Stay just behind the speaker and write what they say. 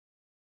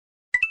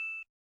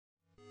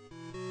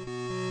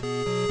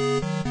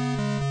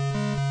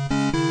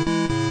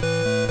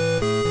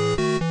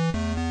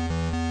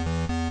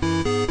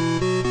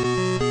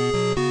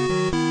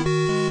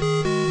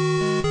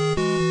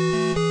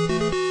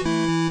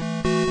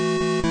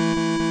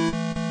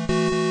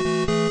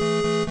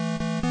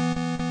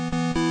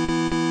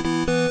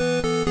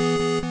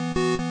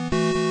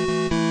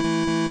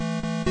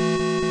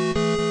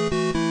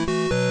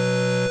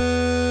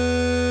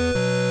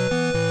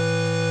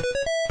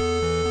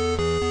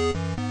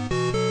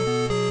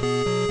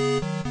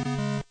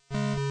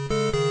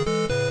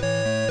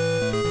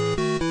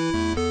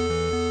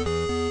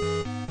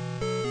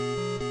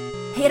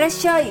らっ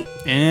しゃい.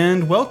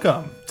 And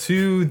welcome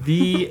to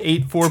the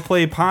 8-4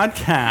 Play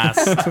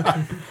podcast.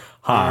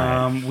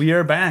 Hi. We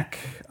are back.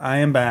 I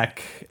am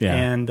back. Yeah.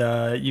 And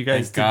you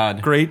guys Thank did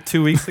God. great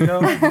 2 weeks ago.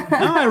 No,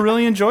 I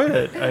really enjoyed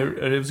it.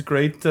 It was a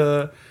great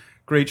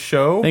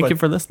show. Thank you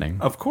for listening.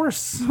 Of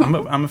course.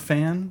 I'm a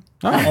fan.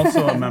 I'm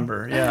also a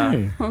member. Yeah.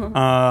 Hey.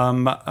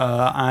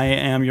 I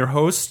am your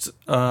host,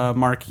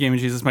 Mark Game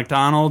Jesus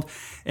McDonald.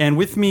 And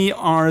with me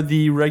are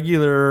the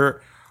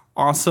regular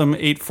awesome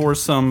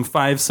 8-4-some,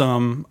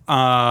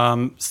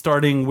 5-some,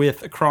 starting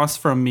with across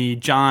from me,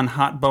 John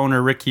Hot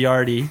Boner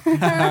Ricciardi.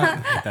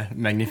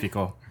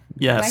 Magnifico.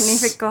 Yes.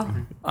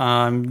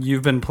 Magnifico.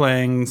 You've been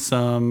playing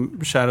some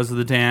Shadows of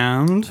the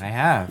Damned. I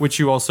have. Which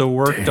you also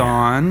worked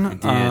on.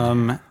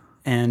 I did.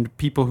 And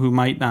people who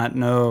might not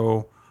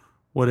know,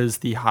 what is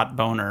the Hot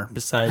Boner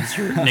besides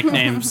your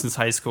nickname since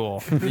high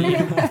school?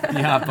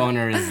 The Hot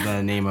Boner is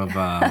the name of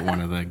one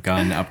of the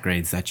gun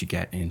upgrades that you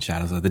get in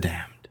Shadows of the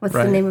Damned. What's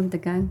Right. the name of the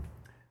gun?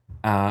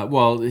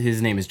 Well,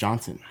 his name is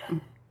Johnson.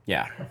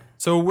 Yeah.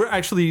 So we're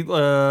actually...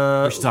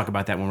 We should talk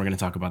about that when we're going to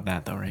talk about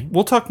that, though, right?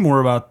 We'll talk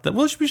more about that.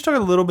 Well, we should talk a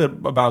little bit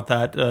about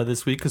that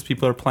this week because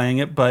people are playing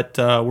it, but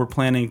we're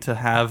planning to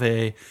have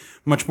a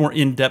much more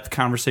in-depth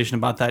conversation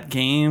about that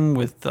game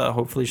with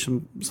hopefully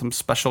some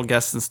special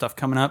guests and stuff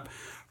coming up.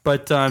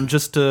 But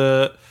just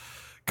to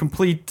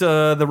complete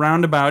the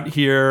roundabout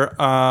here,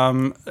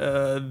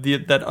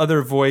 that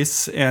other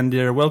voice and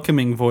their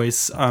welcoming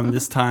voice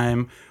this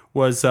time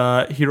was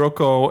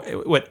Hiroko,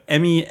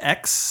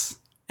 MEX,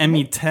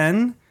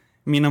 ME10?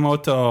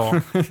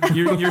 Minamoto,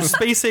 your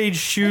space age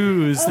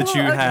shoes that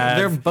you have.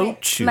 They're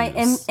boat shoes. My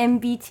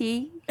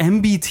MBT.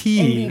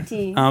 MBT.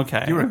 MBT.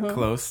 Okay. You were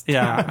close.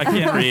 Yeah, I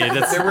can't read.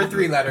 There were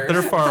 3 letters.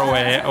 They're far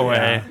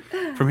away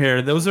from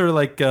here. Those are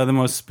like the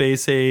most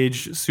space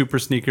age super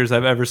sneakers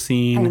I've ever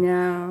seen. I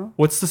know.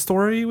 What's the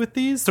story with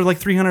these? They're like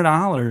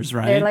 $300,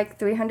 right? They're like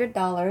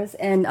 $300,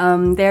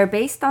 and they're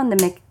based on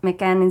the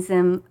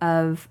mechanism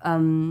of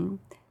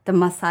the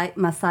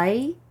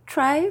Maasai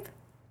tribe.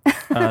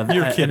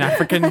 You're kidding. An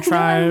African I'm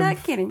tribe.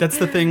 not kidding. That's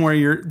the thing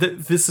where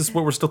this is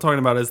what we're still talking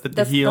about is that the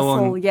That's heel the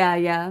whole, and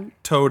yeah.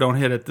 toe don't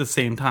hit at the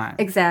same time.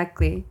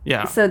 Exactly.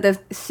 Yeah. So the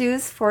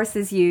shoes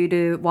forces you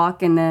to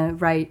walk in the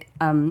right.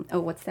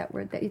 What's that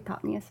word that you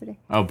taught me yesterday?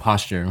 Oh,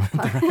 posture.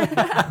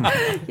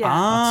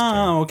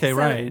 Ah, okay,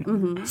 right.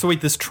 So wait,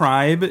 this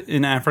tribe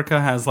in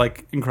Africa has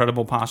like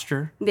incredible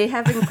posture? They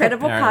have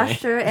incredible All right.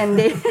 posture, and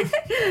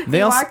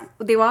they also-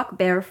 walk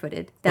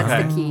barefooted. That's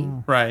Okay. the key.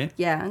 Right.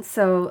 Yeah.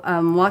 So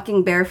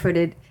walking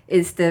barefooted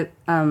is the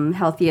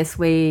healthiest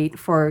way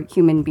for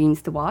human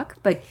beings to walk,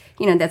 but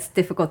that's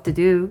difficult to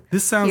do.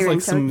 This sounds here in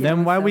like some- Tokyo,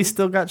 Then why so- we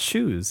still got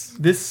shoes?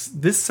 This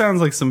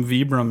sounds like some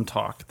Vibram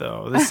talk,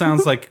 though. This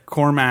sounds like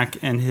Cormac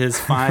and his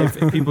 5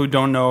 people who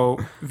don't know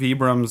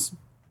Vibrams.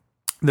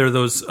 They're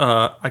those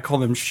I call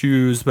them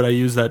shoes, but I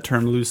use that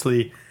term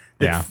loosely.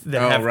 Yeah.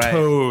 That Oh, have right.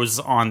 toes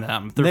on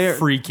them. They're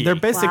freaky. They're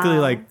basically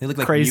Wow. like They look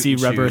like crazy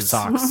mutant rubber shoes.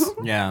 socks.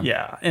 Yeah.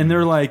 Yeah, and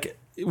they're like,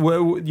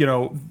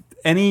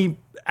 any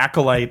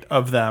acolyte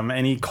of them,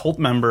 any cult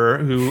member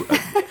who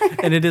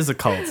And it is a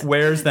cult.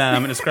 wears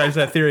them and ascribes to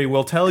that theory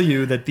will tell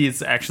you that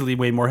these actually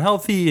way more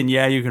healthy, and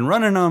yeah, you can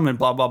run in them, and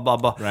blah blah blah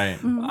blah. Right.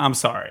 I'm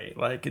sorry,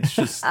 like it's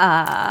just.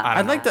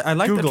 I'd like to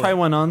Google try it.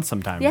 one on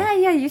sometime. Yeah,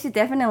 you should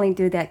definitely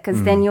do that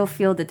because then you'll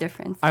feel the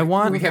difference. I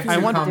want We have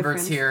 2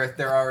 converts here.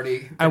 They're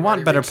already. I want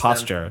they've better already reached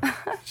posture.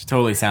 She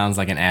totally sounds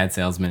like an ad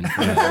salesman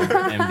for the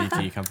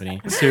MBT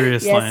company.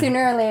 Seriously. Yeah,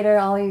 sooner or later,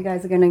 all you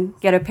guys are gonna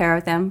get a pair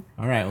of them.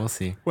 All right, we'll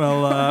see.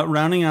 Well,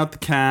 rounding out the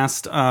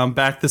cast,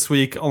 back this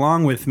week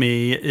along with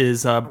me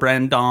is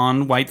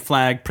Brandon White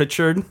Flag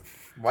Pritchard. them.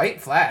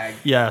 White flag.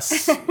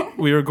 Yes,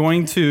 we were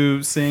going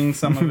to sing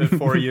some of it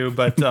for you,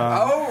 but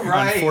Oh,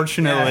 right.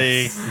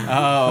 unfortunately, Yes.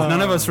 none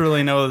of us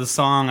really know the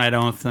song. I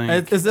don't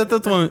think. Is that the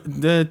one?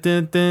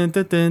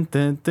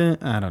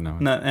 I don't know.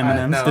 Not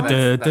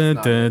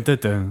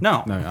Eminem's.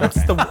 no, No,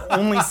 that's the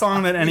only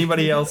song that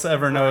anybody else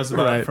ever knows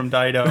about Right. from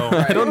Dido.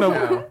 I don't know.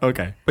 No.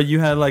 Okay. But you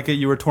had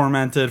you were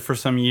tormented for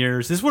some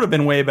years. This would have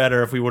been way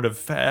better if we would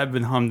have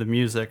been hummed the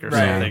music or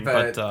something.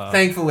 Right, but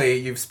thankfully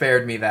you've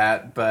spared me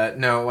that. But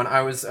no, when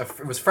I was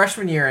it was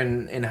freshman year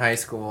in high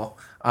school,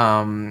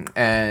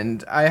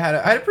 and I had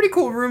a pretty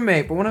cool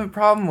roommate. But one of the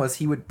problem was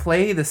he would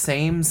play the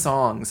same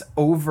songs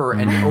over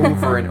and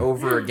over and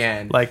over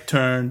again. like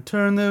turn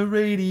the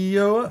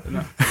radio up. No,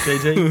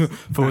 JJ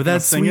For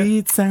that sing it?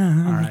 sweet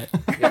sound. All right.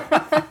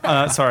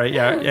 Sorry.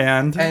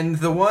 Yeah. And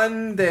the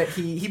one that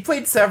he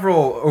played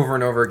several over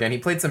and over again. He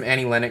played some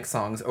Annie Lennox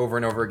songs over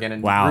and over again,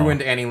 and Wow.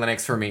 ruined Annie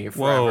Lennox for me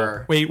Whoa.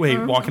 forever. Wait.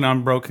 Walking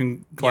on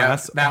broken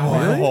glass. Yeah, that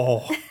one.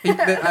 Oh.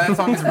 That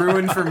song is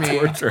ruined for me.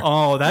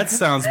 Oh, that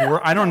sounds.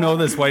 I don't know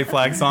this White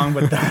Flag song,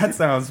 but that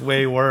sounds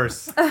way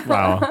worse.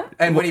 Wow.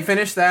 And when he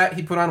finished that,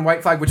 he put on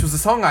White Flag, which was a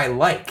song I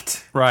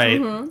liked. Right.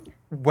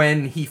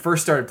 when he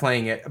first started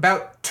playing it.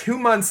 About 2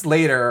 months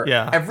later,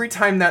 every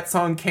time that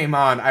song came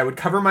on, I would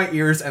cover my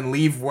ears and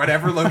leave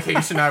whatever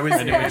location I was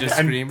in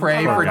and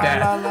pray for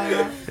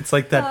death. It's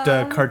like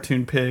that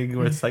cartoon pig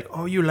where it's like,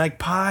 oh, you like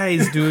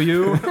pies, do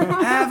you?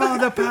 Have all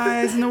the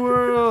pies in the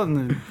world.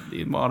 And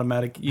the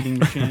automatic eating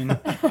machine.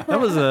 That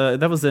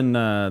was in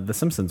the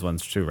Simpsons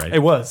ones too, right?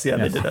 It was, yeah.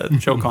 They did a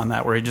joke on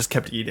that where he just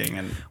kept eating.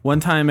 And one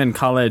time in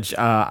college,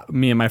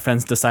 me and my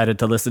friends decided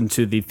to listen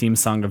to the theme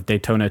song of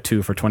Daytona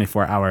 2 for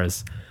 24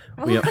 hours.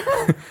 Wait,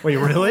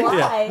 really? Why?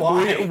 Yeah.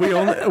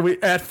 Why? We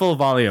at full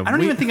volume. I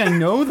don't even think I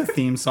know the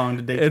theme song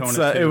to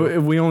Daytona 2.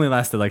 We only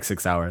lasted like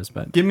 6 hours,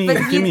 but Give me.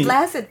 You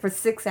lasted for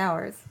 6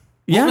 hours.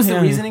 What was the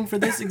reasoning for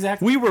this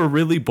exactly? We were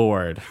really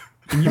bored.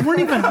 You weren't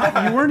even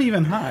high. You weren't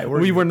even high.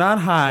 We were not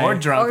high Or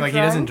drunk, Or like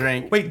drunk. he doesn't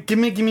drink. Wait, give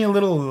me a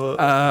little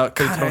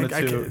Daytona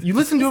I 2. You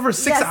listened to over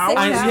 6 6 hours?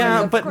 hours.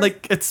 yeah, of but course.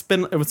 like it's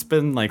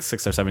been like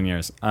 6 or 7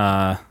 years.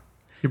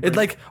 It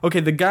like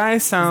the guy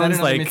sounds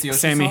another like Mitsuyoshi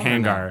Sammy song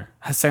or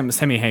Hagar.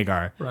 Sammy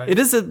Hagar. Right. It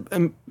is a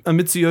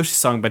Mitsuyoshi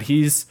song, but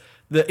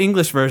the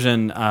English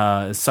version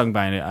is sung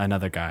by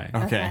another guy.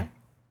 Okay. And-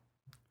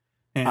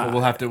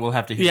 We'll have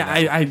to hear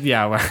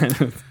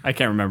that. I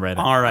can't remember it.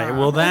 All right.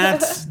 Well,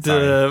 that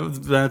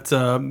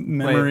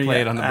memory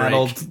play it on the break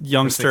addled for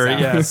youngster,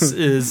 6 yes,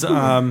 is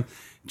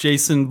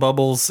Jason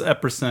Bubbles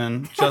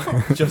Epperson,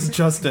 just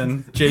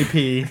Justin,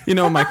 JP. You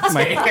know my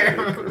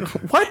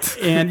What?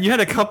 And you had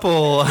a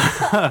couple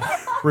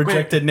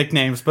rejected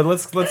nicknames, but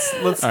let's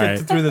get right,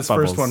 through this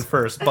Bubbles. first one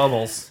first.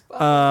 Bubbles.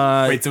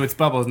 Wait, so it's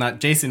Bubbles, not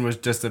Jason was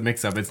just a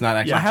mix-up. It's not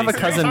actually I have a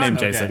Jason. cousin named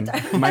Okay.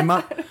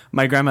 Jason.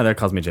 My grandmother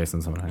calls me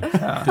Jason sometimes.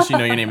 Does she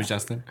know your name is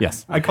Justin?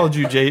 Yes. I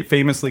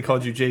famously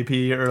called you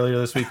JP earlier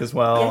this week as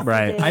well. Yes,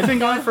 Right. you did. I've been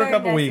gone for a Very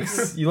couple nice of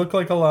weeks. You look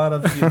like a lot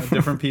of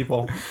different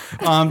people.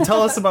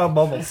 Tell us about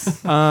Bubbles.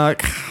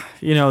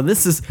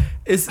 This is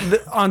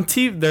on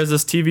TV. There's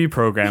this TV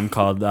program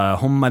called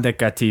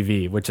Helvetica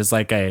TV, which is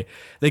like they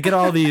get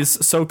all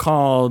these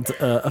so-called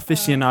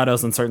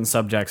aficionados on certain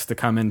subjects to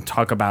come and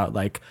talk about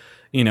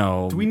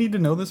Do we need to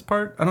know this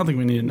part? I don't think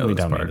we need to know this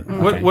don't part. need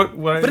it. What? Okay.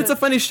 What? But it's a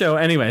funny show,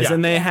 anyways. Yeah.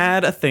 And they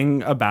had a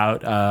thing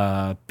about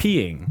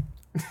peeing.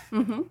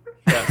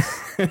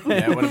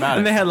 Yeah, what about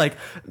And they it? had like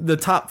the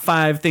top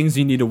 5 things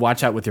you need to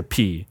watch out with your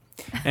pee.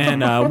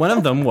 And one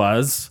of them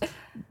was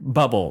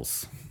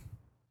bubbles.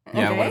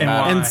 Yeah, what Okay.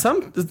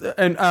 about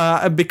And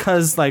And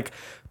because like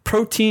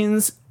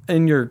proteins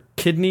in your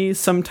kidney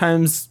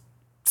sometimes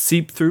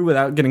seep through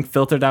without getting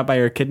filtered out by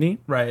your kidney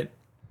right.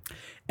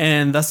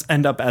 and thus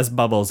end up as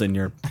bubbles in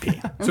your pee.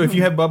 So if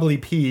you have bubbly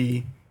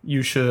pee,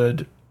 you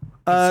should.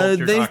 consult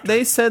your doctor.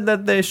 They said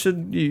that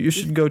you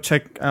should go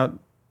check out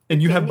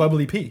And you have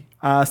bubbly pee.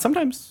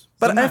 sometimes.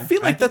 But I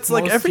feel like that's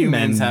like Most every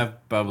man. humans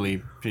have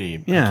bubbly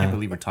pee. Yeah. I can't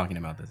believe we're talking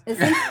about this.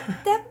 Isn't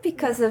that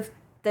because of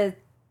the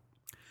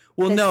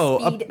Well, no.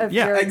 speed of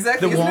yeah, your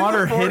Exactly. The Isn't it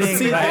water before- hitting.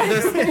 See,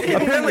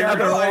 apparently,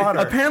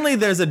 Apparently,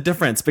 there's a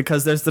difference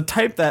because there's the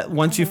type that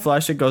once you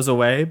flush, it goes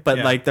away. But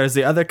Yeah. like, there's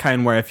the other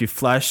kind where if you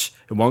flush,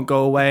 it won't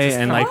go away,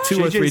 and like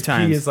 2 or 3 JJ's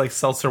times. pee is like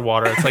seltzer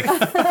water. It's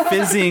like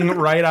fizzing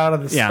right out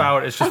of the Yeah.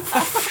 spout. It's just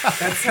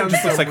That sounds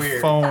so looks like weird.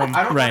 foam.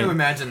 I don't Right. want to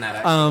imagine that.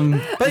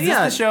 Actually. but Is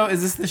yeah, this the show?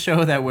 Is this the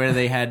show that where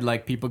they had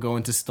like people go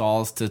into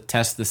stalls to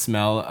test the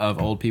smell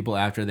of old people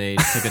after they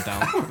took a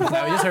dump?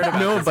 I just heard about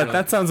no, this, but like,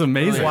 that sounds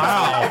amazing.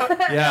 Wow.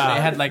 Yeah.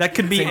 They had, like, that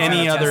could be things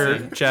any on a other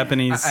tester.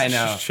 Japanese I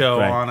know. show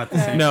Right. on at the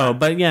same No,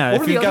 but yeah, What if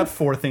were the you other got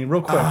 4 things?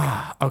 Real quick.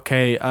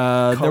 okay,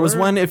 there was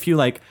Color? one if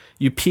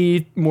you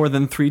pee more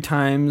than 3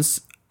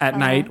 times at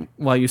night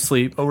while you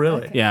sleep. Oh,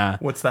 really? Yeah.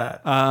 What's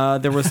that?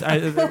 There was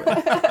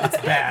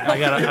Bad.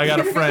 I got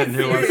a friend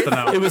who wants to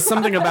know. it was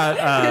something about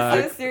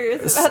so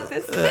serious about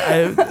this.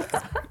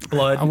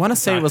 Blood. I want to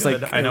say it was Not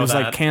like good. I know that.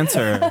 like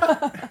cancer.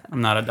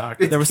 I'm not a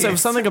doctor. There was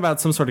something about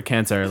some sort of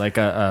cancer, like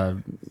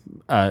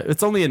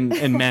it's only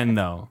in men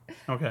though.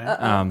 Okay.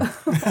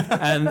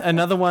 And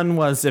another one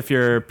was if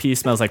your pee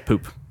smells like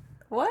poop,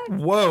 What?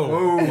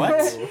 Whoa. What?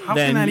 How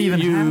then can that even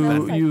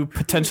happen? you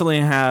potentially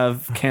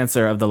have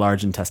cancer of the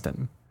large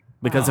intestine.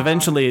 Because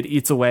eventually it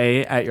eats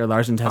away at your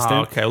large intestine,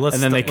 okay, let's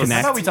and then they let's- connect.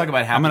 I thought we talk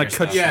about I'm happier gonna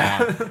cut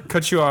stuff.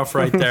 cut you off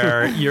right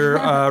there.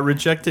 Your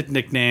rejected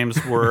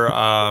nicknames were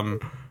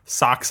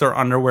socks or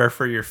underwear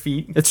for your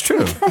feet. It's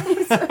true.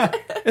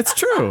 It's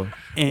true.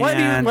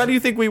 And- Why do you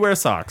think we wear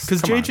socks?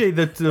 Because Come on.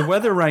 JJ, the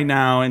weather right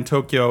now in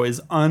Tokyo is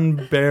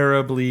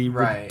unbearably,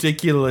 Right.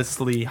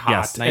 ridiculously hot.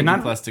 Yes,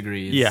 90 plus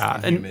degrees. Yeah,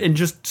 and humid.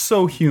 just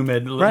so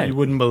humid, Right. you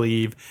wouldn't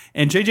believe.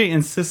 And JJ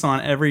insists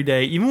on every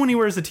day, even when he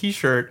wears a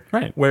t-shirt,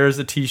 Right. wears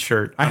a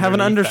t-shirt. I have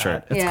an underneath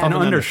undershirt. that. It's Yeah. called An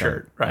an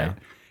undershirt, right?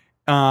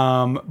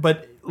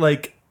 But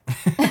like,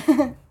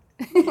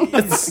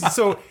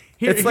 so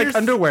It's like here's-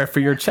 underwear for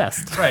your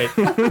chest. right,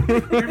 we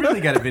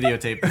really got to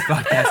videotape this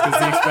podcast because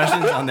the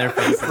expressions on their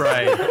faces.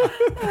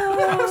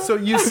 right. So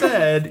you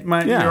said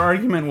Yeah. your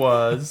argument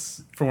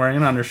was for wearing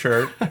an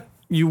undershirt.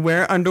 You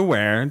wear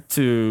underwear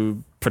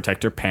to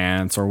protect your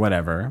pants or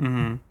whatever.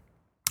 Mm-hmm.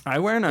 I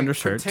wear an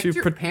undershirt Protect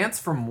to your pants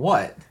from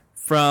what?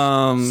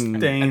 from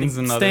Stains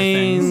and other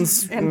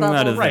stains And and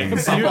other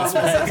bubbles.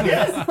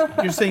 things.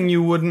 You're saying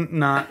you wouldn't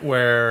not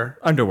wear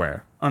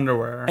Underwear.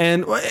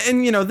 And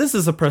this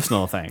is a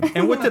personal thing.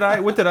 And what did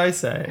I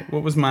say?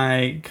 What was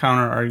my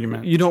counter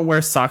argument? You don't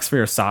wear socks for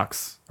your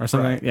socks or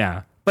something. Right.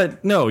 Yeah.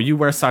 But no, you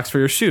wear socks for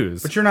your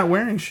shoes. But you're not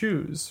wearing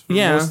shoes for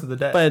most of the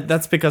day. But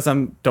that's because I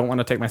don't want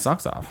to take my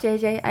socks off.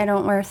 JJ, I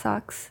don't wear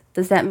socks.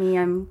 Does that mean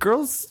I'm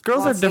Girls are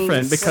walking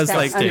different because without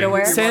like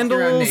underwear?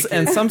 sandals Walk around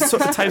and some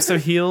sort of types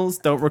of heels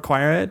don't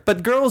require it,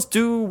 but girls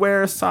do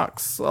wear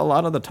socks a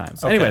lot of the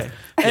times. Okay.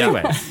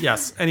 Anyway,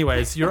 Yes.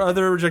 Anyways, your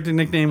other rejected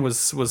nickname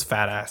was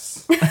fat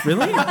ass.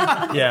 really?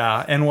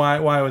 Yeah. And why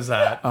was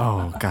that?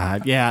 Oh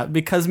God, yeah.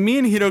 Because me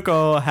and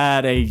Hiroko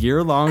had a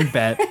year-long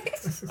bet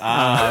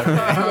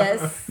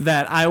yes.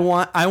 that I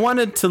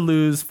wanted to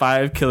lose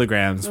 5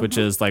 kilograms, which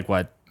is like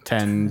what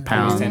 10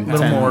 pounds, 10 A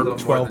little pounds. more, More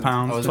 12 than-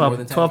 pounds. oh, is it 12, more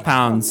than 10? 12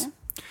 pounds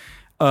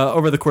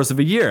over the course of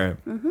a year.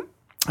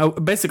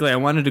 Basically, I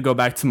wanted to go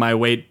back to my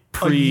weight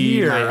pre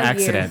year. my A year.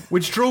 accident.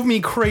 Which drove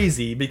me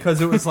crazy because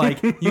it was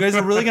like, you guys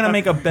are really going to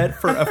make a bet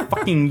for a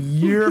fucking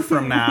year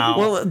from now.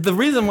 Well, the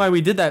reason why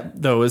we did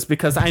that though is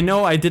because I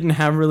know I didn't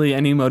have really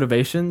any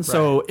motivation,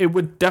 so it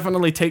would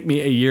definitely take me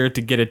a year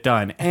to get it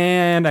done,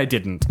 and I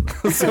didn't.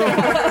 So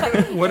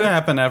what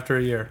happened after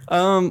a year?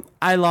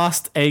 I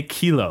lost a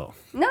kilo.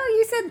 No,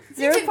 you said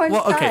 0.5.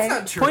 Well, okay,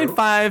 not true.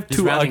 0.5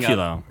 to a rounding up.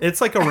 kilo.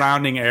 It's like a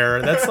rounding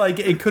error. That's like,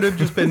 it could have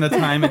just been the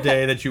time of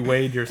day that you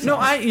weighed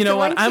yourself. No, you know So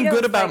what? 1 I'm kilo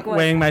good is about like what?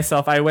 weighing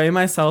myself. I weigh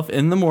myself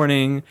in the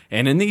morning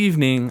and in the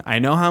evening. I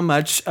know how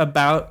much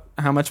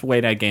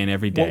weight I gain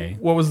every day.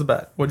 What was the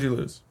bet? What'd you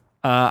lose?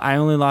 I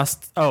only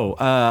lost.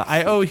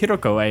 I owe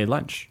Hiroko a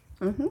lunch.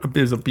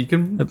 Is a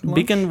beacon?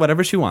 Beacon,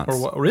 whatever she wants. Or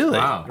what? Really?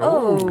 Wow.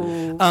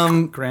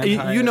 Oh, Grand You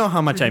Hyatt. know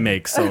how much I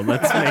make, so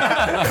let's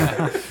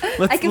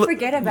I can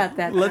forget about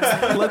that.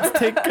 let's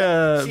take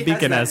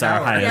Beacon that as our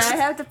power. Yeah, highest. I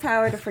have the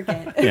power to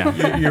forget.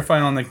 Yeah. Your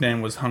final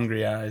nickname was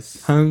Hungry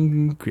Eyes.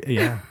 Hungry.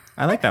 Yeah,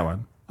 I like that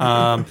one.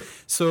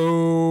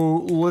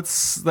 So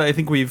I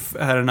think we've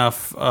had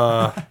enough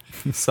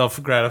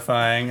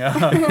self-gratifying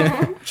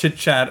chit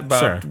chat about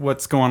Sure.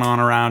 what's going on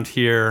around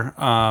here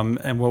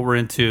and what we're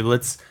into.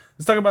 Let's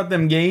talk about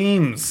them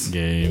games.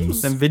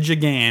 Them video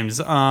games.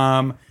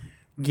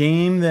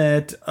 Game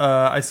that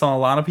I saw a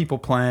lot of people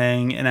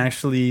playing, and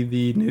actually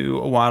the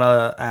new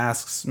Iwata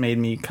Asks made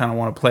me kind of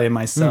want to play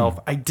myself.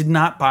 I did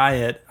not buy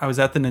it. I was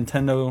at the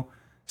Nintendo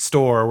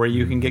store where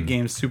you can get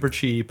games super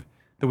cheap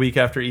the week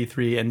after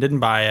E3 and didn't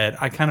buy it.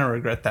 I kind of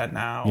regret that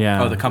now.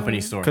 Yeah. Oh, the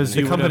company store. 'Cause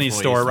The the company employees.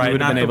 store, right? You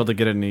would have not been the- able to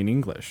get it in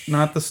English.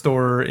 Not the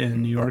store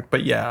in New York,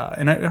 but yeah.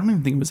 And I don't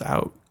even think it was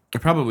out.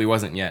 It probably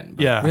wasn't yet.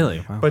 But Yeah.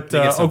 Really? Wow. But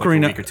I guess like a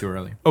Ocarina week or two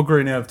early.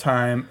 of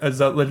Time,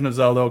 Legend of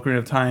Zelda, Ocarina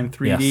of Time,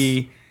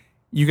 3D.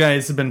 You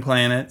guys have been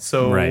playing it,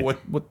 so Right. what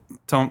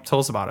tell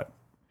us about it.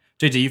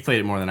 JJ, you've played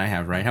it more than I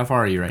have, right? How far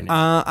are you right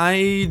now?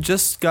 I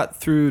just got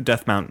through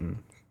Death Mountain,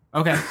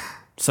 Okay.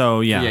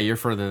 so yeah. Yeah, you're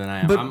further than I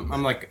am. But-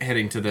 I'm like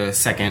heading to the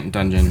second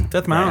dungeon.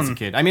 Death right, Mountain. As a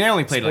kid. I mean, I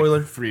only played Spoiler.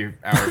 like 3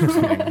 hours or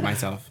something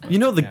myself. You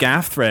know the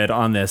gaff thread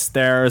on this.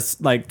 There's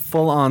like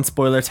full on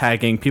spoiler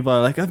tagging. People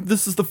are like,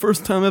 "This is the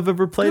first time I've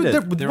ever played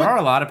it." There are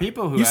a lot of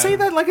people who You say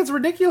that like it's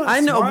ridiculous.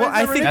 I know. Why Well, is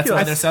I that think that's why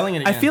ridiculous? they're selling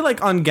it I again. feel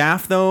like on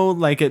gaff though,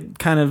 like it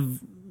kind of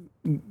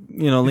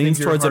leans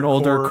you're towards an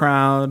older hardcore?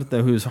 crowd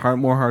who's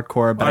more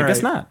hardcore, but I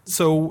guess All right. not.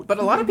 So But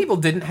a lot of people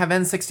didn't have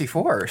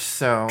N64,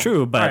 so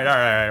True, all but right,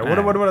 all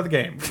right. What about the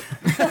game?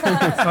 Let's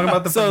talk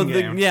about the so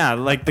fucking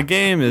game. like the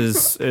game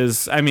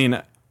is I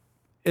mean,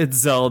 it's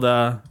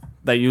Zelda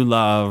that you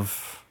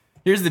love.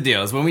 Here's the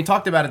deal: is when we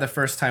talked about it the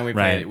first time we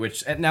played Right. it.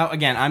 Which now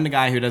again, I'm the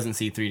guy who doesn't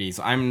see 3D,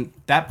 so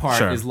that part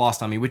Sure. is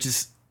lost on me, which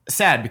is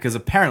sad because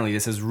apparently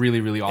this is really,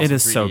 really awesome. It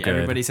is 3D. so good.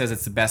 Everybody says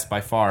it's the best by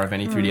far of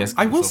any 3DS.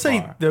 I game will so say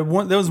far. there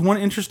was one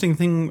interesting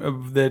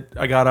thing that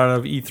I got out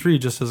of E3,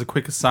 just as a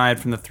quick aside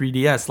from the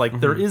 3DS.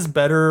 Like there is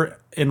better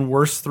and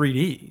worse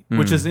 3D,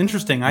 which is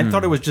interesting. I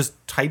thought it was just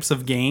types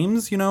of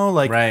games,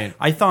 like Right.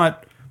 I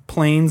thought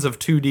planes of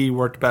 2D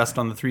worked best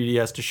on the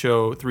 3DS to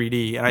show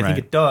 3D, and I think Right.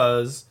 it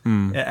does,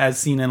 as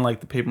seen in like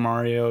the Paper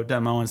Mario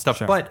demo and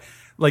stuff. But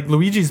like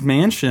Luigi's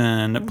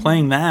Mansion,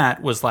 playing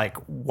that was like,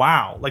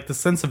 wow, like the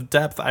sense of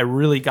depth, I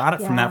really got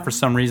it from that Yeah. for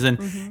some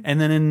reason.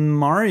 And then in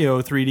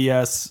Mario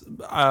 3DS,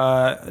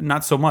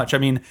 not so much. I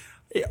mean,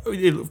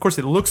 of course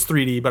it looks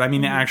 3D, but I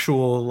mean the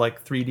actual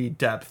like 3D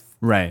depth.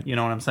 Right. You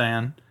know what I'm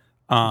saying?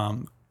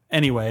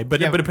 Anyway, but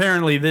Yeah, but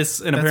apparently this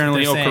and That's what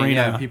apparently they're saying, Ocarina.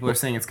 yeah, people are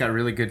saying it's got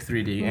really good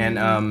 3D, and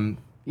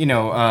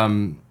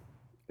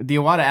the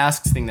Iwata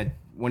Asks thing that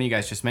one of you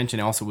guys just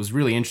mentioned also was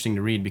really interesting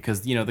to read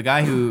because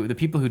the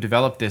people who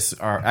developed this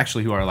are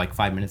actually who are like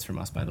 5 minutes from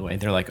us, by the way.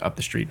 They're like up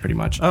the street pretty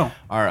much. Oh.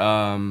 Are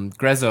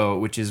Grezzo,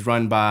 which is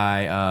run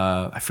by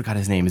I forgot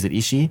his name. Is it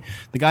Ishii?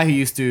 The guy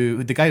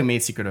who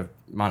made Secret of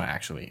Mana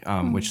actually,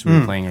 which we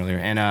were playing earlier,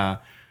 and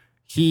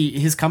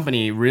his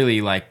company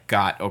really like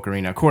got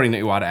Ocarina, according to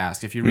Iwata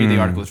Ask. If you read the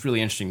article, it's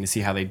really interesting to see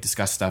how they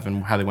discuss stuff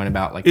and how they went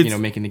about like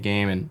making the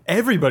game. And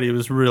everybody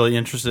was really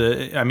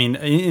interested. I mean,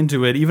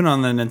 into it. Even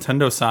on the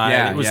Nintendo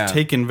side, it was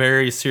taken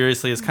very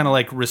seriously. It's kind of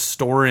like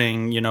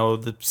restoring,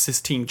 the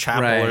Sistine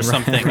Chapel or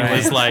something. It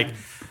was like,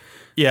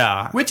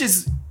 which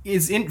is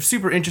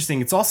super interesting.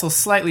 It's also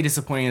slightly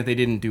disappointing that they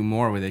didn't do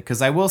more with it,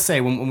 because I will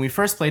say when we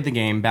first played the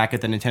game back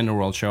at the Nintendo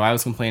World Show, I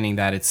was complaining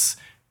that it's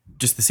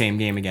just the same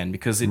game again,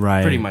 because it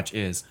pretty much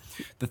is.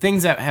 The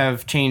things that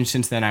have changed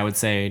since then, I would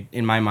say,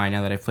 in my mind,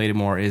 now that I've played it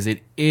more, is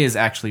it is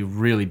actually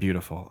really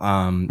beautiful.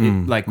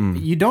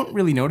 You don't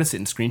really notice it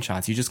in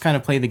screenshots. You just kind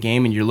of play the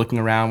game and you're looking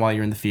around while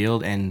you're in the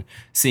field and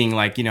seeing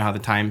how the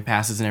time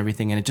passes and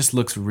everything, and it just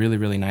looks really,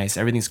 really nice.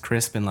 Everything's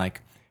crisp and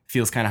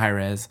feels kind of high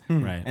res.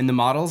 Right. And the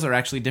models are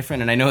actually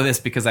different. And I know this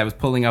because I was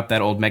pulling up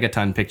that old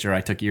Megaton picture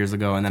I took years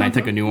ago, and then I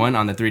took a new one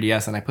on the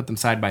 3DS and I put them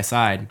side by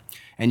side.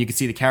 And you can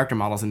see the character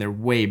models, and they're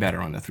way better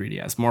on the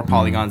 3DS. More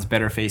polygons,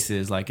 better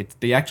faces.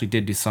 They actually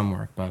did do some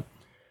work, but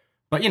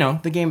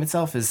the game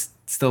itself is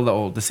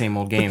still the same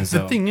old game.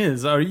 The thing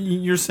is,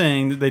 you're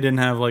saying that they didn't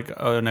have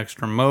an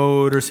extra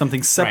mode or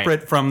something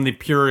separate from the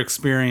pure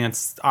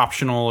experience,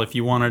 optional if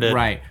you wanted it.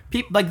 Right.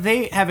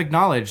 They have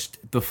acknowledged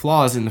the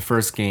flaws in the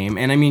first game,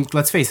 and I mean,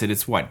 let's face it,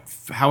 it's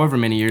however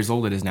many years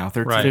old it is now,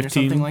 13 or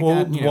something like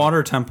that.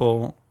 Water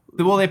Temple.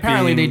 Well,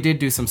 they did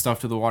do some stuff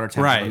to the water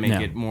temple to make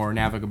it more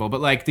navigable, but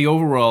the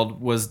overworld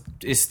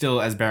is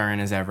still as barren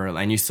as ever,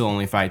 and you still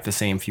only fight the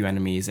same few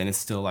enemies, and it's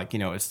still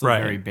it's still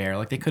very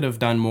bare. They could have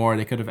done more.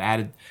 They could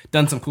have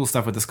done some cool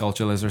stuff with the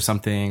Skulltulas or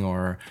something,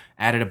 or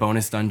added a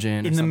bonus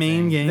dungeon in the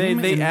main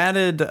game. They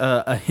added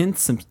a hint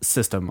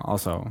system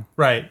also,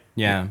 right?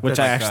 Yeah, which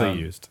I actually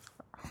used.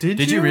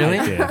 Did you really?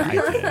 I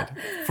did.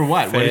 For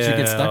what? What did you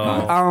get stuck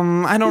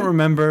on? I don't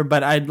remember,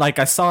 but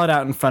I saw it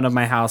out in front of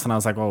my house, and I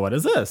was like, well, what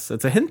is this?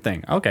 It's a hint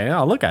thing. Okay,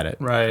 I'll look at it.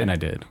 Right. And I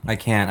did. I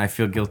can't. I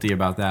feel guilty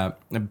about that,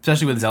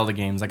 especially with Zelda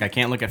games. I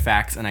can't look at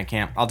facts, and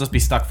I'll just be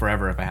stuck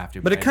forever if I have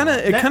to. But it kind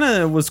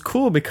of was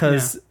cool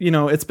because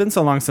it's been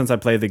so long since I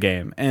played the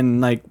game,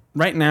 and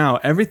right now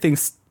everything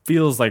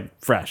feels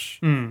fresh.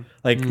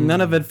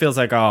 None of it feels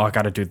like, oh, I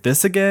got to do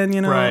this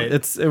again. Right.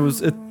 It's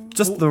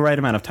just the right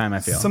amount of time,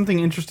 I feel. Something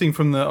interesting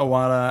from the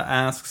Iwata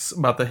Asks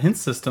about the hint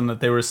system that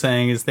they were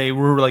saying is they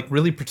were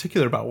really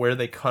particular about where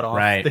they cut off.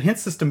 Right. The hint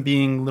system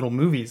being little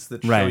movies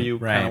that show you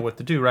kind of what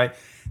to do, right?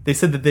 They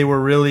said that they were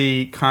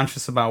really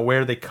conscious about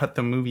where they cut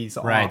the movies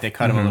off. Right, they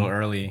cut them a little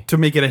early. To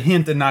make it a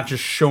hint and not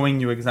just showing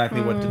you exactly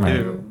what to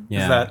do.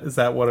 Yeah. Is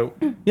that what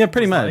it Yeah,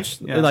 pretty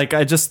much. Like? Yeah.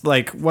 I just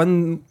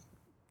 1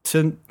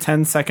 to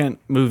 10-second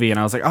movie, and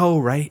I was like, oh,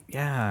 right,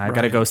 yeah, I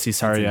gotta go see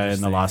Saria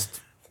in the Lost.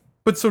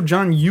 But so,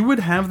 John, you would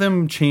have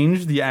them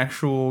change the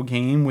actual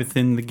game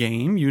within the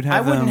game? I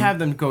wouldn't have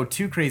them go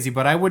too crazy,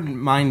 but I wouldn't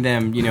mind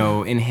them,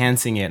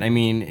 enhancing it. I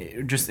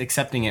mean, just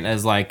accepting it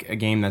as a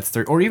game that's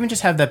or even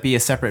just have that be a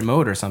separate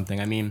mode or something.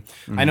 I mean,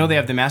 I know they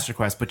have the Master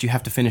Quest, but you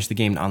have to finish the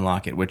game to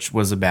unlock it, which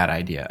was a bad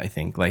idea, I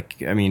think.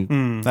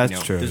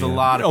 That's true. There's a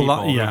lot of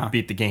people who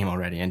beat the game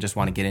already and just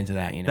want to get into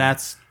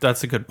that.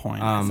 That's a good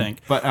point, I think.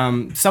 But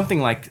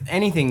something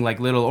anything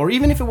little, or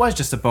even if it was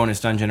just a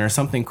bonus dungeon or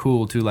something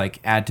cool to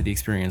add to the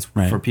experience.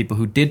 Right. For people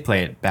who did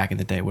play it back in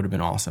the day, would have been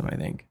awesome, I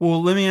think.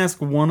 Well, let me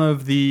ask one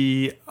of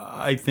the,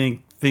 I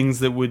think, things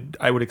that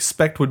I would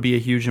expect would be a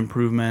huge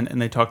improvement, and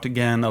they talked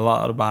again a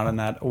lot about in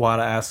that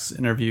Iwata Asks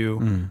interview,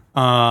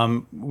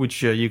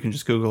 which you can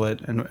just Google it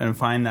and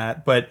find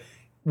that. But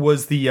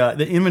was the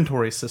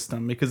inventory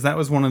system, because that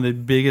was one of the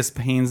biggest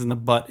pains in the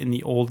butt in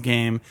the old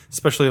game,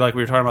 especially we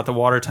were talking about the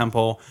water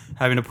temple,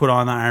 having to put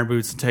on the iron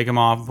boots and take them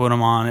off and put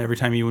them on every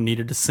time you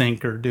needed to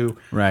sink or do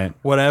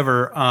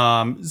whatever.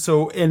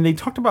 And they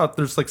talked about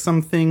there's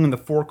something in the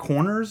four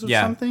corners or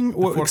something.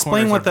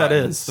 Explain what that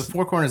is. The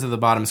four corners of the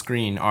bottom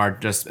screen are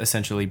just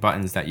essentially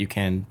buttons that you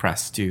can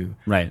press to.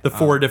 Right. The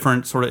four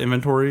different sort of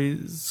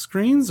inventory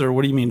screens, or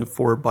what do you mean the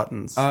four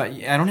buttons? I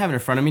don't have it in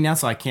front of me now,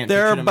 so I can't.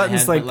 There are in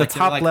buttons my head, the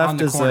top left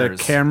is a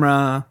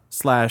camera /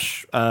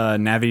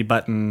 navi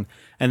button,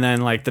 and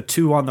then the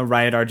two on the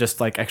right are just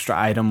extra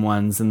item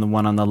ones, and the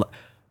one on the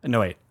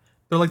no wait.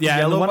 They're the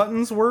yellow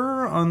buttons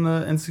were on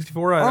the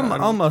N64.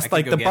 Almost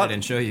the button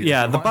and show you.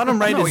 Yeah, the bottom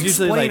right is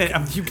usually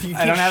you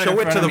can't show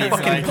it to the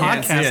fucking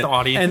podcast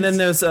audience. And then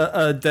there's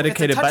a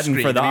dedicated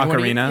button for the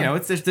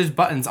ocarina. There's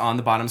buttons on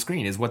the bottom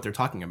screen is what they're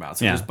talking about.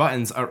 So there's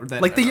buttons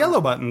that the yellow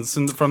buttons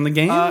from the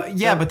game.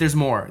 But there's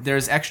more.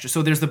 There's extra.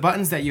 So there's the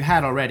buttons that you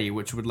had already,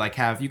 which would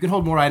have you can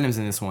hold more items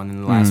in this one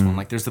than the last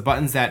one. There's the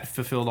buttons that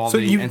fulfilled all the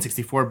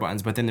N64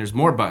 buttons, but then there's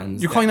more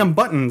buttons. You're calling them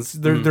buttons.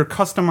 They're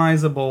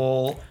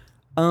customizable.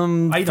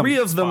 3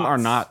 of them are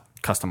not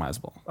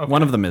customizable. Okay.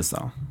 One of them is,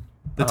 though.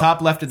 The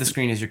top left of the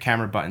screen is your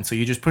camera button. So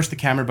you just push the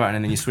camera button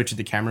and then you switch it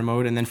to camera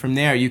mode, and then from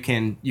there you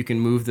can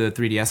move the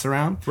 3DS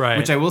around,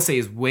 which I will say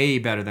is way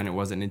better than it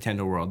was at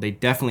Nintendo World. They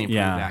definitely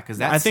improved that,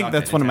 because I think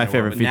that's one of my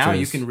favorite features. Now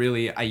you can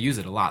I use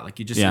it a lot.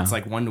 It's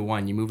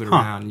 1-to-1. You move it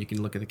around and you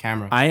can look at the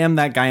camera. I am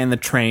that guy in the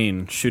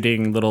train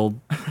shooting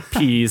little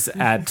peas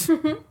at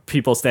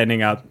people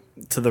standing out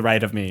to the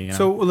right of me. You know?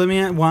 So let me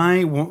ask,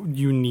 why won't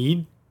you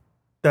need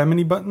that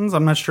many buttons?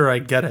 I'm not sure I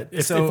get it.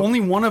 If only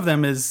one of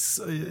them is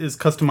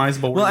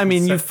customizable. Well, I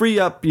mean, you free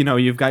up,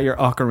 you've got your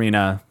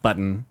Ocarina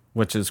button,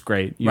 which is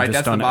great. You just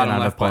that's don't the bottom know how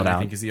to left pull it button, out. I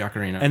think, is the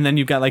Ocarina. And then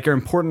you've got like your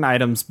important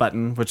items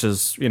button, which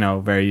is,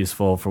 very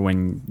useful for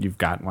when you've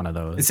got one of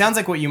those. It sounds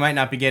like what you might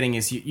not be getting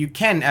is you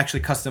can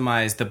actually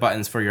customize the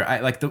buttons for your,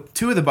 like the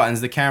two of the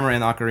buttons, the camera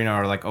and the Ocarina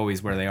are like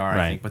always where they are,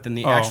 I think. But then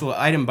the actual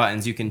item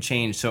buttons you can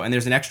change. So, and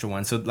there's an extra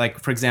one. So like,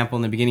 for example,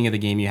 in the beginning of the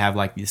game, you have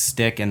like the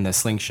stick and the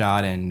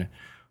slingshot and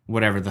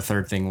whatever the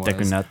third thing was.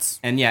 Stick and nuts.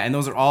 And and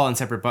those are all in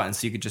separate buttons,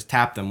 so you could just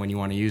tap them when you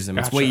want to use them.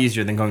 It's way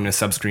easier than going to a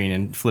subscreen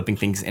and flipping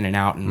things in and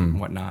out and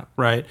whatnot.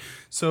 Right.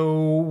 So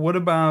what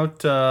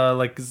about,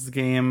 is the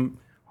game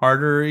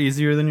harder,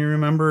 easier than you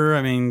remember?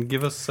 I mean,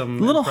 give us some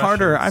A little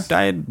harder. impressions. I've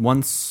died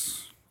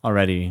once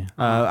already.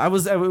 It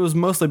was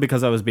mostly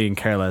because I was being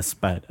careless,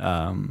 but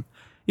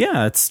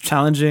it's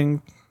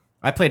challenging.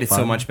 I played it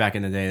so much back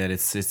in the day that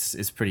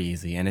it's pretty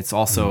easy, and it's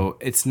also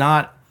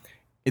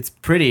it's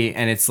pretty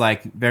and it's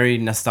like very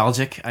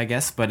nostalgic, I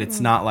guess, but it's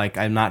not like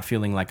I'm not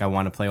feeling like I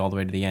want to play all the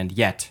way to the end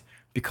yet,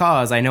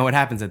 because I know what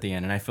happens at the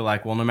end, and I feel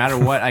like, well, no matter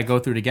what I go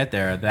through to get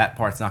there, that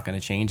part's not going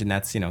to change, and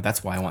that's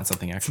that's why I want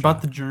something extra. It's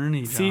about the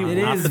journey, John, See, it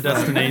not is, the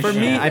destination. for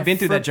me, I've been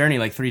through that journey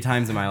like 3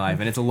 times in my life,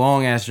 and it's a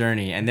long ass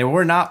journey, and there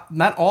were not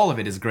all of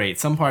it is great.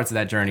 Some parts of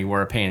that journey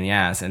were a pain in the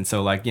ass, and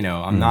so like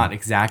I'm not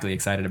exactly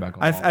excited about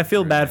going. I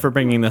feel bad for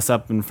bringing this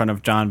up in front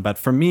of John, but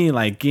for me,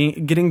 like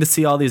getting to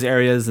see all these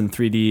areas in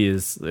 3D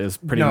is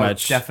pretty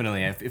much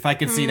definitely. If I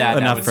could see that,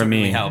 enough would for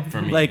me. certainly help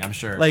for me. Like, I'm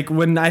sure. Like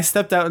when I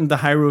stepped out into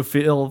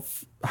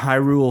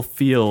Hyrule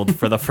Field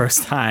for the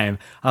first time,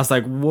 I was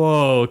like,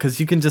 whoa, because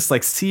you can just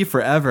like see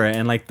forever,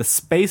 and like the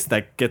space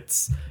that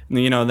gets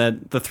that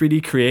the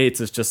 3D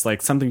creates is just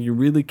like something you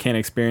really can't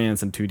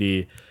experience in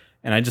 2D.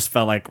 And I just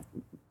felt like,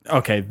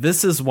 okay,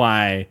 this is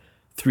why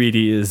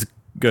 3D is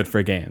good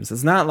for games.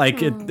 It's not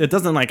like it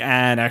doesn't like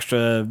add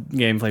extra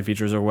gameplay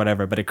features or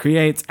whatever, but it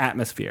creates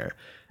atmosphere.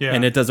 Yeah.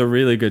 And it does a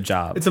really good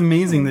job. It's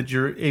amazing that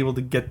you're able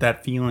to get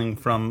that feeling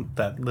from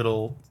that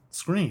little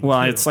screen.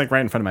 Well, too. it's like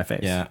right in front of my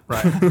face. Yeah.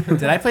 Right.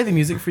 Did I play the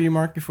music for you,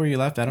 Mark, before you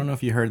left? I don't know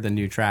if you heard the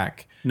new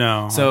track.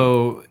 No.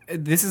 So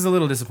this is a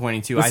little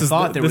disappointing too. I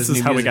thought there was this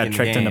is new how we music got in the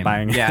tricked into game.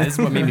 buying it. Yeah, this is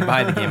what made me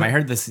buy the game. I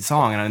heard this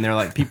song and they're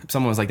like,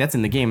 someone was like, "That's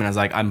in the game," and I was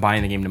like, "I'm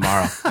buying the game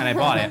tomorrow," and I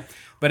bought it.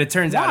 But it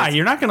turns out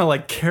you're not gonna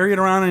like carry it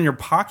around in your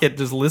pocket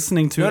just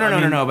listening to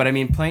it. No. But I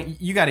mean, playing.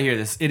 You got to hear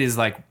this. It is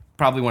like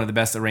probably one of the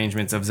best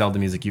arrangements of Zelda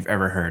music you've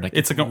ever heard. Like,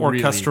 It's like an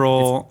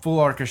orchestral- it's full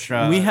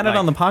orchestra. We had it like,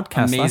 on the podcast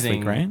last amazing.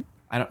 week, right?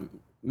 I don't.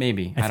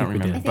 Maybe I I don't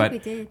think we remember. did. I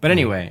think we did. But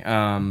anyway,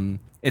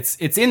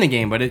 it's in the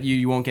game, but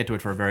you won't get to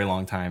it for a very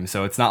long time.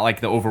 So it's not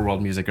like the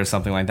overworld music or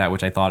something like that,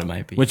 which I thought it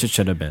might be. Which it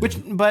should have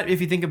been. But if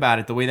you think about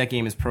it, the way that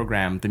game is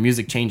programmed, the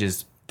music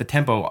changes. The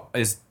tempo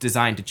is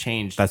designed to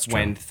change That's true.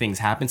 when things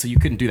happen. So you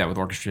couldn't do that with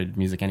orchestrated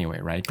music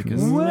anyway, right?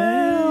 Because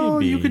Well,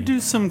 you Maybe. could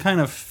do some kind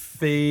of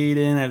fade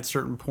in at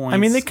certain points. I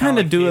mean, they kind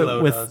of do Halo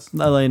it with does.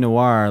 LA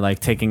Noir, like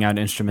taking out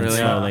instruments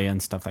Really? slowly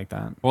and stuff like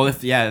that. well, it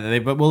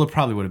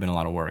probably would have been a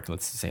lot of work.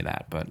 Let's say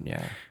that, but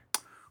yeah.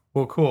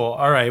 Well, cool.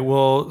 All right.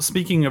 Well,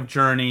 speaking of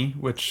Journey,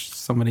 which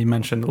somebody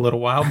mentioned a little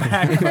while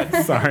back,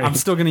 but Sorry. I'm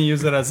still going to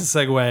use it as a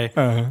segue.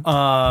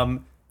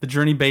 The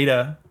Journey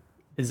beta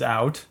is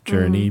out.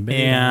 Journey,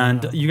 baby.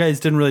 And you guys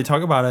didn't really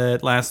talk about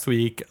it last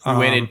week. We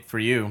waited for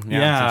you. Since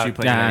you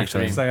played yeah, it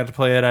actually. Because I got to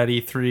play it at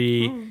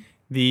E3.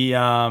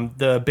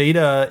 The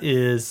beta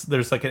is,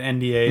 there's like an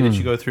NDA that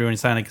you go through and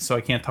sign it, so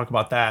I can't talk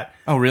about that.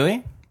 Oh,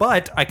 really?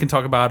 But I can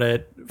talk about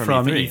it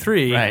from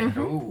E3, Right.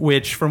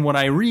 which from what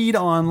I read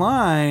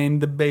online,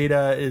 the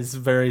beta is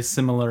very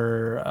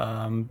similar,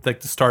 like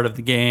the start of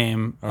the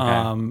game,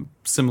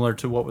 similar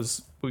to what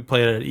we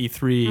played at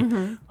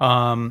E3.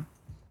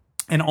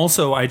 And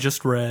also, I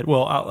just read.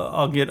 Well,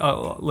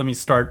 let me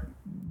start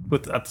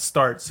with at the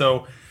start.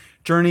 So,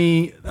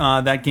 Journey,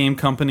 that game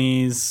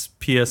company's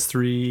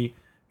PS3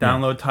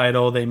 download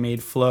title. They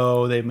made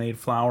Flow. They made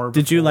Flower.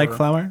 Did you like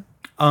before.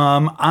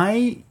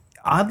 Flower?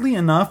 Oddly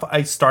enough,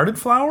 I started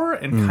Flower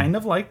and kind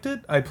of liked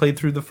it. I played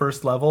through the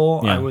first level.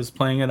 Yeah. I was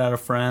playing it at a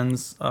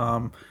friend's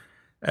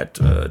at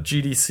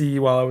GDC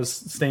while I was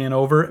staying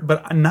over,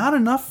 but not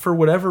enough for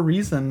whatever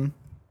reason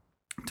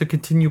to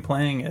continue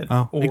playing it.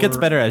 Oh, it gets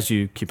better as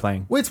you keep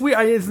playing. Well, it's weird.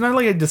 It's not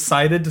like I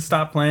decided to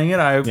stop playing it.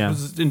 I Yeah.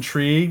 was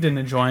intrigued and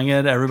enjoying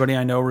it. Everybody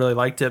I know really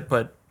liked it,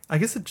 but I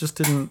guess it just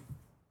didn't,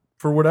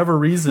 for whatever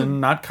reason,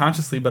 not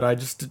consciously, but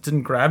it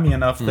didn't grab me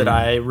enough that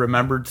I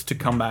remembered to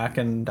come back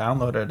and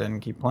download it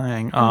and keep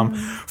playing.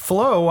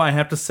 Flow, I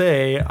have to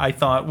say, I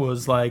thought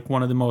was like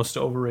one of the most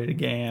overrated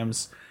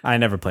games. I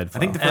never played Flow. I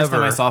think the first time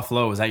Ever. I saw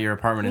Flow was at your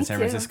apartment in Me San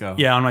too. Francisco.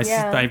 Yeah, on my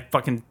Yeah. my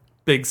fucking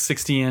big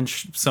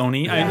 60-inch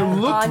Sony. Yeah. It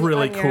looked On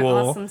really your cool.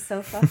 Awesome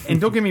sofa.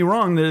 And don't get me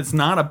wrong, that it's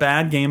not a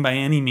bad game by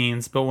any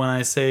means, but when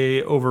I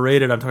say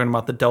overrated, I'm talking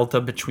about the delta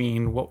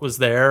between what was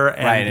there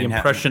and Right, the and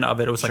impression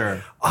of it. It was Sure.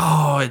 like,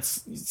 oh,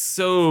 it's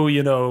so,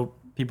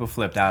 People People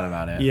flipped out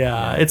about it.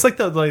 Yeah, it's like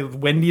the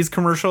Wendy's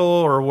commercial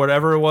or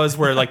whatever it was,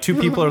 where like two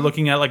people are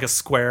looking at like a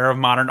square of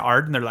modern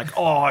art, and they're like,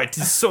 "Oh, it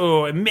is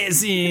so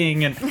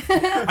amazing!" And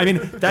I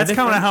mean, that's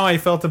kind of how I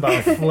felt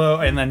about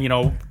Flow. And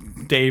then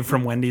Dave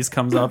from Wendy's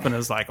comes up and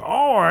is like,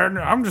 "Oh,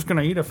 I'm just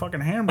gonna eat a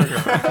fucking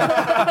hamburger."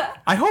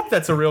 I hope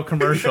that's a real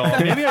commercial.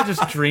 Maybe I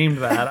just dreamed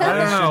that. I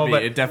don't know,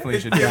 but it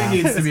definitely should be. It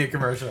needs to be a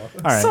commercial.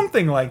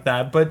 something like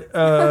that. But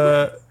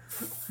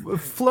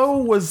Flow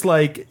was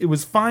like, it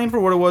was fine for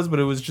what it was, but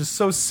it was just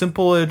so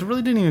simple. It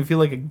really didn't even feel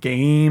like a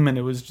game, and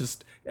it was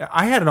just.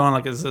 I had it on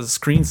like as a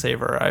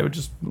screensaver. I would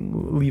just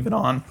leave it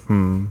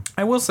on.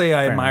 I will say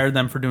I admired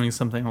them for doing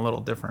something a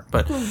little different.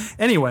 But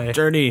anyway,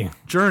 Journey.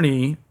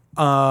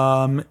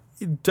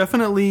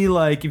 Definitely,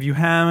 like, if you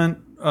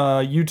haven't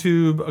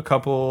YouTube a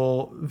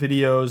couple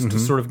videos to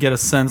sort of get a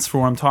sense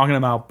for what I'm talking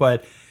about.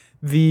 But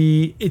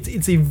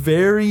it's a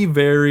very,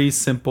 very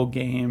simple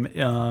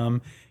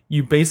game.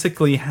 You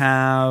basically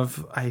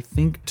have, I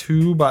think,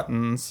 2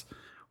 buttons,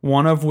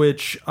 one of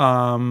which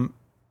so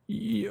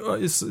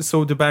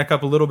to back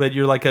up a little bit,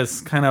 you're like a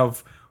kind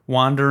of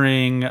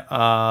wandering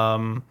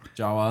Jawa,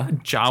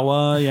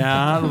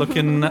 yeah,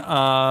 looking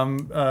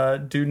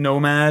dude,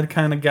 nomad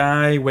kind of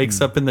guy,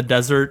 wakes up in the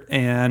desert,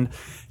 and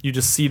you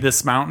just see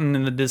this mountain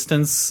in the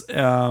distance.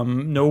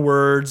 No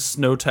words,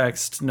 no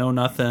text, no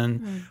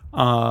nothing.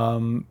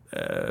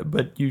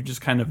 But you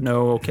just kind of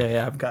know, okay,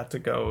 I've got to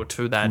go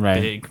to that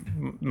big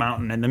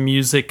mountain. And the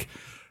music,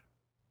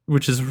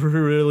 which is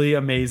really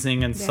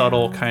amazing and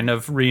subtle, kind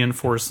of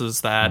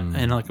reinforces that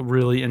in like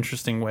really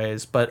interesting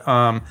ways. But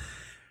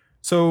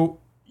so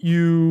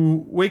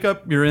you wake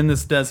up, you're in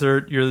this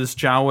desert, you're this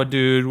Jawa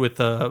dude with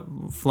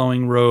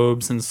flowing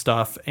robes and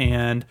stuff,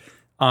 and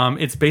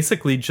it's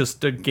basically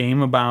just a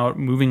game about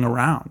moving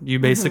around. You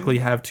basically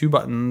have 2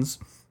 buttons,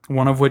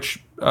 one of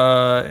which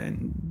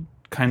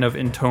kind of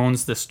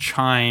intones this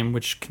chime,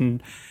 which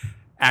can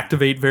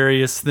activate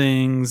various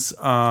things.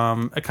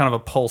 A kind of a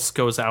pulse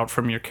goes out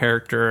from your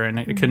character, and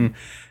it can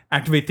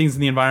activate things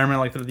in the environment,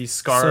 like there are these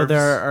scarves. So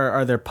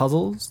are there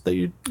puzzles that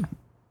you...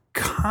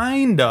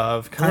 Kind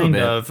of.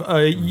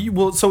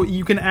 So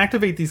you can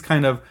activate these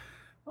kind of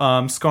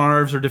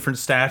scarves or different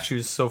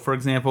statues. So, for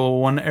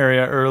example, one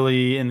area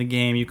early in the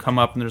game, you come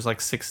up and there's like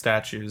 6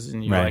 statues,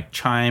 and you like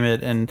chime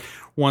it, and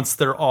once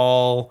they're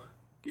all,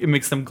 it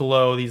makes them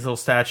glow. These little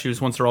statues,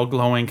 once they're all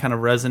glowing, kind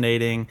of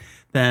resonating,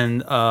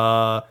 then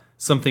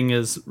something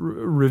is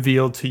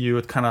revealed to you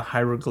with kind of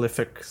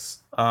hieroglyphics.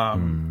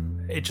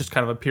 It just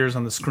kind of appears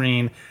on the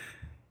screen.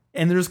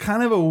 And there's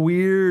kind of a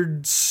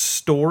weird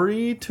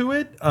story to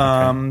it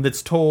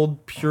that's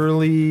told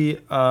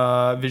purely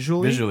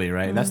visually. Visually,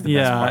 right? That's the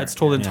best part. It's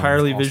told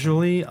entirely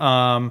visually.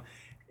 And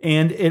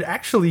it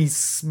actually,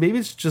 maybe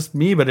it's just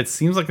me, but it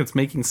seems like it's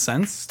making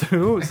sense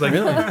too. It's like,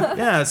 really?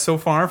 Yeah, so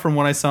far from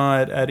what I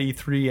saw at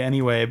E3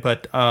 anyway.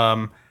 But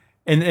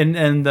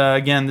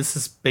again, this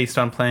is based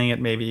on playing it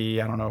maybe,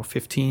 I don't know,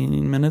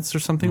 15 minutes or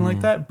something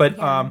like that.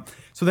 But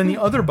so then the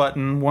other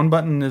button, one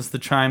button is the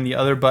chime, the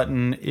other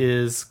button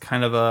is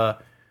kind of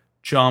a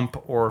jump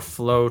or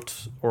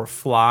float or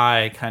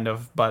fly kind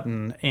of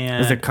button.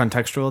 And is it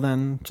contextual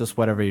then? Just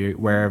wherever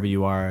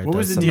you are. What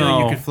was the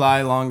deal? You could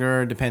fly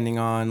longer depending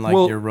on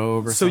like your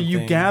robe or something. So you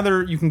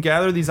can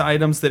gather these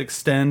items that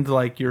extend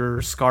like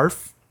your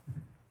scarf.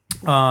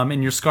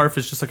 And your scarf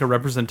is just like a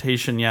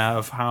representation,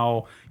 of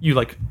how you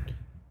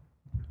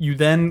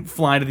then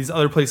fly to these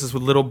other places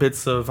with little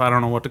bits of, I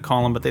don't know what to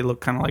call them, but they look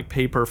kind of like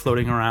paper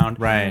floating around.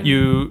 Right.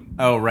 You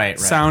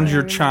sound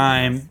your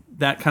chime,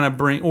 that kind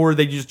of or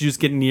they just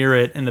get near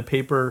it, and the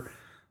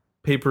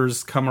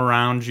papers come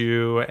around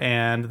you,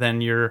 and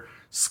then your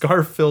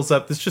scarf fills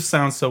up. This just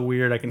sounds so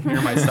weird. I can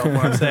hear myself when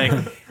I'm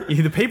saying.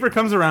 The paper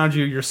comes around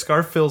you, your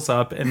scarf fills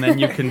up, and then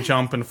you can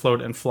jump and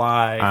float and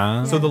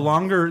fly. So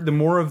the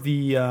more of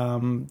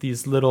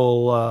these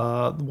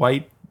little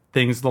white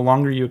things, the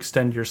longer you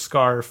extend your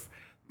scarf,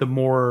 the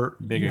more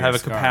you have a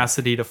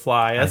capacity to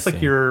fly. That's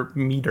like your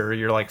meter,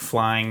 your like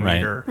flying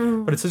meter.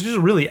 But it's just a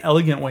really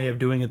elegant way of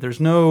doing it. There's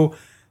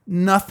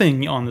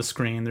nothing on the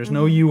screen. There's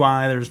no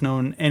UI. There's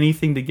no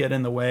anything to get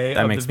in the way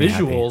of the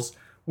visuals,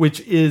 which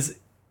is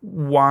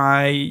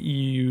why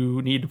you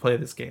need to play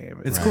this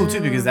game. It's cool too,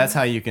 because that's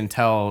how you can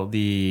tell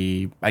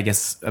the, I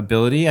guess,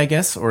 ability,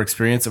 or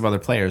experience of other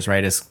players,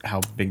 right? Is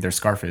how big their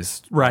scarf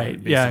is. Right.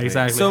 Basically. Yeah,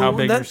 exactly. So how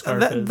big their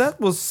scarf is.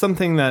 That was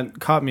something that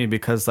caught me,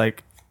 because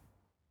like,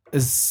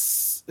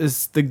 does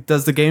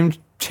the game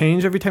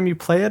change every time you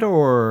play it,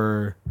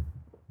 or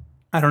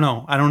I don't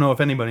know if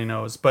anybody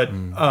knows, but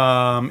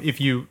if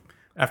you,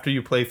 after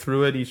you play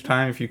through it each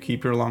time, if you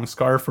keep your long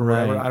scarf or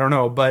whatever, I don't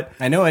know. But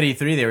I know at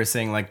E3 they were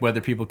saying like whether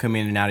people come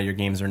in and out of your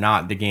games or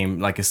not, the game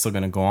like is still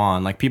going to go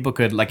on. Like people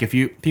could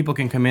people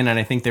can come in, and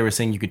I think they were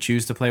saying you could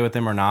choose to play with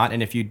them or not.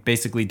 And if you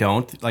basically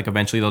don't, like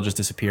eventually they'll just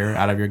disappear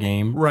out of your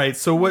game. Right.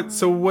 So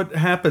what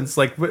happens?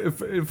 Like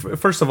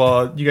first of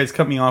all, you guys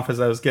cut me off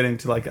as I was getting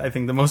to like I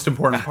think the most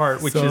important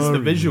part, which is the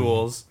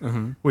visuals,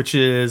 which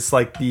is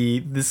like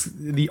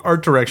the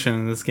art direction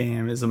in this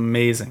game is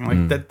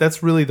amazing. Like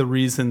that's really the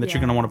reason that you're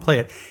going to want to play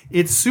it.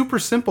 it's super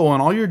simple,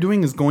 and all you're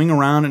doing is going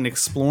around and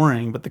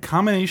exploring. But the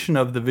combination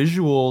of the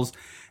visuals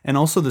and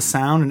also the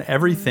sound and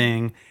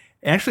everything.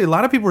 Actually, a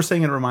lot of people were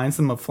saying it reminds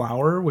them of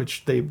Flower,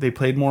 which they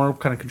played more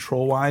kind of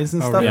control-wise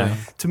and stuff. really?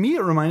 To me,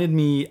 it reminded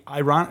me,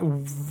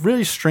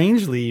 really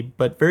strangely,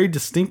 but very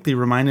distinctly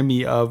reminded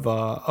me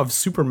of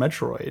Super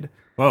Metroid.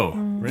 Whoa,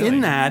 really?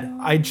 In that,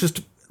 I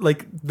just,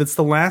 like, that's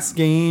the last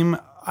game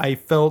I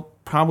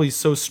felt probably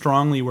so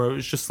strongly where it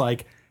was just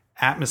like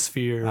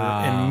atmosphere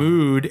and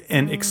mood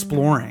and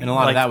exploring. And a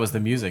lot like, of that was the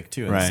music,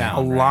 too, and the Right.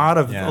 sound.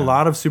 a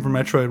lot of Super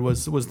Metroid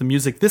was the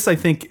music. This, I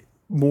think,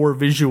 more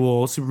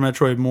visual. Super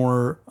Metroid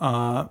more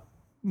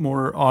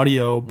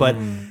audio, but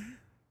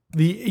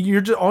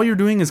all you're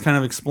doing is kind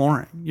of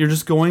exploring. You're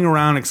just going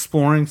around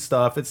exploring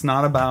stuff. It's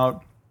not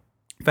about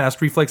fast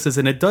reflexes,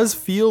 and it does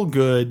feel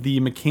good. The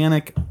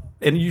mechanic,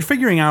 and you're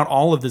figuring out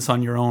all of this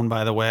on your own,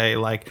 by the way,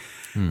 like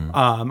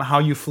how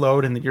you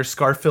float and that your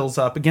scarf fills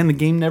up. Again, the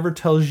game never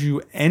tells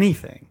you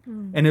anything,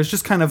 and it's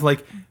just kind of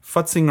like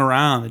futzing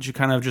around that you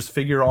kind of just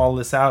figure all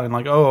this out and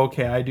like, oh,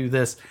 okay, I do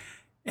this.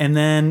 And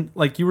then,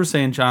 like you were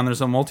saying, John, there's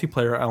a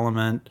multiplayer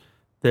element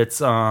that's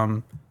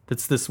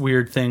this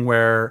weird thing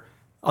where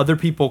other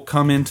people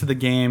come into the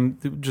game.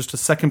 Just a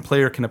second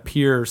player can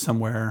appear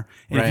somewhere,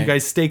 and if you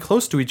guys stay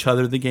close to each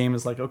other, the game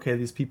is like, okay,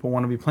 these people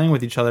want to be playing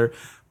with each other.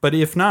 But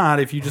if not,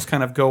 if you just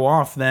kind of go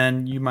off,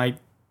 then you might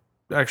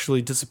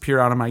actually disappear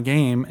out of my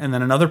game, and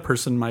then another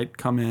person might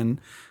come in,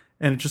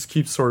 and it just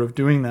keeps sort of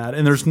doing that.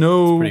 And there's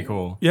no, It's pretty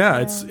cool. Yeah,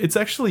 it's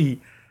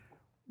actually,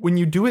 when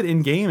you do it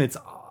in game, it's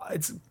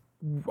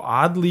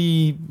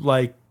oddly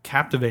like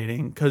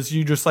captivating because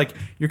you just like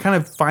you kind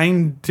of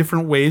find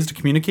different ways to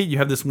communicate. You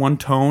have this one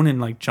tone in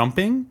like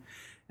jumping,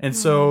 and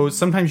so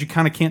sometimes you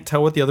kind of can't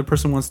tell what the other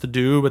person wants to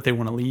do, but they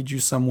want to lead you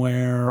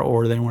somewhere,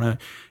 or they want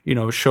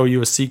to show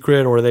you a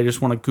secret, or they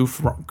just want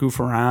to goof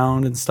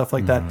around and stuff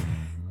like that.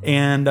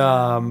 And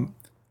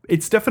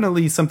it's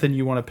definitely something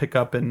you want to pick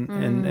up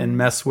and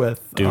mess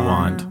with.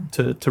 Want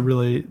to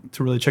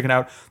really check it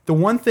out. The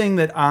one thing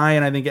that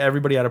I think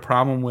everybody had a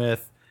problem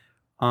with,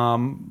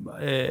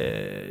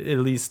 at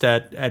least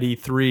at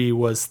E3,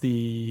 was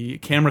the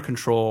camera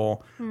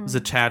control was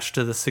attached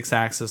to the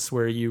 6-axis,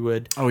 where you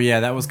would Oh, yeah,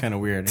 that was kind of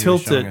weird. He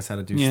was tilt showing it us how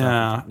to do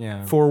stuff.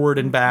 Yeah. forward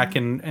and back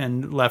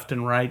and left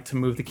and right to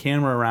move the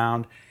camera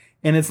around.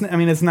 And it's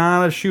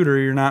not a shooter.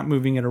 You're not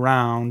moving it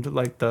around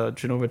like the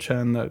Genova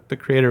Chen, the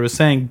creator, was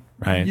saying.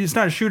 Right. It's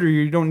not a shooter.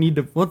 You don't need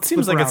to. Well, it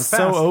seems flip like around it's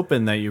fast. so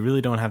open that you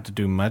really don't have to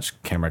do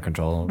much camera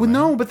control. Well,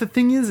 no, but the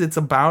thing is, it's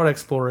about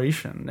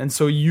exploration, and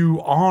so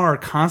you are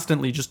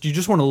constantly you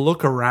just want to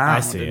look around.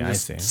 I and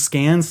see.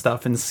 Scan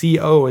stuff and see,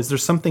 oh, is there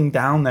something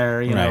down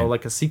there? You know, Right.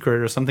 like a secret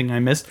or something I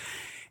missed.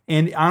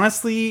 And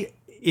honestly,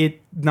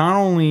 it not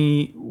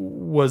only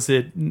was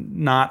it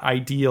not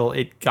ideal,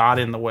 it got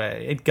in the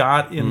way. It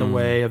got in the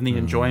way of the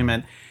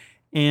enjoyment.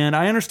 And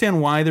I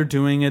understand why they're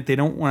doing it. They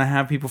don't want to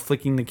have people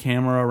flicking the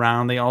camera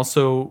around. They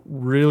also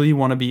really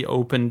want to be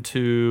open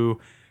to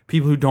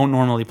people who don't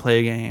normally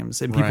play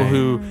games and people Right.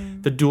 who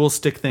the dual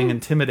stick thing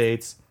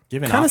intimidates.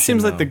 Give an Kind of option,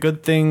 seems like though. the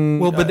good thing.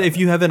 Well, but if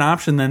you have an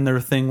option, then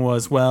their thing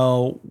was,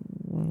 well,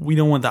 we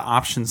don't want the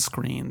option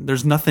screen.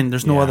 There's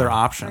no other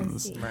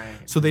options. Right.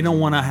 So they don't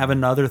want to have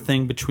another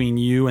thing between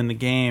you and the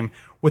game.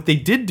 What they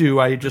did do,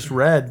 I just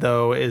read,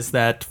 though, is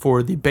that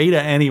for the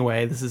beta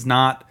anyway, this is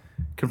not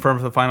confirmed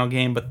for the final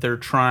game, but they're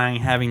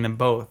having them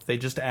both. They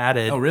just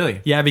added. Oh,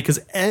 really? Yeah,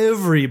 because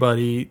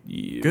everybody.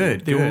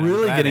 Good, They were good. really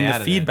I'm glad getting they the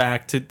added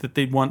feedback that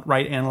they want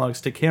right analog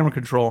stick camera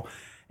control.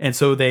 And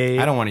so they.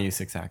 I don't want to use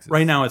 6-axis.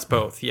 Right now it's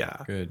both, yeah.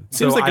 Good.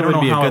 Seems like I it don't would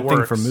know be a how good it thing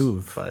works, for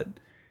Move. but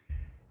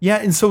yeah,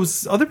 and so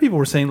other people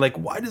were saying, like,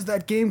 why does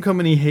that game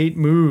company hate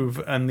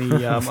Move on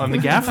the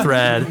gaff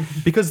thread?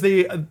 Because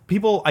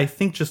people, I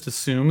think, just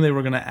assumed they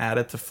were going to add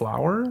it to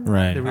Flower.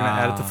 Right. They were going to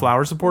add it to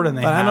Flower support, and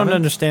they But I don't haven't.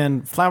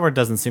 understand. Flower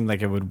doesn't seem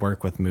like it would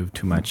work with Move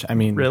too much. I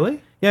mean,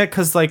 Really? Yeah,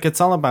 because like it's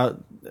all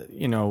about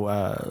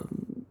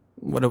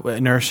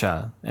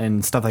inertia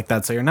and stuff like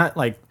that. So you're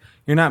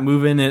not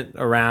moving it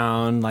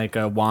around like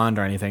a wand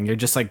or anything. You're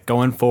just like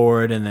going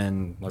forward and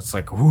then it's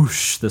like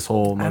whoosh this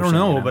whole motion, I don't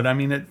know, you know? but I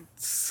mean,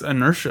 it's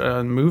inertia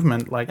and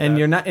movement like And that.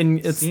 you're not, and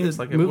it's Seems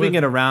like it moving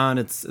would. it around.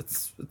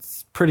 It's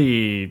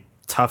pretty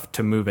tough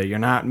to move it. You're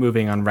not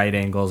moving on right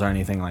angles or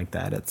anything like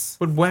that. It's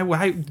But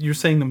why you're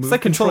saying the Move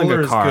like controlling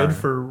controller a car. is good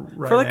for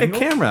right for like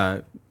angles? a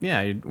camera.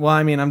 Yeah. Well,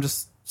 I mean, I'm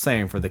just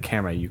saying for the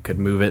camera, you could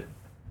move it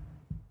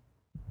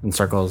in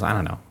circles. I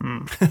don't know.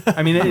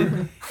 I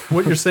mean,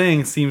 what you're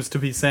saying seems to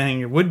be saying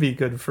it would be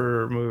good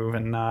for Move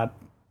and not.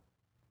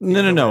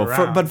 No. way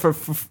around. But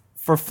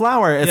for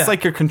Flower, it's Yeah.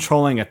 like you're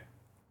controlling a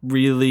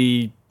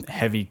really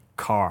heavy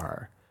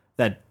car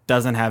that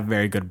doesn't have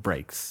very good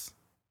brakes.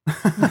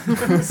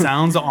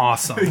 Sounds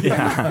awesome.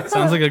 Yeah.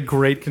 Sounds like a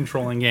great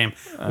controlling game.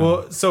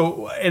 Well,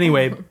 so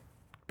anyway,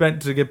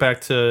 to get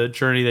back to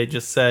Journey, they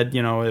just said,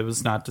 you know, it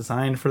was not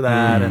designed for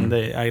that, and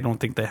I don't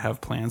think they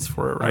have plans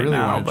for it right I really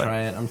now. want to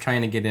try it. I'm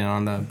trying to get in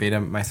on the beta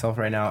myself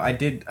right now.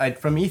 I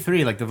from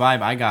E3, like the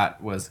vibe I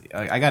got was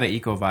I got an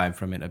eco vibe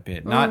from it a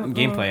bit, not in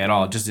gameplay at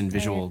all, just in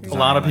visual design. A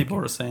lot of people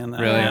were saying that.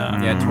 Really,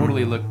 yeah, it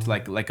totally looked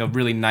like a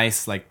really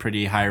nice, like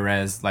pretty high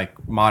res,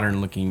 like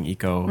modern looking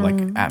eco like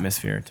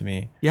atmosphere to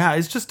me. Yeah,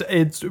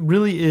 it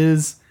really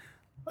is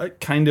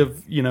kind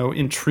of, you know,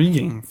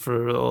 intriguing,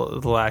 for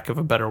the lack of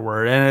a better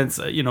word, and it's,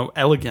 you know,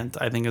 elegant,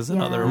 I think, is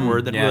another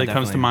word that really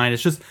comes to mind.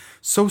 It's just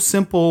so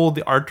simple.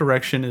 The art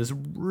direction is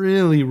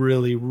really,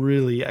 really,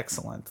 really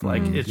excellent.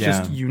 Like it's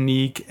just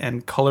unique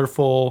and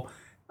colorful,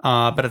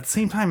 but at the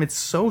same time, it's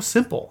so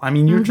simple. I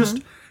mean, you're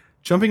just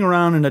jumping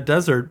around in a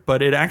desert,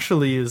 but it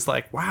actually is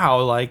like,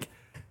 wow, like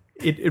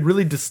it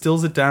really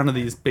distills it down to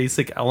these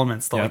basic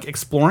elements. Like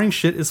exploring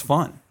shit is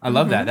fun. I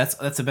love that.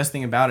 That's the best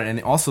thing about it,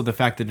 and also the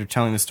fact that they're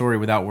telling the story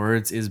without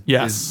words is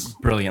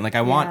brilliant. Like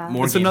I want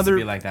more games to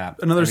be like that.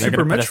 Another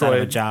Super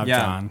Metroid job,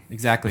 John.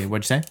 Exactly.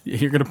 What'd you say?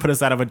 You're gonna put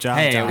us out of a job.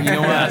 Hey, John. you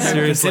know what?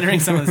 Considering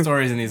some of the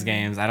stories in these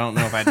games, I don't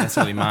know if I'd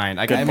necessarily mind.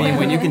 I mean,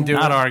 when you can do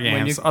not our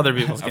games, other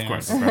people's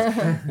games, of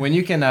course. When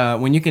you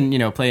can, you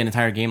know, play an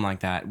entire game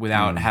like that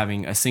without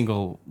having a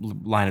single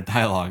line of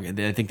dialogue,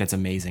 I think that's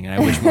amazing, and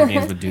I wish more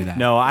games would do that.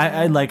 No,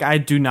 I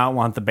do not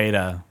want the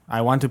beta. I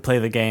want to play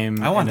the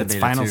game in its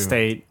final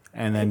state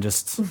and then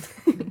just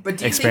But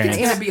do you experience.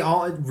 think it's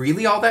going to be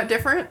really all that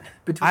different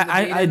between the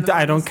beta and the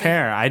I don't state?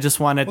 care. I just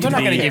want it to They're not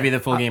be. going to give you the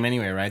full game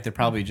anyway, right? They're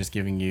probably just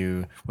giving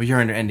you. Well, you're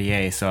under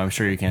NDA, so I'm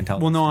sure you can't tell.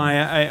 Well, no,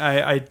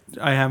 I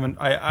haven't.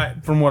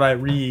 From what I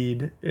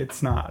read,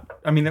 it's not.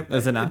 I mean,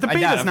 Is it not? The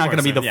beta's not going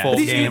to be the full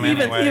game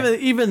anyway.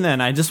 Even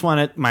then, I just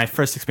want my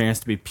first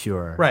experience to be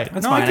pure. Right.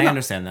 That's fine. I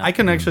understand that. I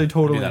can actually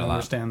totally that a lot.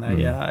 understand that.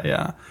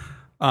 Yeah.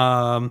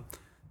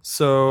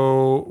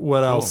 So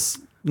what else?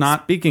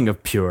 Not Speaking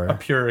of pure. a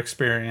pure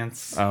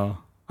experience. Oh.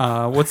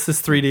 What's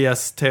this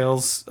 3DS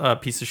Tales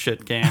piece of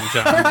shit game,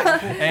 John?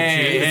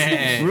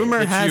 Hey, Rumor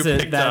that has you it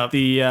picked that up.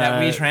 that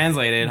we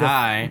translated.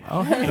 Hi.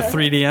 The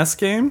 3DS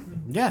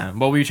game? Yeah.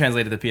 Well, we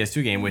translated the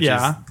PS2 game, which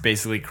is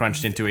basically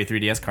crunched into a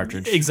 3DS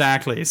cartridge.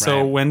 Exactly. So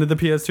Right. when did the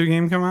PS2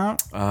 game come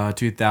out?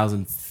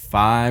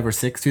 2005 or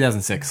 6?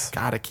 2006.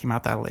 God, it came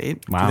out that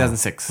late. Wow.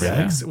 2006.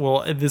 Really?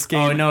 Well, this game.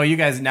 Oh no, you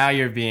guys! Now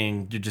you're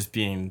just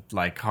being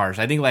like harsh.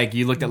 I think like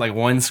you looked at like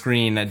one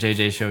screen that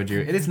JJ showed you.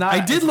 It is not. I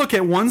did look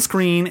at one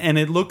screen and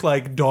it looked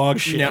like dog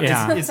shit. No,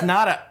 it's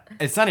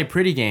not a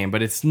pretty game,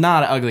 but it's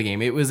not an ugly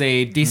game. It was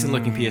a decent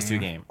looking PS2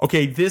 game.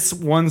 Okay, this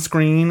one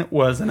screen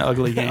was an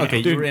ugly game. Okay,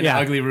 you were in an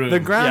ugly room. The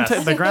ground,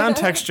 Yes. the ground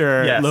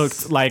texture Yes.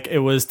 looked like it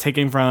was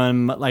taken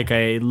from like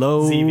a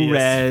low Xevious.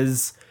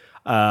 res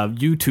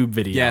YouTube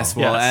video. Yes,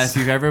 well, Yes. as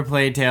you've ever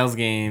played Tales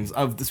games,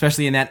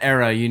 especially in that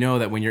era, you know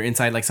that when you're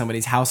inside like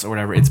somebody's house or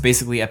whatever, it's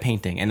basically a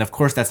painting, and of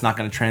course that's not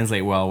going to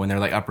translate well when they're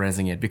like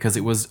up-resing it because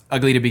it was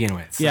ugly to begin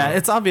with. So. Yeah,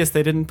 it's obvious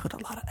they didn't put a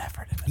lot of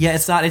effort in it. Yeah,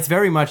 it's not. It's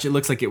very much. It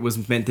looks like it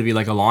was meant to be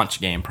like a launch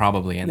game,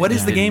 probably. And What they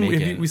is the just game? didn't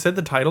make Have it. we said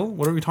the title?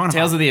 What are we talking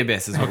Tales about? of the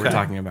Abyss is what we're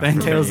talking about. Thank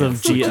you. Tales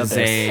of G It's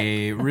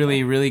a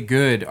really, really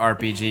good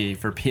RPG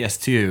for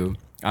PS2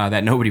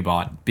 that nobody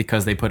bought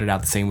because they put it out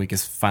the same week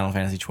as Final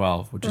Fantasy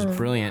 12, which is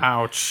brilliant.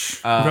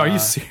 Ouch. Are you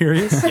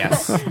serious?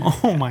 Yes.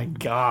 Oh my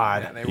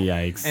god.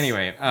 Yikes.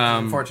 Anyway,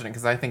 Unfortunate,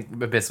 because I think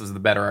Abyss was the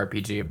better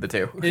RPG of the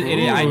two.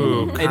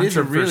 it is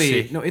a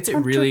really it's a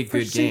really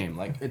good game.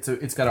 Like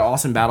it's got an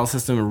awesome battle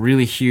system, a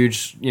really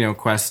huge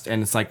quest,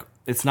 and it's like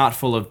it's not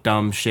full of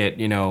dumb shit,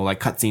 like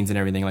cutscenes and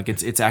everything. Like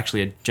it's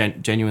actually a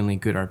genuinely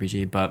good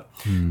RPG. But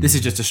this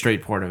is just a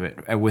straight port of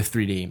it with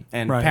 3D.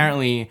 And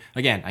apparently,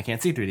 again, I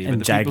can't see 3D, but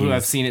the people who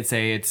have seen it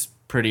say it's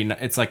pretty.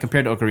 It's like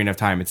compared to Ocarina of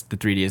Time, the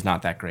 3D is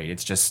not that great.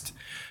 It's just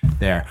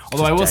there.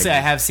 Although I will say I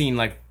have seen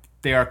like.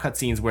 There are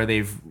cutscenes where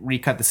they've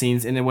recut the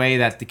scenes in a way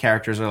that the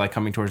characters are like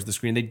coming towards the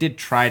screen. They did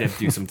try to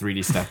do some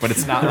 3D stuff, but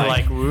it's not They're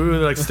like they're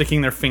like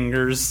sticking their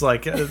fingers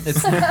like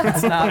it's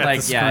not like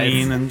the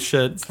screen and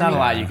shit. It's not a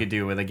lot you could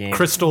do with a game.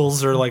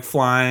 Crystals are like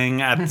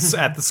flying at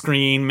the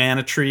screen.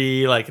 Mana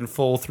tree like in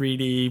full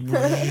 3D.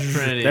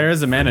 There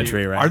is a mana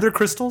tree, right? Are there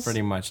crystals?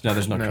 Pretty much. No,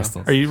 there's no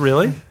crystals. Are you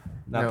really?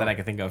 Not that I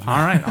can think of. All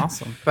right,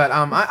 awesome. But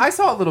I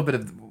saw a little bit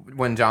of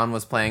when John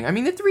was playing. I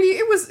mean, the 3D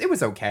it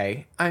was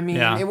okay. I mean,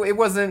 it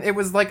wasn't. It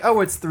was like,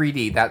 oh, it's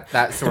 3D.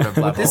 That sort of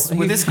level.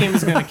 This game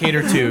is going to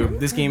cater to.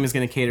 This game is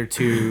going to cater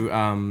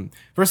to.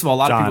 First of all, a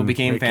lot of people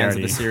became fans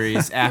of the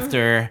series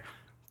after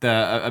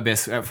the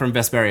Abyss from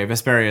Vesperia.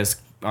 Vesperia is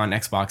on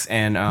Xbox,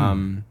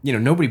 and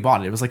nobody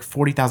bought it. It was like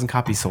 40,000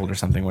 copies sold or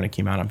something when it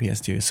came out on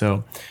PS2.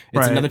 So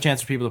it's another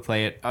chance for people to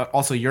play it.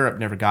 Also, Europe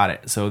never got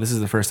it, so this is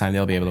the first time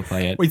they'll be able to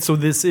play it. Wait, so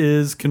this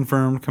is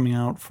confirmed coming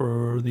out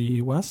for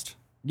the West?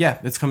 Yeah,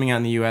 it's coming out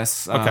in the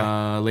US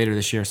later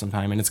this year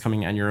sometime, and it's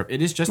coming out in Europe.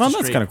 It is just a that's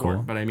straight kinda port,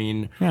 cool. but I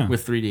mean,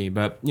 with 3D.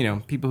 But,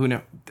 people who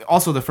know...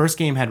 Also, the first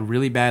game had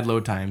really bad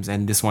load times,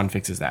 and this one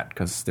fixes that,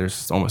 because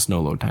there's almost no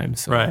load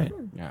times. So, Right.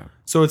 Yeah.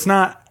 So it's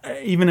not,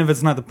 even if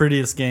it's not the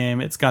prettiest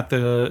game, it's got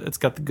the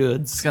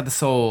goods. It's got the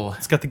soul.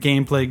 It's got the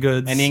gameplay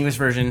goods. And the English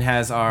version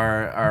has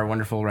our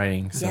wonderful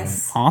writing. So.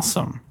 Yes.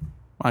 Awesome.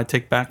 I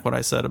take back what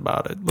I said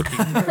about it looking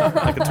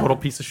like a total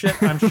piece of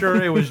shit. I'm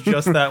sure it was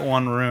just that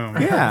one room.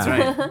 Yeah. That's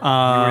right.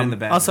 You were in the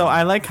back. Also,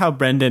 I like how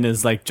Brendan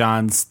is like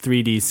John's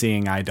 3D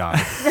seeing eye dog.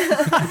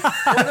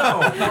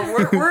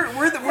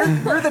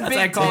 We're the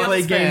big call play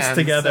Tails games fans,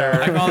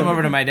 together. I called him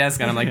over to my desk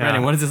and I'm like,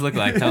 Brendan, what does this look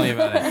like? Tell me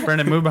about it.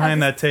 Brendan, move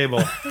behind that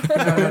table.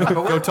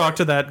 Go talk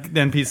to that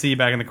NPC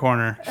back in the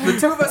corner. The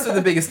two of us are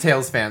the biggest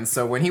Tails fans,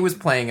 so when he was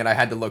playing it, I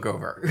had to look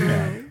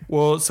over.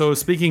 Well, so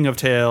speaking of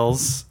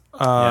Tales,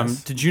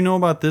 Yes. did you know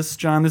about this,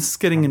 John? This is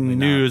getting in the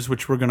news,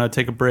 which we're going to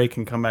take a break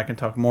and come back and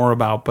talk more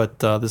about. But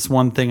this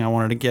one thing I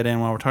wanted to get in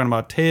while we're talking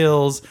about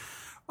Tales.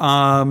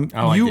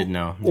 I You did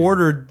know.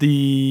 ordered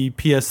the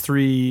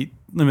PS3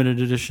 limited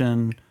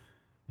edition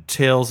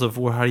Tales of,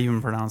 how do you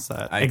even pronounce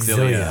that?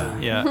 Exilia.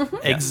 Yeah.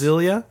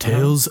 Exilia?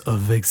 Tales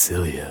of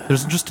Exilia.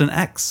 There's just an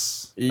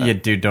X. Yeah,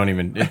 dude, don't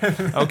even.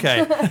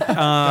 Okay.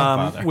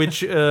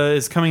 Which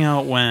is coming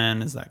out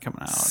when? Is that coming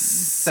out?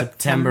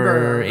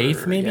 September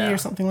 8th, maybe, or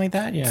something like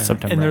that? Yeah.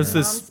 September. And there's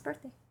Mom's this...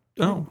 birthday.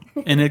 Oh,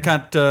 and it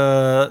got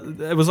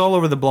it was all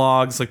over the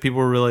blogs. Like people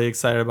were really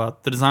excited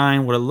about the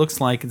design, what it looks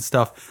like, and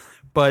stuff.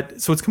 But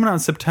so it's coming out in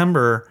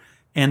September,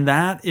 and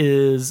that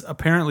is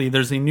apparently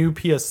there's a new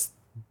PS3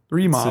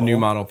 model. It's a new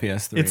model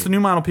PS3. It's a new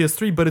model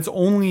PS3, but it's a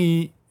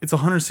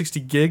 160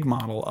 gig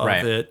model of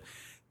Right. it.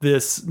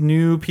 This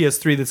new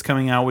PS3 that's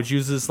coming out, which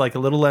uses like a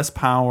little less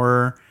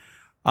power.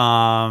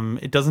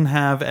 It doesn't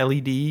have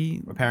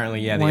LED.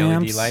 Apparently, yeah, the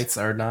lamps. LED lights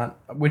are not,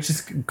 which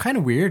is kind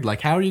of weird.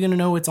 Like, how are you going to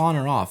know it's on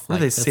or off? Are Like,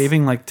 they that's-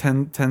 saving like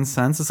 10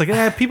 cents? It's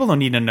like, people don't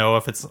need to know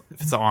if it's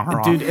on or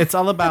off. Dude, it's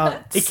all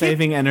about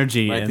saving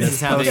energy. Right, and this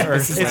is how they. post-Earth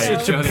This is It's how a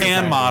they show their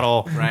Japan design.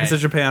 model. Right. It's a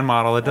Japan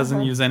model. It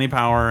doesn't use any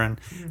power, and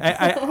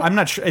I'm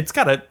not sure. It's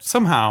got to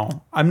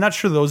somehow. I'm not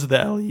sure those are the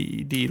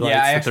LED lights I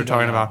that actually they're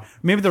talking don't know. about.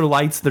 Maybe they're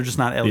lights. They're just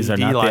not LED These are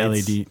not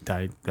lights. the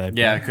LED.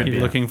 Yeah, it could You're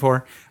be. looking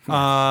for.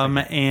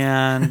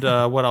 And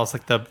what else?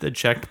 Like the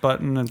eject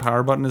button and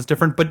power button is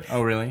different. But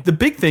Oh, really? the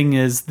big thing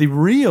is the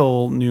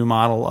real new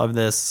model of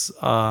this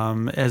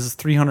has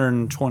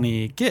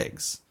 320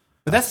 gigs.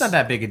 But that's not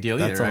that big a deal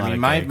That's either. a I lot mean,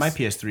 of my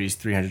gigs. PS3 is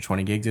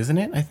 320 gigs, isn't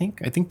it? I think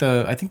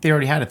they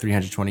already had a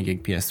 320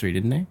 gig PS3,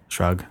 didn't they?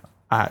 Shrug.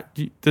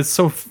 That's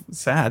so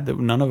sad that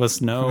none of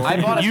us know. I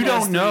bought a You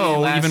don't PS3 know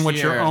last even what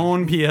your year.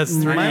 own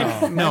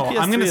PS3. No, My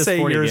I'm going to PS3 is say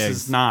 40 yours gigs.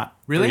 is not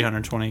Really?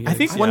 320 gigs. I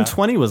think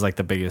 120 was like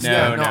the biggest.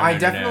 No. No, I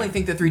definitely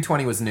think the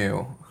 320 was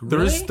new.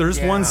 There's Yeah.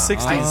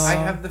 160s. I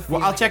have the Well,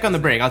 feeling I'll check on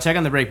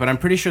the break. But I'm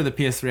pretty sure the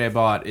PS3 I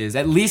bought is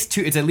at least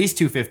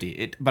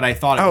 250. But I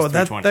thought it was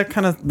 320. that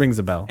kind of rings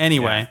a bell.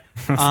 Anyway,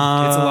 It's a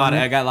lot.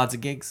 I got lots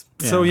of gigs.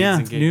 so Gigs yeah,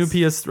 and new gigs.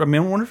 PS3. I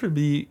mean, I wonder if it'd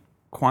be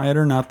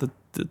quieter. Not the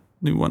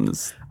new one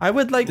is. I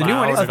would like The new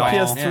one a isn't all.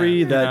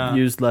 PS3 that Yeah.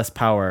 used less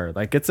power.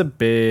 Like it's a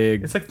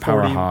big It's like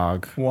power 40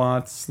 hog.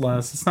 watts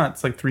less. It's not.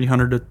 It's like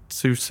 300 to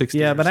 260.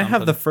 Yeah, or but I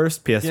have the something.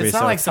 first PS3. Yeah, it's not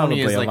so like Sony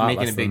probably is like lot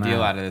making a less big than deal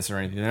that. out of this or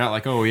anything. They're not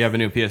like, oh, we have a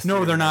new PS3.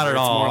 No, they're not at It's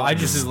all. more like, I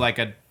just- this is like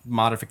a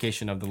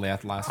modification of the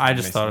last. I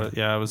just thought it,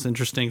 it was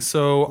interesting.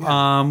 So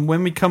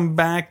when we come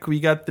back, we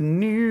got the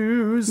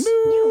news.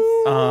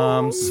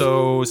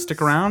 So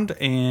stick around,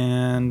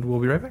 and we'll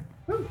be right back.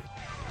 The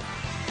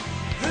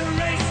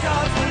race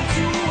starts when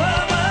two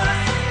of us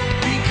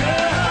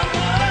become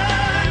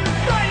one.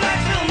 Bright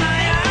lights fill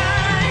my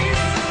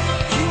eyes.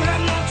 You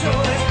have no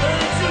choice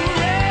but to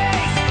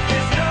race.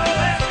 There's no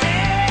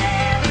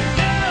escape.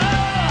 No.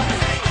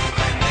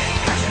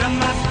 Passion of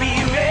my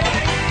spirit,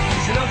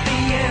 fusion of the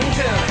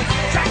engine,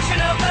 traction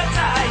of the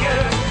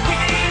tires,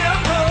 kicking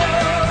up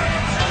road.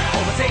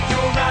 Overtake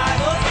your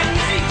rivals and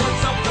see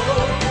what's up the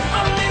road.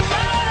 Only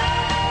run.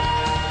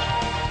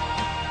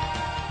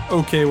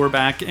 Okay, we're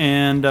back,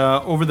 and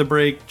over the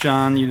break,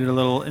 John, you did a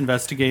little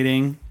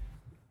investigating.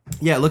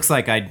 Yeah, it looks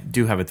like I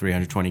do have a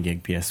 320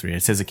 gig PS3.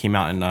 It says it came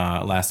out in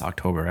last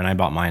October, and I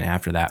bought mine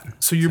after that.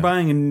 So you're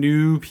buying a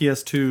new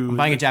PS2 I'm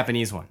buying a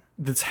Japanese one.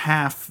 that's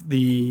half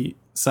the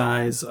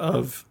size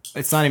of.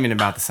 It's not even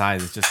about the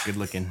size; it's just good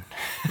looking.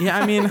 Yeah,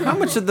 I mean, how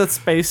much of the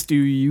space do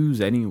you use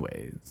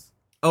anyways?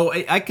 Oh,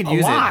 I could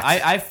use lot.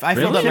 it. I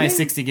filled up my Really?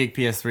 60 gig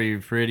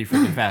PS3 pretty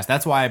freaking fast.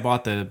 That's why I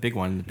bought the big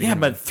one. the big Yeah, one.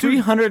 but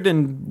 300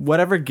 and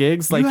whatever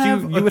gigs, like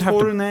you would have to.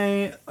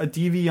 Tournay, a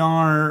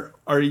DVR,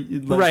 or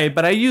like, Right,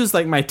 but I use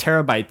like my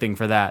terabyte thing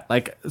for that.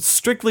 Like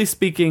strictly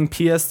speaking,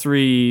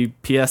 PS3,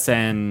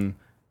 PSN,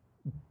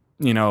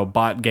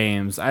 bought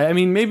games. I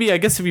mean, maybe I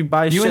guess if you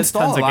buy you shit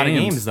install tons a lot of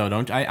games, games though,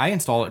 don't you? I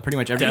install it pretty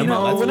much every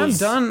Demo? when I'm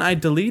done, I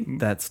delete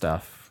that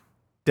stuff.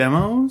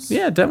 demos.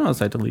 Yeah,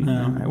 demos I delete.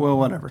 All right, well,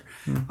 whatever.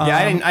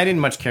 Yeah, I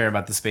didn't much care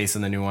about the space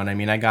in the new one. I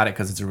mean, I got it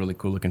because it's a really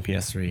cool looking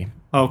PS3.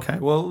 Okay,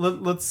 well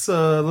let's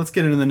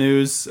get into the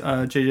news.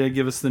 JJ,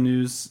 give us the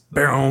news.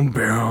 And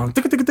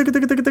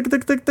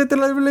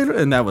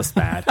that was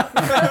bad.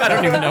 I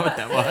don't even know what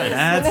that was.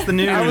 That's the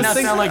news. That would not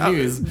sound like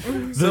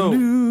news. So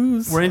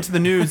we're into the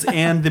news,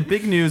 and the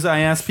big news. I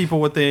asked people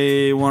what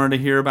they wanted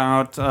to hear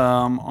about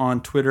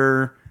on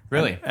Twitter.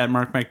 Really? At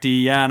Mark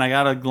McD. Yeah, and I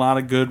got a lot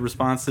of good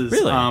responses.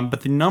 Really?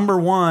 But the number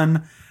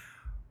one,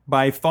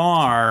 by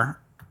far,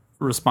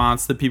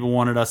 response that people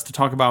wanted us to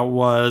talk about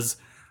was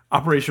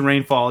Operation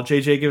Rainfall.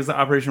 JJ gives the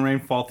Operation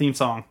Rainfall theme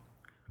song.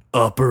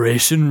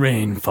 Operation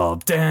Rainfall.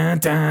 Dun,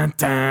 dun,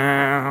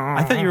 dun.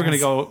 I thought you were gonna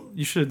go.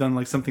 You should have done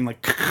like something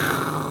like.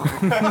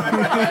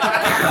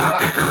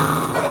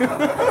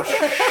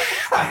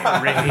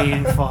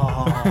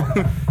 Rainfall. All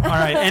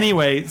right.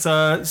 Anyway,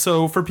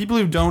 so for people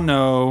who don't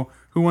know,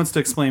 who wants to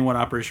explain what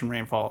Operation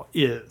Rainfall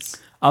is?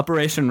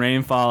 Operation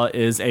Rainfall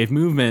is a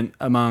movement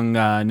among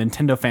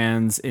Nintendo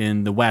fans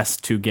in the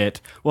West to get,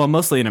 well,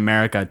 mostly in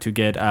America, to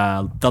get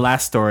The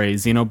Last Story,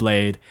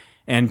 Xenoblade,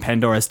 and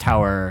Pandora's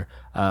Tower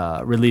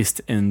released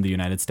in the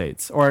United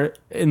States, or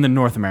in the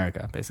North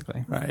America,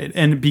 basically. Right.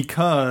 And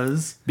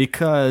because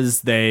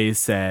they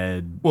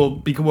said...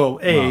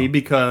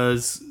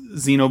 because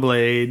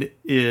Xenoblade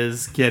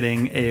is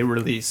getting a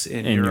release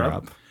in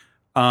Europe.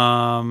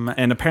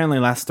 And apparently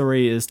Last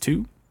Story is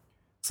too.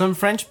 Some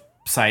French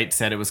site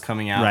said it was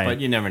coming out, Right.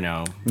 but you never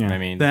know. Yeah. I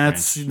mean,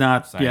 That's French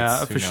not sites,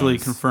 who officially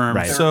knows? confirmed.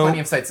 Right. There So were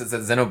plenty of sites that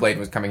said Xenoblade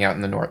was coming out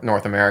in the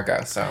North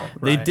America. So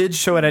They did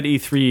show it at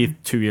E3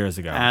 2 years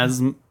ago.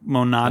 as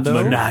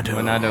Monado,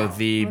 Monado,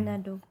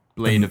 the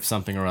blade of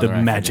something or other. the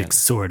I magic forget.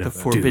 sword the of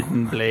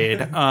Forbidden Blade.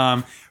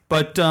 So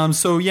like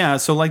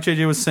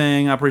JJ was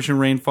saying, Operation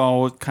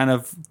Rainfall kind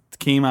of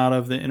came out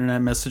of the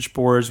internet message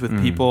boards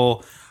with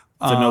people.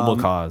 It's a noble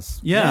cause.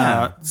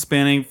 Yeah,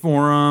 spanning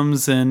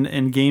forums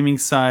and gaming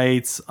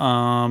sites,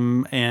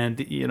 and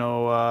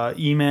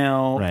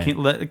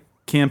email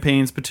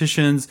campaigns,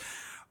 petitions.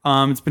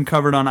 It's been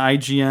covered on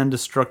IGN,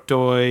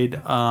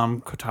 Destructoid,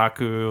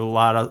 Kotaku,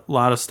 a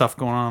lot of stuff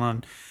going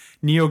on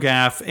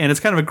NeoGAF, and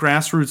it's kind of a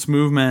grassroots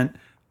movement,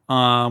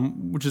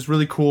 which is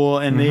really cool.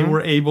 And they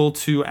were able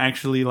to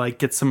actually like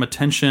get some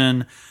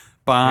attention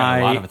by Got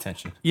a lot of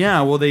attention.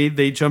 Yeah, well,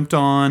 they jumped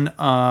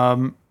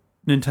on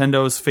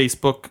Nintendo's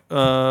Facebook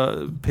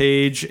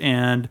page,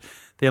 and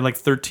they had like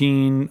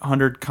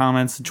 1,300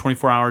 comments in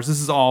 24 hours. This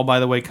is all, by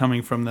the way,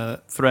 coming from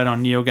the thread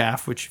on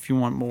NeoGAF, which if you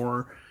want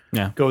more,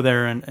 go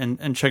there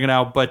and check it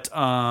out. But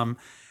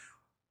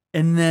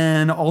and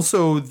then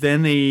also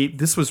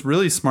this was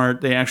really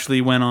smart. They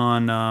actually went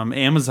on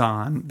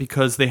Amazon,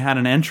 because they had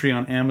an entry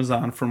on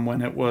Amazon from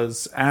when it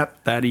was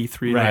at that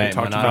E3 that I Right,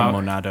 talked Monado. about,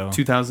 Monado.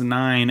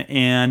 2009,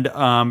 and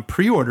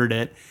pre-ordered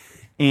it.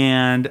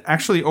 And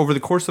actually, over the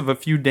course of a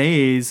few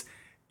days,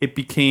 it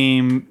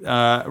became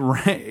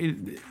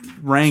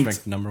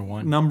ranked number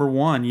one. Number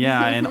one,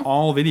 yeah, in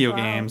all video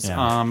games.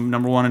 Yeah.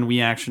 Number one in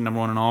Wii Action, number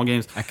one in all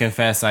games. I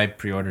confess, I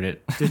pre-ordered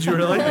it. Did you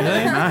really?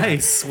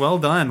 Nice. Well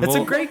done. It's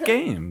Well, a great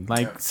game.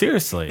 Like,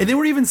 seriously. And they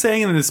were even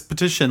saying in this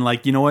petition,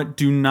 like, you know what?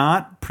 Do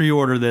not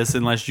pre-order this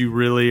unless you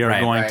really are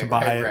Right, going right, to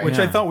buy right, it, right. which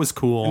I thought was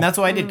cool. And that's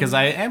what I did, because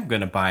I am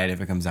going to buy it if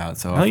it comes out.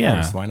 So, Oh, of yeah.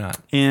 course, why not?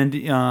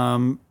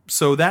 And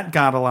so that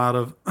got a lot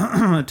of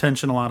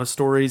attention, a lot of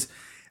stories.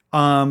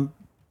 And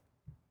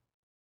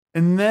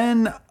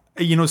then,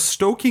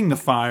 stoking the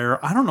fire.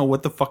 I don't know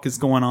what the fuck is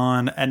going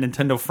on at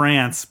Nintendo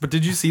France, but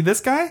did you see this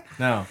guy?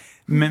 No.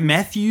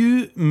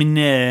 Mathieu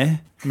Minel,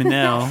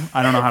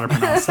 I don't know how to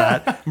pronounce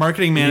that,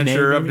 marketing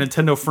manager of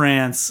Nintendo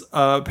France,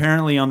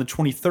 apparently on the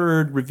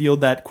 23rd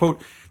revealed that,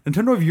 quote,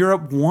 Nintendo of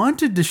Europe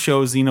wanted to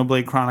show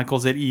Xenoblade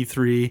Chronicles at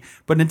E3,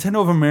 but Nintendo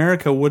of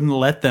America wouldn't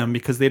let them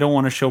because they don't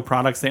want to show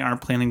products they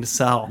aren't planning to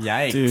sell.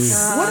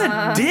 Yikes. What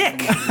a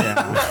dick!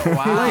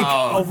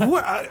 Wow.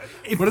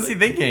 What is he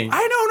thinking?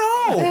 I don't know.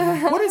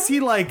 What is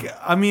he like?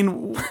 I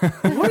mean,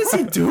 what is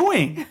he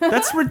doing?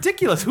 That's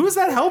ridiculous. Who is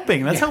that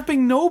helping? That's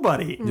helping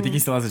nobody. You think he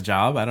still has a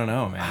job? I don't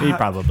know, man. He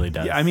probably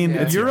does. Yeah, I mean,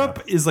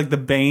 Europe is like the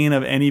bane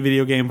of any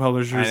video game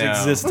publisher's I know.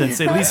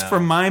 existence. At least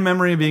from my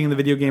memory of being in the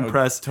video game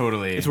press.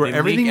 Totally. It's where They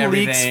everything leak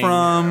leaks everything.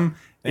 from.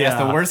 They ask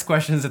the worst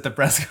questions at the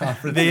press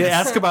conference. They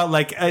ask about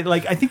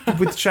I think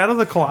with Shadow of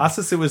the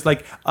Colossus, it was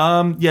like,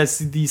 yes,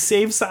 the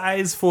save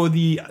size for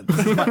the.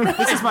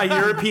 This is my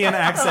European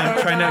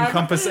accent, trying to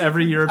encompass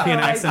every European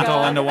accent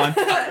all into one.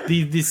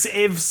 The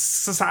save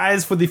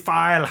size for the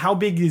file, how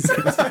big is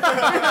it?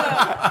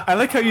 I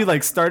like how you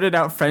started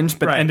out French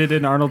but ended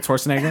in Arnold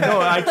Schwarzenegger. No,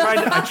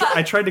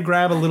 I tried to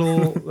grab a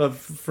little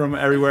from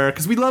everywhere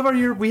because we love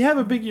we have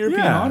a big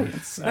European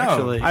audience.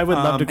 Actually, I would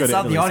love to go It's to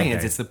not the Italy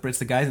audience, someday. it's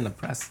the guys in the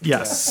press.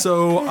 Yes.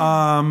 So,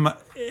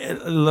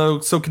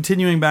 so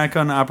continuing back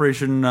on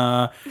Operation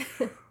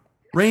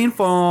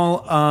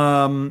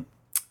Rainfall,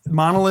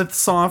 Monolith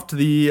Soft,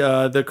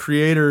 the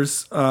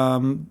creators,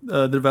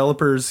 the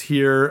developers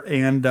here,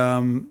 and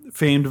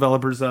famed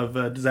developers of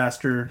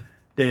Disaster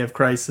Day of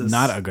Crisis,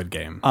 Not a good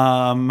game.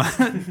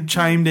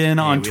 chimed in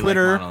on we like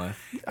Twitter. Monolith.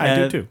 I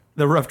do too.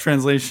 The rough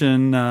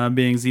translation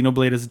being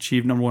Xenoblade has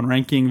achieved #1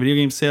 ranking video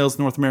game sales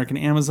North American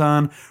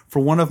Amazon for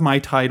one of my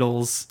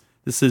titles.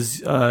 This is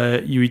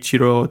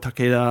Yuichiro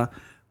Takeda.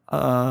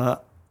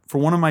 For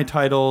one of my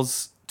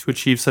titles to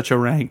achieve such a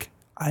rank,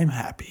 I'm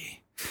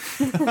happy.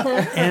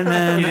 And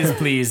then He is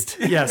pleased.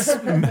 yes,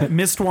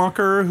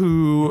 Mistwalker,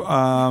 who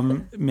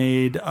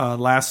made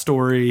Last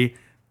Story,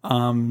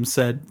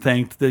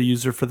 thanked the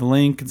user for the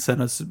link and said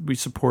we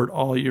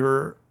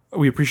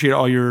appreciate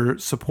all your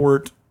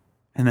support,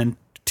 and then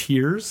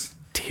tears.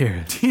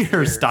 Tears.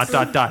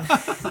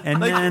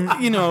 And then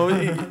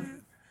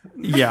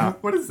Yeah.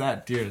 What is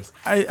that, tears?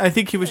 I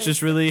think he was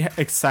just really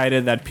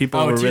excited that people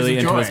Oh, were tears really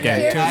of into joy. his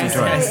game. Yeah, Tears of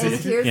joy. yeah.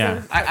 And tears Yeah.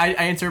 of-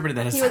 I interpreted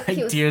that as He was- like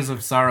he was- tears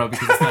of sorrow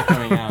because it's not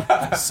coming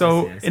out.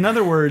 So, in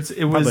other words,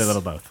 it was Probably a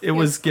little both. It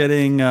was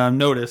getting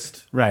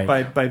noticed, Right.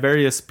 by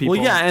various people.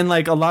 Well, yeah, and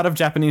like a lot of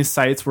Japanese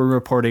sites were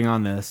reporting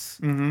on this.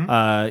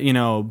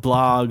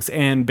 Blogs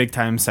and big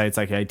time sites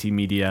like IT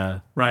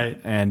Media. Right.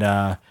 And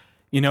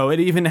it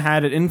even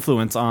had an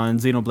influence on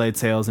Xenoblade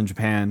sales in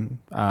Japan.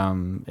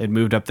 It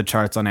moved up the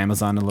charts on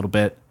Amazon a little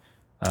bit.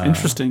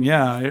 Interesting.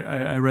 Yeah,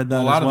 I read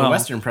that. A lot as of well. the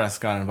Western press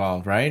got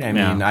involved, right? I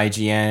Yeah. mean,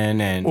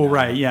 IGN and Well,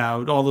 right, yeah,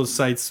 all those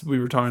sites we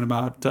were talking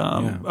about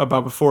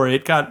before.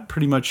 It got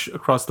pretty much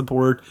across the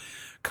board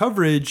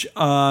coverage,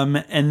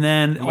 and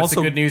then what's also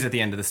the good news at the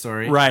end of the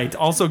story? right,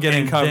 also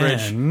getting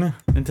coverage. then-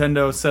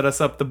 Nintendo set us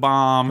up the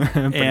bomb,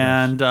 and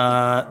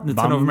Nintendo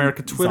Bomb of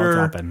America is all Twitter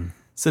dropping.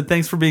 said,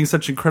 "Thanks for being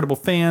such incredible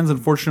fans.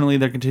 Unfortunately,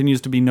 there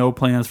continues to be no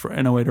plans for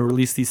NOA to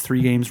release these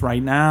 3 games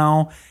right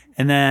now."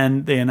 And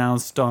then they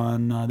announced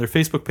on their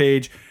Facebook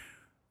page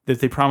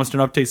that they promised an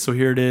update, so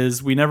here it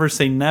is. "We never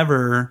say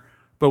never,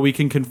 but we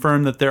can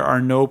confirm that there are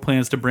no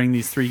plans to bring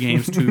these 3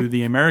 games to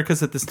the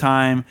Americas at this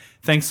time.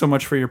 Thanks so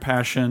much for your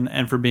passion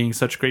and for being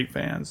such great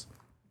fans."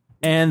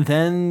 And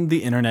then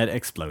the internet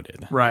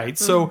exploded. Right.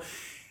 So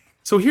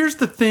here's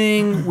the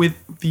thing with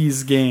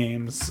these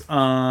games.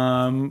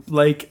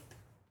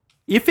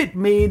 If it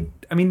made,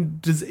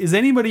 is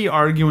anybody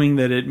arguing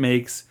that it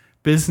makes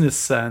business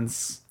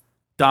sense,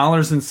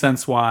 dollars and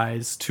cents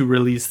wise, to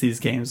release these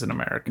games in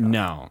America?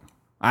 No.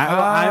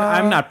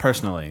 I'm not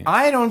personally.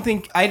 I don't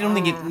think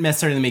it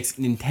necessarily makes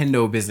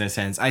Nintendo business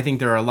sense. I think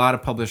there are a lot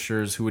of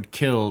publishers who would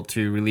kill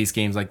to release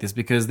games like this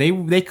because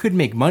they could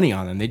make money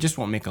on them. They just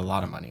won't make a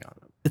lot of money on them.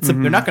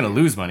 They're not going to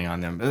lose money on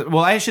them.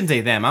 Well, I shouldn't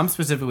say them. I'm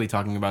specifically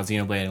talking about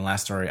Xenoblade and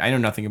Last Story. I know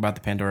nothing about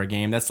the Pandora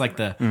game. That's like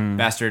the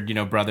bastard,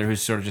 brother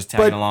who's sort of just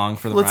tagging along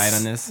for the ride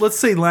on this. Let's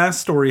say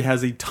Last Story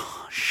has a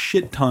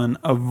shit ton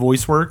of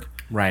voice work,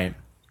 Right.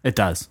 It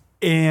does.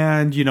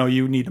 and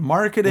you need to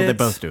market it. They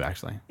both do,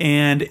 actually.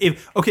 And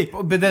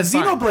but that's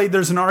fine. Xenoblade,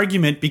 there's an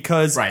argument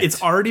because Right.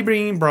 it's already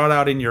being brought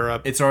out in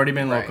Europe. It's already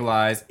been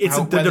localized. The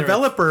Whether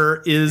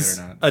developer is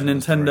good or not, a it's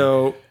another story.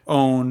 Nintendo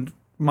owned.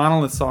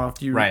 Monolith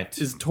Soft Right.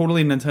 is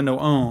totally Nintendo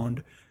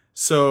owned.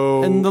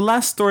 So And the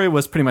last story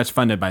was pretty much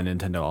funded by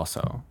Nintendo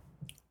also.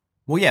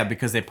 Well, yeah,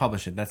 because they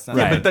publish it. That's not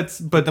Right.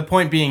 but the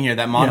point being here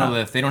that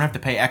Monolith, they don't have to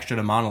pay extra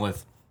to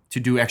Monolith to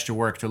do extra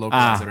work to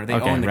localize it, or they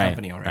own the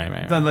company already.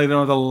 Right. then they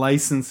don't have to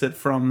license it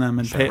from them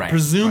and pay. right,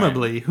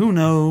 Presumably, who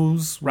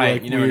knows? Right,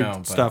 like, you never weird know,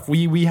 but- stuff.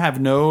 We have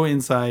no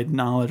inside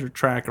knowledge or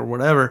track or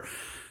whatever.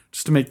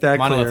 Just to make that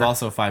Monolith clear.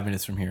 also 5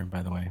 minutes from here,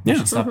 by the way. You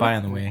should stop by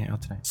on the way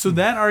out today. So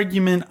that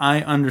argument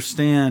I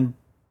understand.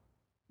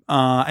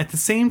 At the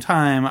same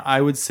time,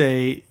 I would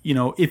say,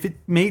 if it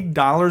made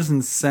dollars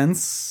and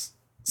cents,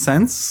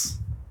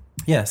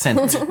 Yeah,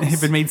 sent.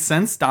 if it made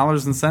sense,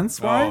 dollars and cents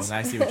Oh, wise,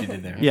 I see what you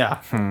did there. yeah.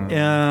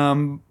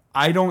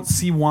 I don't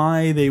see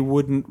why they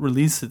wouldn't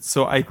release it.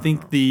 So I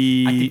think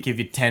I could give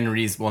you 10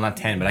 reasons. Well, not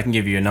 10, but I can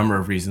give you a number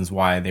of reasons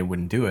why they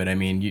wouldn't do it. I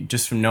mean,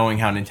 just from knowing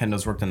how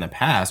Nintendo's worked in the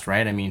past,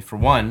 right? I mean, for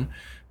one,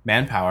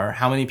 manpower.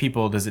 How many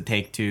people does it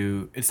take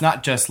to... It's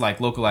not just like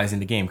localizing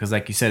the game, because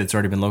like you said, it's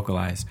already been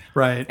localized.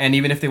 Right. And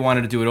even if they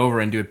wanted to do it over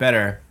and do it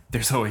better, they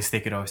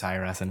could always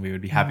hire us, and we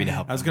would be happy to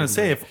help. I was going to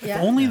say, if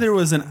Yeah. only there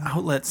was an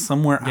outlet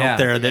somewhere Yeah. out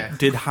there that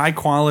did high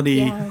quality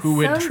Yeah,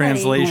 somebody.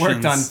 translations. Who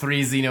worked on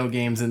 3 Xeno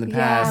games in the Yeah,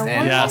 past, and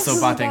wonder also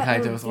who Baten that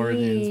Kaito's would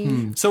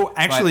Origins. be. So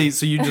actually,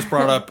 so you just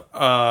brought up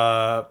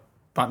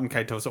Baten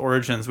Kaito's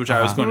Origins, which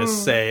I was going to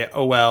say,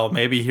 oh well,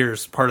 maybe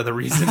here's part of the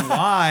reason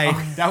why.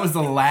 That was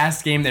the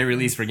last game they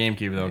released for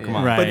GameCube, though. Come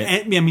on. Right.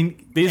 But I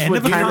mean, These end would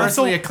of a be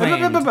console, universally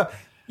acclaimed.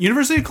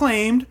 universally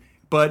acclaimed,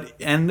 but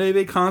end of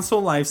a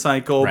console life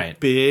cycle, Right.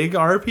 big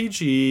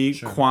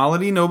RPG,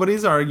 quality.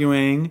 Nobody's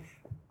arguing,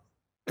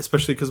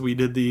 especially because we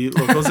did the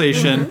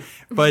localization,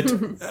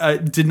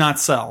 but did not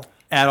sell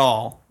at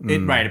all.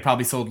 Right, it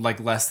probably sold like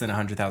less than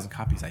 100,000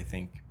 copies, I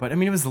think. But I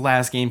mean, it was the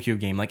last GameCube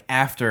game, like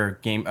after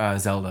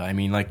Zelda. I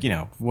mean, like,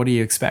 what do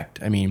you expect?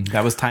 I mean,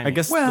 that was time. I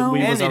guess Well, the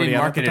Wii and was they already didn't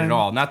out market at the it at time.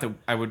 all. Not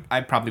that I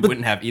probably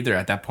wouldn't have either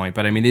at that point.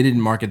 But I mean, they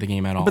didn't market the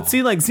game at all. But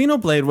see, like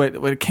Xenoblade,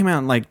 when it came out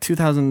in like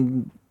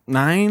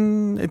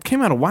 2009, it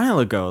came out a while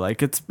ago.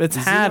 Like it's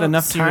had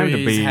enough time to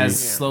series be. has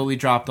slowly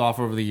dropped off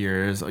over the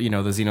years. The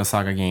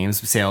Xenosaga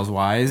games sales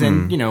wise,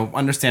 and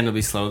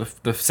understandably slow.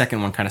 The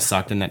second one kind of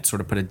sucked, and that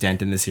sort of put a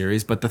dent in the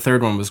series. But the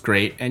third one was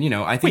great, and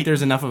I think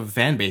there's enough of a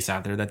fan base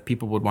out there that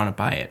people would want to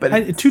buy it. But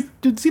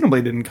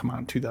Xenoblade didn't come out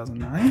in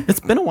 2009. It's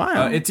been a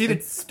while. it's either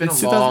it's been a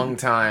 2000 long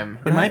time.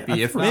 It might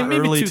be if not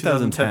maybe early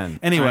 2010.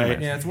 Anyway,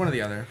 Yeah, it's one or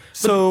the other.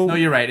 so No,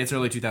 you're right. It's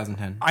early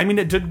 2010. I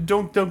mean,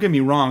 don't get me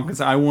wrong,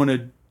 because I want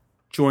to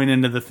join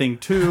into the thing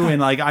too, and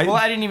like Well,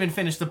 I didn't even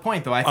finish the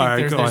point though. I think All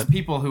right, go there's on.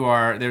 people who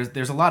are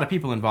there's a lot of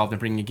people involved in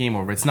bringing a game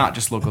over. It's not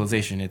just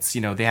localization. It's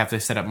they have to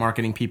set up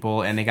marketing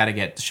people, and they got to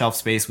get shelf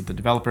space with the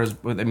developers.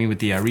 With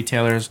the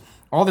retailers.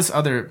 All these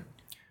other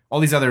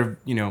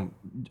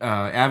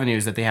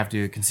avenues that they have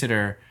to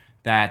consider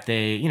that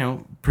they,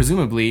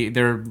 presumably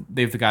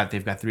they've got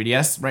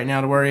 3DS right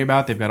now to worry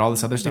about. They've got all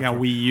this other stuff. They got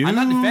Wii U. I'm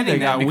not defending they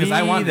that got because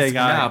I Wii, want this they to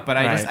come got- out, but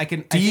right. I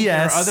think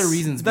there are other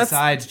reasons That's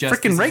besides just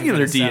freaking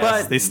regular DS.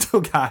 But- They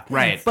still got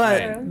Right.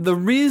 But the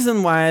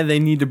reason why they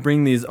need to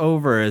bring these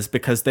over is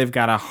because they've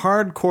got a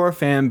hardcore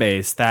fan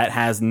base that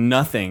has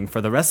nothing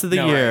for the rest of the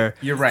year.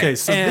 You're right. Okay,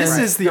 so And- this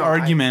is the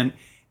argument.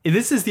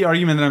 This is the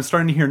argument that I'm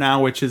starting to hear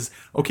now, which is,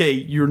 okay,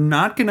 you're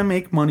not going to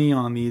make money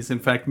on these. In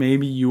fact,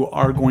 maybe you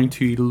are going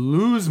to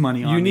lose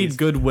money on You these. need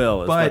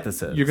goodwill is but what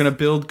this is. you're going to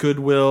build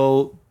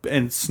goodwill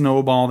and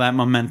snowball that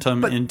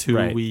momentum into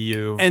Right. Wii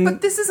U. And But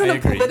this isn't I a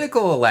agree.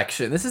 political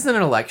election. This isn't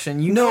an election.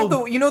 You know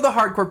the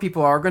hardcore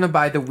people are going to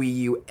buy the Wii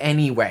U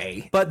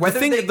anyway. But the whether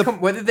thing-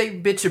 whether they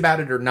bitch about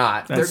it or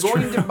not, they're That's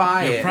going true. to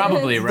buy it.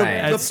 Probably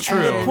right. That's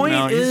true. The point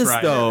No, he's is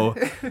right. though,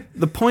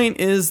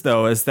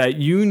 is that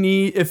you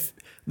need if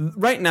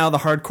right now the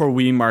hardcore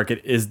Wii market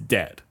is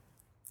dead,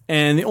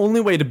 and the only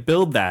way to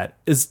build that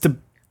is to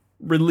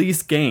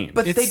release games.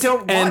 But they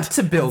don't and want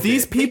to build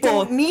these it. people. They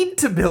don't need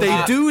to build They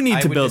it. do need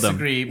I to would build them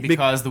disagree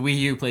because the Wii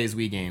U plays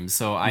Wii games,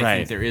 so I Right.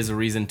 think there is a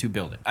reason to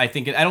build it. I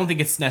don't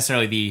think it's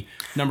necessarily the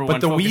number one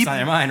But the focus Wii, on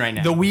your mind right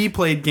now. the Wii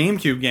played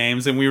GameCube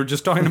games, and we were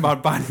just talking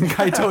about Baden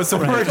Kaitos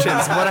Origins.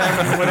 What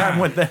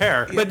happened with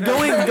there? But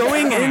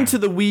going into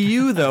the Wii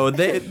U though,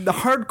 the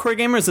hardcore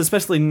gamers,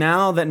 especially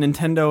now that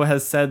Nintendo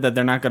has said that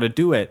they're not going to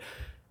do it,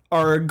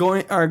 are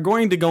going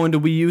to go into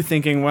Wii U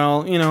thinking,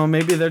 well,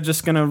 maybe they're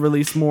just going to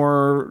release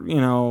more,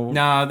 no,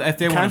 if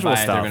they want to casual buy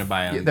it, stuff. they're going to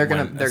buy it. They're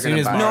gonna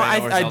buy it. No,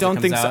 I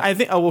don't think so. I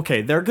think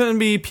okay, there are going to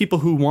be people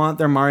who want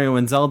their Mario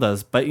and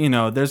Zeldas, but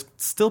there's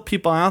still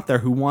people out there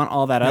who want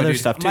all that other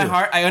stuff too. My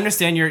heart, I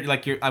understand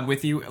I'm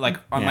with you. Like,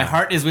 my Yeah.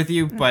 heart is with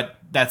you, but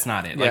that's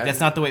not it. Like, Yeah. that's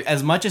not the way.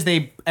 As much as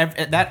the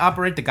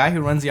guy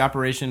who runs the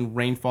Operation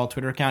Rainfall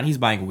Twitter account, he's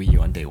buying a Wii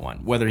U on day one,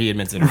 whether he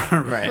admits it or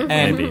not. Right.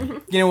 And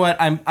you know what?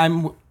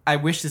 I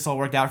wish this all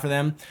worked out for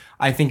them.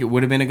 I think it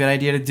would have been a good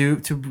idea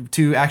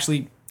to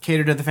actually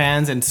cater to the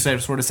fans and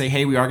sort of say,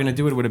 hey, we are going to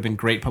do it. It would have been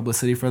great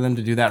publicity for them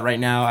to do that right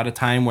now at a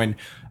time when,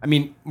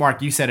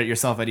 Mark, you said it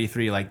yourself at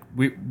E3. Like,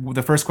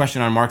 the first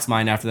question on Mark's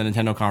mind after the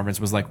Nintendo conference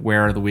was like,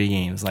 where are the Wii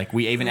games? Like,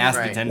 we even asked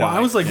Right. Nintendo. Well, I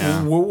was like,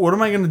 yeah. what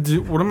am I going to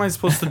do? What am I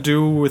supposed to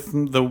do with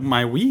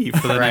my Wii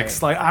for the Right.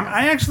 next? Like,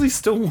 I actually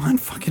still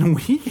want fucking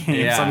Wii games.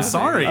 Yeah. I'm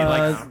sorry.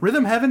 like,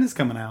 Rhythm Heaven is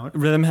coming out.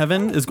 Rhythm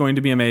Heaven is going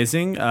to be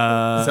amazing.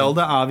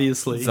 Zelda,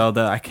 obviously.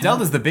 Zelda, I can't.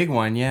 Zelda's the big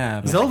one,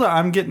 yeah. Zelda,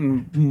 I'm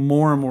getting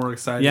more and more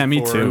excited. Yeah, me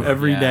for too.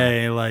 Every Yeah.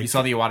 day, like You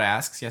saw the Iwata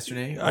Asks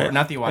yesterday? Or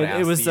not the Iwata Asks,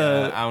 it was,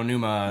 the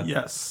Aonuma.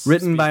 yes,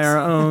 written by our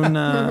own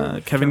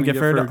Kevin Kevin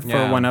Gifford Gifford. for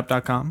Yeah.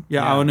 OneUp.com.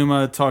 Yeah, Yeah.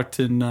 Aonuma talked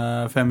in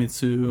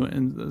Famitsu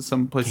and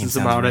some places sounds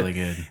about really it.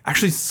 good.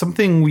 Actually,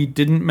 something we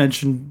didn't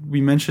mention.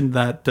 We mentioned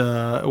that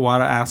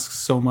Iwata asks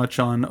so much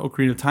on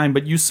Ocarina of Time,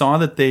 but you saw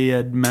that they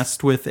had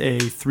messed with a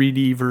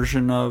 3D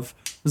version of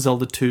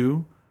Zelda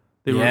 2.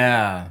 They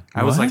Yeah.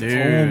 I was like, Dude.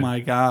 oh my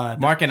god.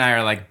 Mark and I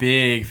are like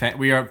big fan.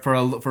 We are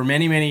for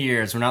many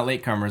years. We're not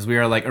latecomers. We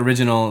are like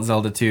original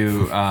Zelda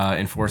 2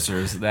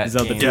 enforcers. That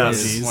Zelda game 2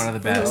 is OGs. one of the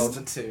best.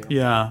 Zelda 2.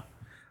 Yeah,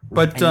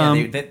 but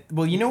And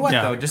well, you know what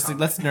yeah. though?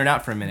 Let's nerd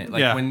out for a minute.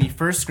 Like Yeah. when the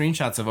first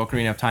screenshots of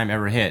Ocarina of Time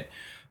ever hit,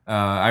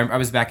 I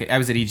was I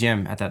was at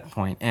EGM at that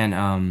point,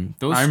 and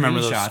those I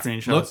remember those screenshots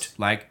screenshots. looked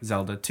like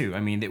Zelda 2. I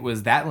mean, it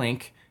was that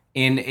Link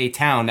in a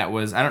town that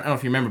was, I don't know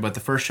if you remember, but the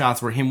first shots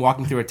were him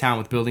walking through a town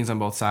with buildings on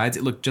both sides.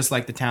 It looked just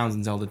like the towns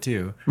in Zelda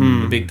 2.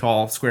 The big,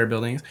 tall, square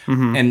buildings.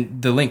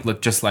 And the Link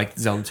looked just like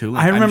Zelda 2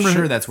 Link. I remember- I'm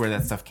sure that's where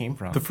that stuff came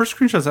from. the first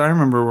screenshots I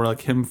remember were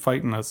like him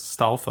fighting a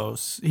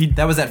Stalfos.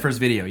 That was that first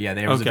video. Yeah,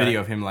 there was Okay. a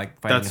video of him like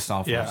fighting That's- a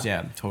Stalfos. yeah.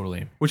 Yeah,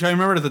 totally. Which I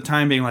remember at the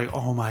time being like,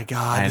 "Oh my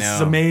god, I this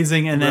is know.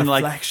 amazing!" And then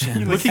like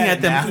Reflection. looking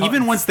at them, now.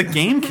 even once the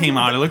game came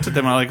out, I looked at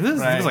them. I'm like, "This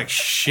Right. is like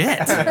shit.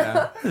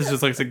 This is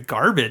just like some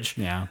garbage."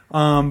 Yeah.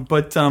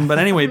 But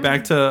anyway,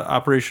 back to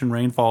Operation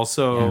Rainfall.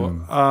 So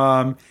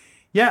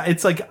yeah,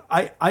 it's like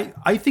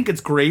I think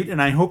it's great,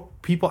 and I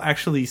hope people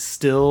actually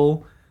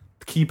still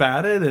keep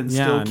at it and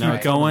Yeah, still no,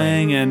 keep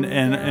going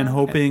and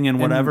hoping and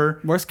whatever.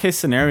 And worst case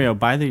scenario,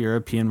 buy the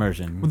European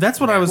version. That's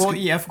what I was. Well,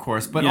 yeah, of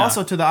course. But Yeah.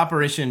 also to the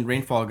Operation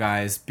Rainfall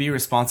guys, be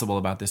responsible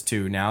about this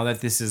too. Now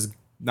that this is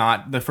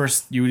not the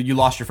first, you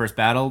lost your first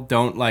battle,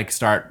 don't like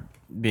start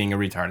being a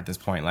retard at this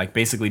point. Like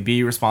basically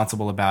be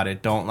responsible about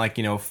it. Don't like,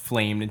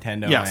 flame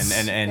Nintendo Yes.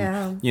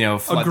 and Yeah.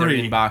 flood their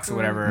Agree. inbox or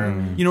whatever.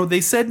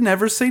 They said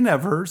never say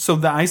never, so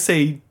that I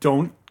say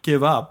don't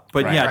give up.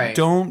 But Right. yeah, Right.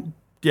 don't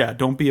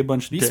be a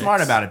bunch of Be dicks.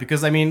 smart about it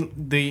because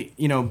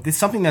this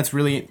something that's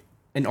really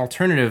an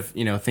alternative,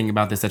 thing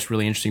about this that's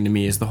really interesting to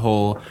me is the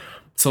whole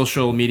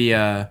social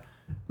media.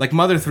 Like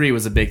Mother 3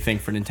 was a big thing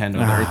for Nintendo,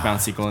 the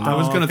Earthbound sequel. And I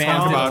was gonna fans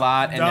talk did about- a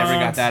lot and never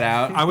got that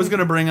out. I was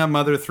gonna bring up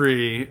Mother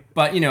 3.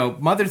 But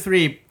Mother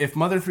 3, if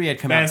Mother 3 had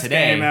come out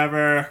today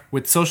ever.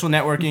 with social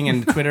networking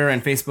and Twitter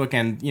and Facebook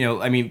and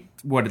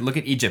look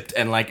at Egypt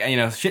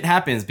and shit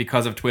happens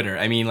because of Twitter.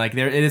 I mean, like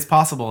it is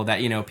possible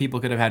that people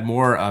could have had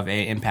more of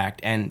a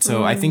impact. And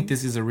so I think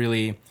this is a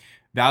really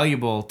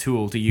valuable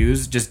tool to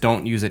use. Just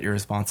don't use it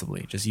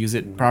irresponsibly. Just use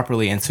it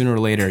properly, and sooner or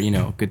later,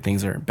 good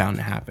things are bound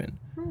to happen.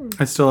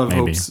 I still have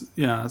Maybe. hopes.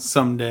 Yeah,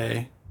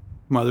 someday,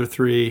 Mother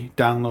 3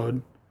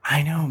 download.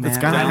 I know, man. It's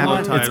gotta Download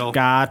happen. title. It's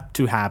got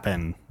to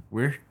happen.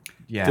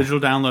 Digital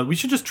download. We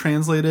should just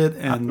translate it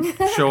and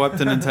show up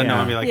to Nintendo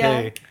and be like,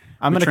 Yeah. hey,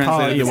 I'm we gonna call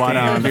translated this Iwata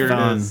game. on the Here it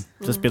phone. is.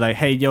 Just be like,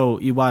 "Hey, yo,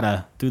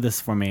 Iwata, do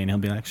this for me," and he'll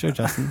be like, "Sure,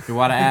 Justin." You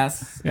want to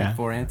ask? Yeah.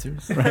 4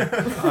 answers.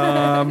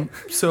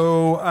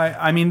 So,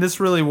 I mean, this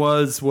really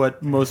was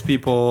what most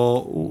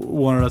people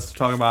wanted us to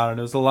talk about. And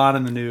it was a lot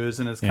in the news,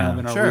 and it's kind of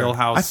in our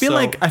wheelhouse. I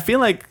feel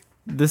like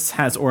this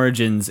has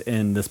origins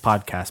in this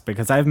podcast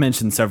because I've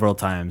mentioned several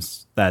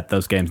times that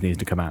those games need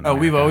to come out. in Oh,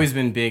 we've America. always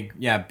been big,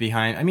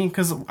 behind. I mean,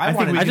 because I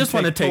think we I can just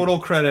wanna take take- total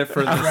credit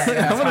for this.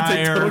 I want to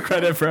take total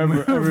credit for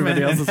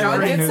everybody else's I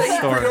origin didn't say you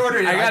story.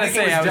 pre-ordered it. I gotta think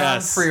say, it was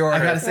John's pre-order.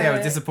 I gotta say, I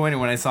was disappointed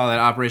when I saw that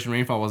Operation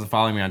Rainfall wasn't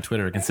following me on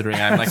Twitter, considering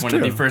I'm like one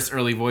of the first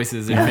early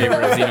voices in favor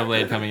of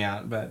Xenoblade coming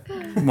out. But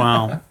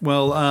Wow.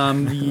 Well,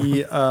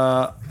 the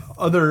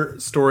other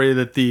story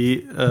that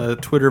the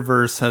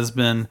Twitterverse has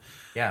been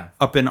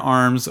up in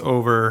arms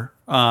over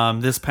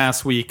this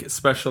past week,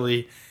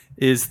 especially,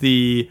 is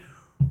the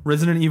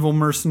Resident Evil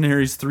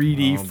Mercenaries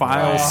 3D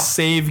file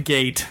save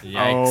gate.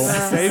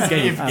 yikes. Save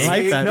game. I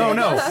like that.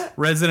 No.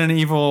 Resident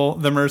Evil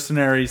The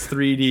Mercenaries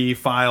 3D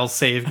file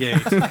save gate.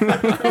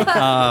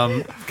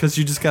 Because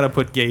you just got to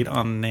put gate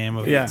on the name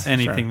of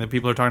anything that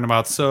people are talking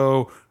about.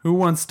 So who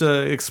wants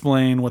to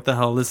explain what the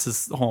hell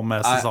this whole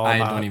mess is all I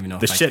about? don't even know.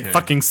 The if I shit could.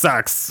 fucking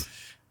sucks.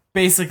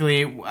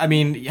 Basically, I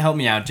mean, help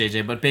me out,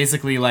 JJ. But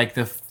basically, like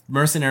the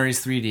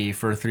Mercenaries 3D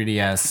for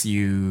 3DS,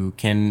 you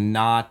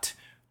cannot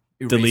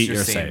erase Delete your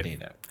your save save.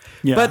 data.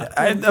 Yeah. But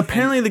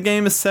apparently the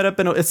game is set up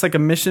and it's like a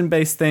mission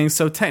based thing.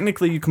 So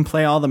technically you can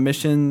play all the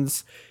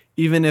missions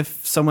even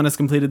if someone has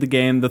completed the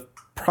game. The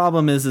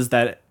problem is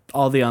that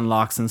all the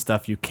unlocks and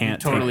stuff you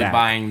can't Totally take back.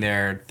 buying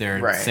their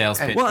Right. sales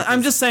pitch. Well,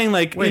 I'm just saying,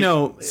 like, Wait,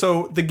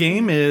 so the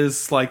game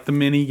is like the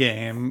mini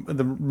game.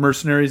 The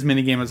Mercenaries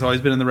mini game has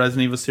always been in the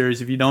Resident Evil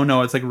series. If you don't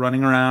know, it's like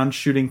running around,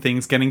 shooting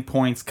things, getting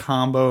points,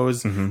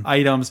 combos,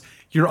 items.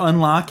 You're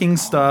unlocking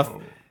stuff,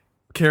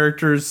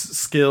 characters,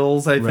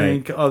 skills, I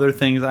think, other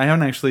things. I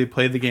haven't actually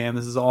played the game.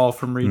 This is all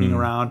from reading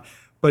around.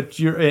 But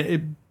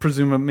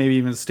presumably maybe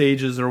even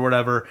stages or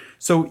whatever.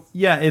 So,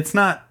 yeah, it's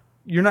not...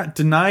 You're not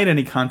denied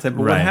any content,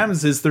 but what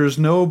happens is there's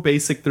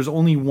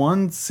only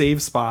one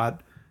save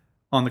spot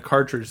on the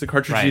cartridge. The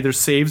cartridge either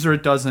saves or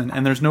it doesn't,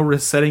 and there's no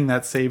resetting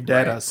that save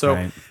data.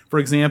 So, for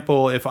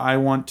example, if I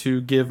want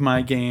to give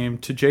my game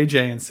to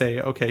JJ and say,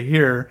 okay,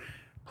 here,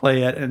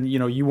 play it, and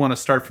you want to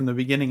start from the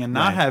beginning and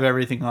not have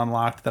everything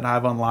unlocked that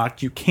I've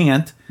unlocked, you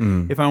can't.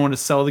 If I want to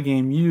sell the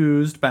game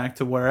used back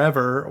to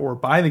wherever, or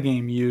buy the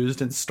game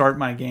used and start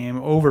my game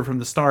over from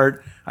the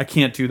start, I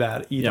can't do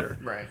that either.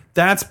 Right.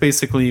 That's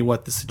basically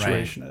what the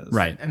situation is.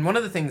 Right. And one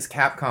of the things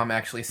Capcom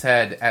actually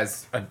said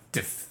as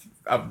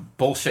a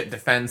bullshit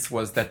defense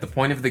was that the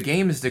point of the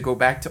game is to go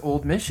back to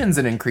old missions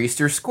and increase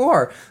your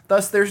score.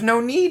 Thus, there's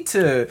no need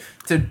to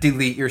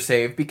delete your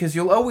save because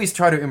you'll always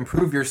try to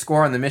improve your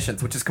score on the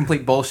missions, which is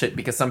complete bullshit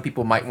because some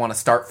people might want to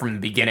start from the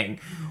beginning.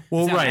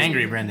 Well, Sound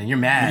angry, Brendan. You're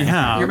mad.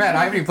 Yeah. You're mad.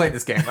 I haven't even played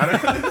this game. I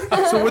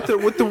don't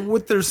So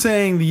what they're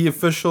saying, the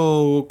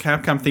official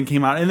Capcom thing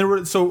came out, and there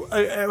were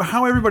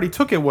how everybody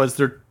took it was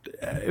they're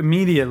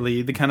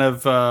immediately the kind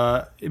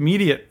of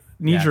immediate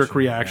knee-jerk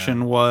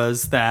reaction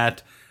was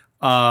that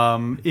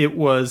it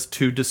was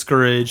to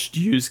discourage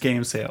used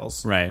game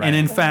sales, And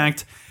in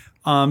fact,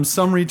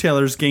 some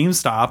retailers,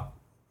 GameStop,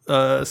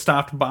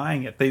 stopped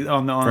buying it. They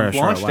on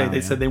launch day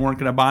they said they weren't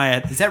going to buy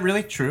it. Is that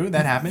really true?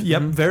 That happened?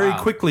 Yep. Very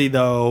quickly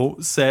though,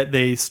 said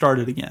they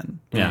started again.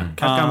 Yeah.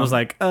 Capcom was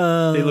like, They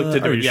looked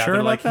at are it. you Yeah, sure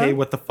they're about like, that? hey,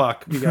 what the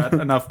fuck? We got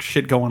enough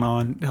shit going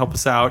on. Help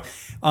us out.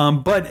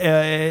 But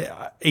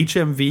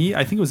HMV,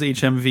 I think it was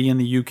HMV in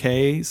the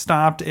UK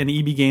stopped, and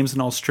EB Games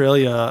in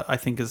Australia, I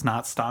think, is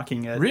not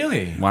stocking it.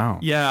 Really? Wow.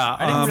 Yeah.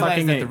 I didn't realize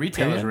fucking that the a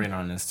retailers period? were in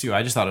on this too.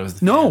 I just thought it was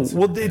the No, fans who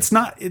well, were it's pissed.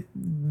 not.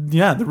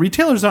 Yeah, the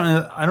retailers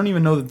aren't. I don't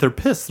even know that they're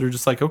pissed. They're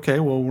just like, okay,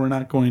 well, we're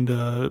not going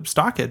to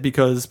stock it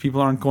because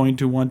people aren't going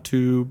to want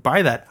to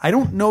buy that. I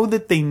don't know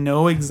that they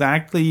know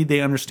exactly. They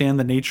understand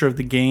the nature of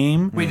the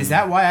game. Wait, is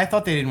that why? I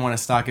thought they didn't want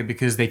to stock it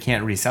because they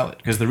can't resell it.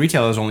 Because the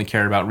retailers only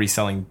cared about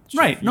reselling shit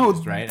Right. No,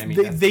 used, right? I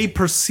mean, they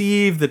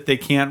perceive that they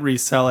can't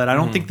resell it. I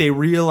don't think they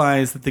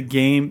realize that the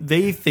game,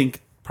 they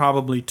think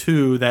probably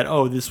too that,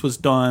 oh, this was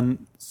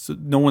done, so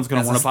no one's going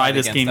As to a want to buy slight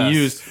this game against us.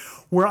 used.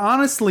 Where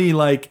honestly,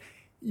 like,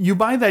 you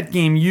buy that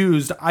game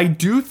used, I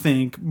do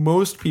think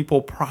most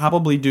people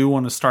probably do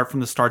want to start from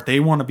the start. They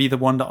want to be the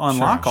one to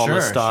unlock all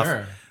this stuff.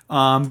 Sure.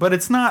 But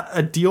it's not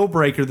a deal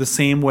breaker the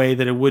same way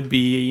that it would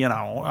be,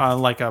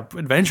 like a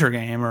adventure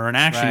game or an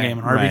action game,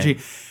 an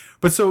RPG.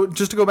 But so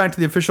just to go back to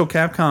the official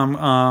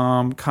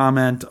Capcom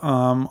comment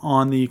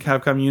on the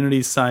Capcom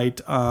Unity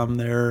site,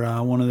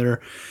 one of their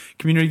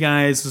community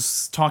guys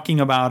was talking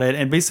about it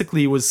and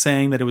basically was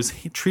saying that it was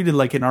treated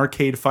like an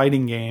arcade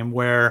fighting game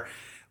where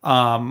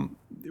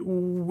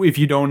if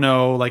you don't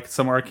know, like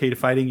some arcade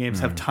fighting games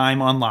have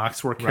time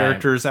unlocks where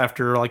characters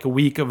after like a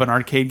week of an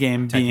arcade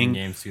game Tekken being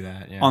games do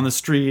that. Yeah. on the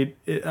street,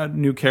 a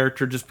new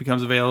character just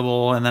becomes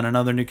available, and then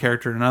another new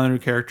character, and another new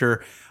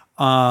character.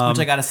 Which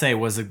I gotta say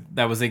was a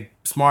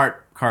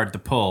smart card to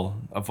pull,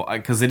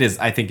 because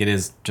I think it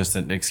is just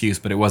an excuse,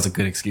 but it was a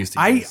good excuse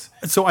to use.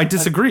 So I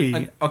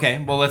disagree.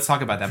 Okay, well, let's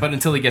talk about that. But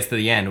until he gets to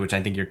the end, which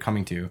I think you're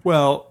coming to.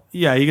 Well,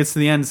 yeah, he gets to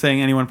the end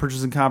saying anyone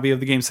purchasing a copy of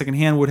the game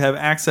secondhand would have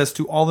access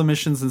to all the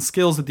missions and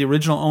skills that the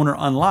original owner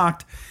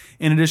unlocked,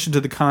 in addition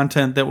to the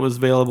content that was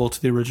available to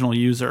the original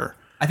user.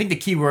 I think the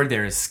key word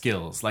there is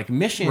skills. Like,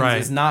 missions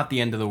is not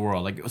the end of the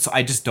world. Like, so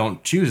I just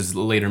don't choose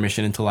a later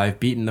mission until I've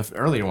beaten the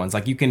earlier ones.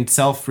 Like, you can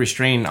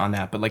self-restrain on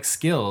that, but like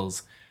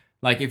skills,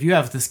 like if you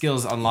have the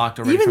skills unlocked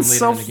already Even from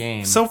later in the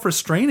game,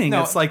 self-restraining.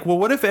 No. It's like, well,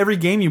 what if every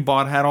game you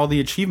bought had all the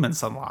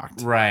achievements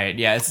unlocked? right?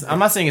 Yeah, I'm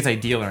not saying it's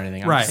ideal or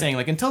anything. I'm Right. just saying,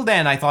 like, until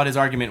then, I thought his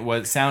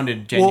argument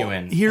sounded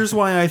genuine. Well, here's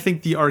why I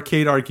think the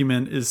arcade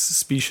argument is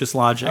specious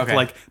logic. Okay.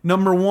 Like,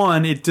 number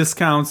one, it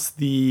discounts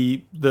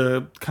the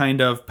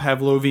kind of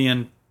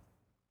Pavlovian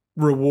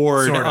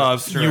reward Sort of.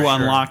 of Sure, you sure.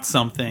 unlocked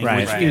something,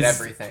 Right. which Right, is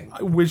everything.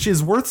 which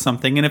is worth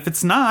something. And if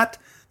it's not,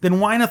 then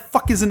why the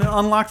fuck isn't it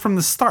unlocked from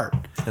the start?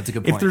 That's a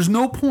good If point. there's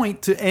no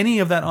point to any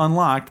of that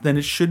unlocked, then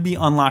it should be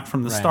unlocked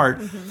from the start.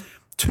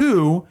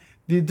 Two,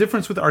 the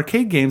difference with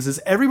arcade games is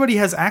everybody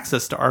has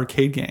access to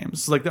arcade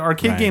games. Like the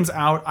arcade Right. game's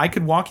out. I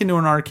could walk into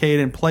an arcade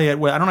and play it.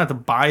 I don't have to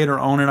buy it or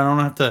own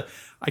it.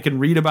 I can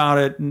read about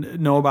it,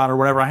 know about it or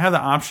whatever. I have the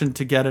option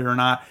to get it or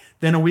not.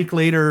 Then a week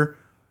later,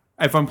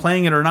 if I'm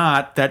playing it or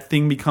not, that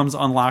thing becomes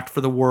unlocked for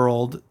the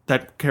world.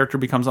 That character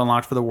becomes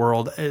unlocked for the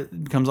world.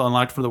 It becomes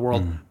unlocked for the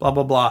world. Blah,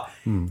 blah, blah.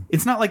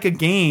 It's not like a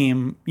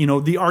game. You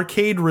know, the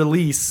arcade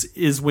release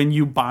is when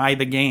you buy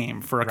the game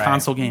for a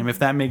console game, if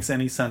that makes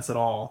any sense at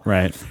all.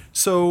 Right.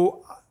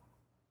 So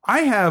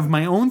I have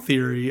my own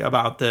theory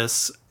about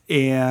this,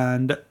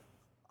 and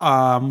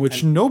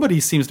which nobody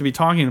seems to be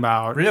talking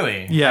about.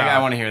 Really? Yeah. I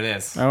want to hear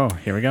this. Oh,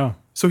 here we go.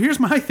 So here's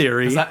my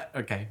theory.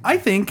 Okay. I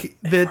think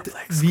that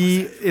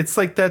it's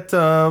like that.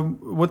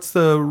 What's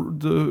the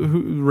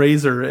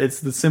razor? It's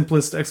the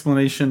simplest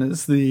explanation.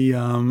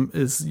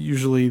 Is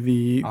usually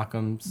the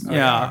Occam's.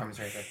 yeah. Occam's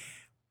razor.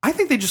 I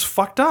think they just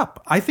fucked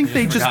up. I think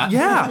they just forgot?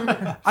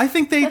 yeah. I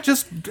think they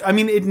just. I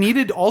mean, it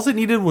needed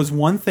was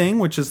one thing,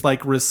 which is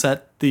like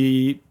reset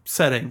the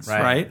settings,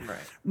 right? Right.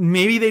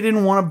 Maybe they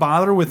didn't want to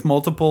bother with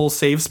multiple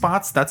save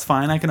spots. That's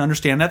fine. I can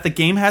understand that. The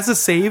game has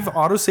a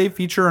auto-save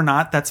feature or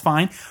not. That's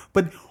fine.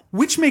 But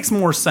which makes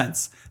more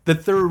sense?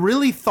 That they're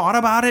really thought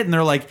about it and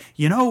they're like,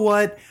 you know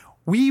what?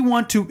 We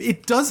want to.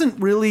 It doesn't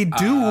really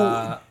do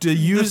the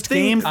used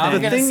games.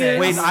 I'm gonna say-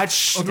 wait,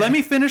 let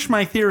me finish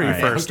my theory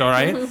first. All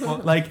right.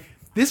 Like,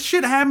 this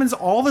shit happens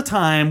all the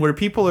time where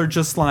people are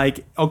just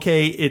like,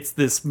 okay, it's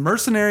this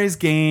Mercenaries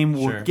game.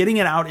 We're Sure. getting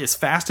it out as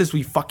fast as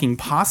we fucking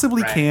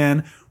possibly Right.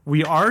 can.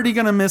 We already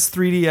gonna miss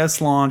 3DS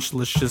launch.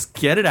 Let's just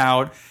get it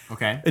out.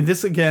 Okay. And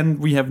this again,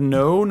 we have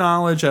no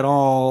knowledge at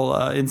all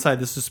inside.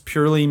 This is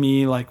purely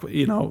me, like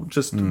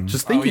just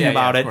thinking yeah,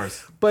 about of it.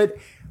 course. But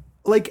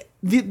like,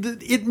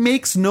 it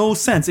makes no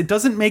sense. It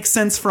doesn't make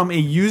sense from a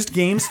used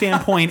game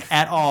standpoint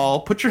at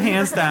all. Put your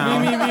hands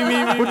down.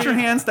 Put your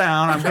hands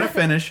down. I'm gonna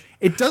finish.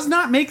 It does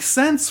not make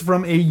sense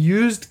from a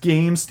used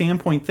game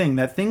standpoint thing.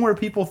 That thing where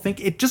people think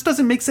it just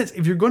doesn't make sense.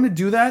 If you're going to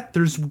do that,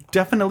 there's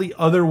definitely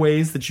other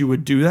ways that you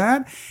would do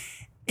that.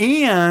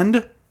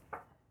 And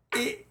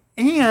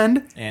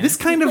this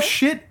kind of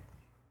shit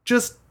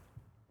just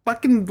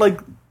fucking like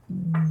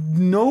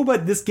no,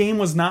 but this game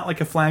was not like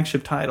a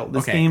flagship title.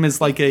 This Okay. game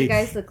is like a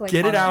guys look like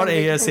get it out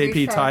hungry ASAP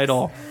sharks.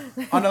 title.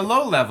 On a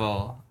low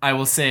level, I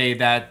will say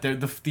that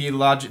the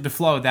logic, the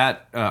flow of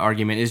that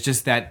argument is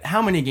just that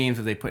how many games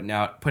have they put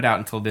out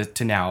until this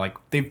to now? Like,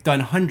 they've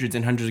done hundreds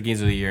and hundreds of games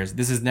over the years.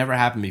 This has never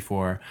happened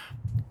before.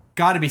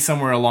 Got to be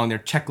somewhere along their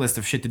checklist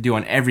of shit to do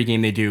on every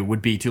game they do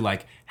would be to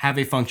like have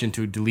a function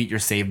to delete your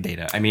save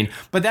data. I mean,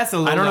 but that's a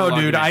low I don't know, level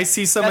dude. argument. I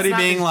see somebody That's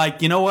not being the-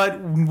 like, you know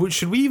what?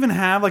 Should we even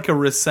have like a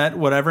reset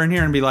whatever in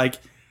here and be like,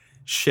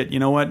 shit, you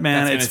know what,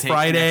 man? That's It's gonna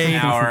take Friday.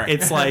 an hour.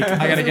 It's like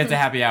I gotta get to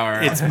happy hour.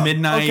 it's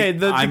midnight. Okay,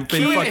 the I've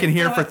been key- fucking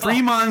here for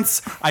 3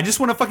 months. I just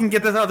want to fucking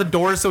get this out the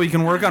door so we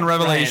can work on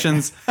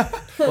Revelations.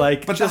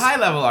 Like, But just, the high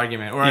level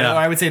argument, or Yeah.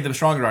 I would say the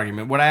stronger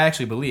argument, what I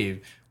actually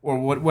believe, or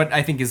what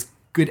I think is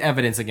good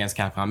evidence against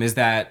Capcom, is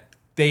that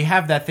they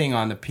have that thing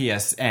on the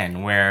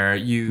PSN where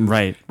you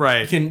Right.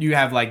 you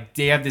have like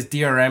they have this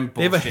DRM bullshit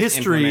they have a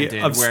history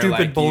implemented of where, stupid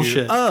like,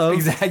 bullshit.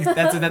 Exactly.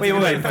 That's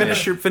Wait.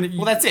 Finish your.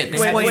 Well, that's it. They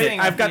Wait, have this wait, thing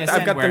on I've got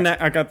PSN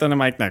I got the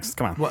mic next.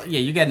 Come on. Well, yeah,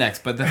 you get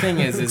next. But the thing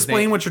is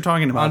Explain what you're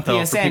talking about, on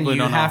though, for PSN, people who you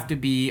don't have know. to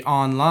be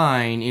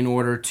online in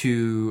order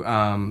to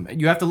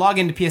you have to log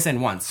into PSN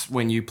once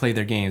when you play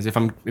their games. If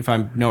I know it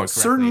correctly.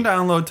 Certain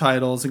download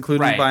titles,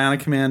 including Right.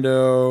 Bionic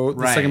Commando, the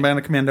Right. second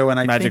Bionic Commando, and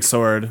I Magic think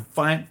Sword.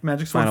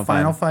 Magic Sword, Final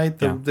Final Fight. Fight.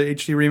 the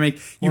HD remake,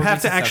 you Or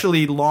have to Visa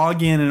actually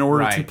log in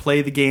order to Right.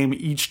 play the game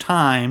each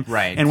time.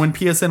 Right. And when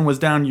PSN was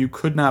down, you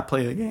could not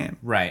play the game.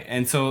 Right.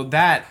 And so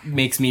that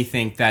makes me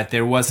think that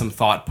there was some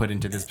thought put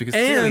into this because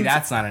clearly And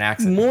that's not an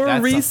accident. More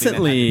That's something that had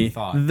to be recently,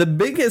 thought. the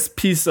biggest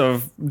piece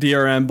of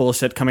DRM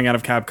bullshit coming out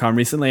of Capcom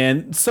recently,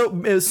 and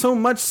so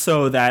much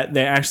so that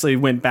they actually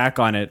went back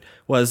on it,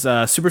 was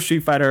Super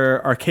Street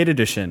Fighter Arcade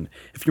Edition.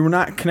 If you were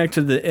not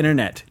connected to the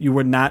internet, you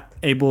were not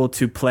able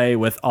to play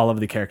with all of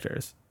the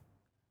characters.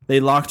 They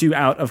locked you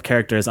out of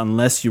characters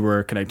unless you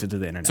were connected to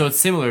the internet. So it's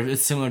similar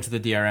to the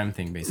DRM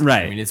thing, basically.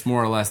 Right. I mean, it's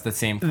more or less the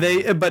same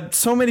thing. But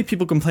so many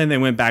people complained they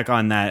went back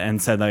on that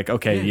and said like,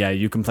 okay, yeah,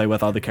 you can play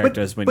with all the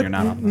characters when you're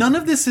not on. None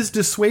of this is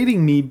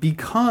dissuading me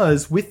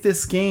because with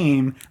this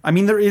game, I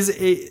mean, there is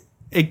a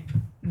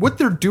what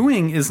they're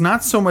doing is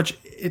not so much.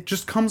 It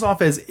just comes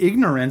off as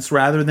ignorance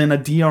rather than a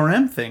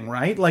DRM thing,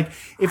 right? Like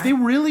if they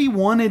really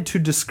wanted to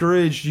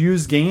discourage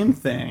used game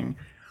thing,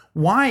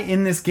 why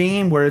in this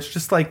game where it's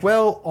just like,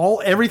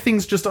 well,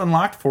 everything's just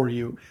unlocked for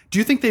you? Do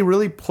you think they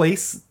really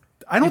place?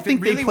 I don't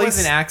think if it really they place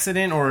was an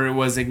accident or it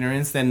was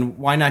ignorance, then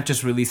why not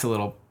just release a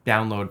little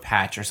download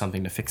patch or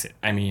something to fix it?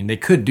 I mean, they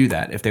could do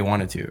that if they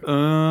wanted to.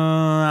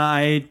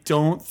 I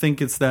don't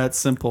think it's that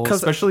simple,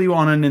 especially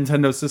on a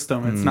Nintendo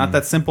system. It's not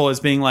that simple as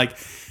being like,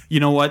 you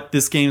know what,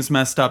 this game's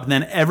messed up. And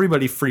then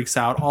everybody freaks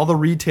out. All the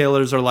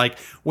retailers are like,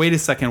 wait a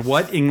second,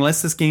 what?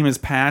 Unless this game is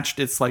patched,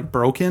 it's like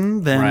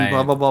broken, then Right.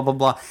 blah, blah, blah, blah,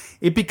 blah.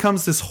 It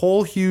becomes this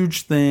whole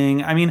huge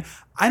thing. I mean,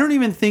 I don't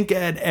even think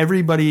at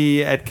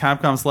everybody at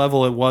Capcom's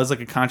level it was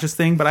like a conscious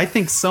thing, but I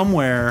think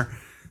somewhere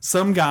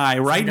some guy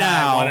right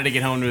now wanted to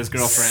get home to his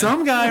girlfriend.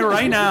 Some guy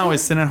right now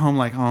is sitting at home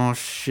like, oh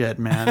shit,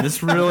 man,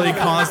 this really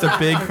caused a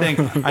big thing.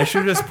 I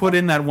should have just put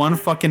in that one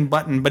fucking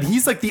button. But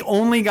he's like the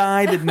only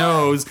guy that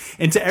knows.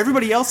 And to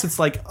everybody else, it's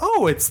like,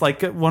 oh, it's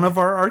like one of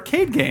our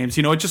arcade games.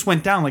 You know, it just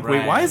went down. Like,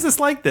 wait, why is this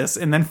like this?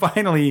 And then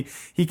finally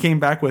he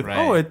came back with,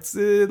 oh, it's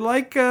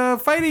like a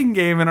fighting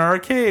game in our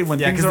arcade when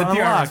things are because the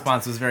PR unlocked.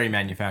 response was very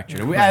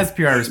manufactured, as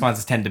PR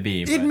responses tend to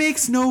be. It but-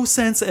 makes no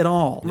sense at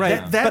all.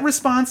 Right. That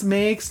response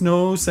makes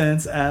no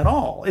sense at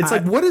all. It's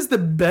like, what is the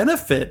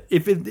benefit?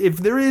 If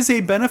there is a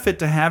benefit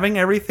to having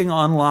everything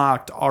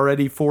unlocked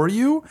already for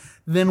you,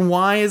 then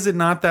why is it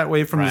not that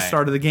way from the Right.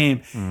 start of the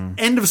game?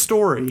 End of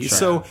story.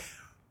 So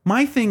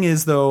my thing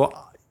is, though,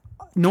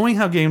 knowing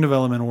how game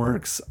development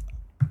works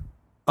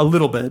a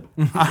little bit,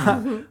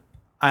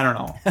 I don't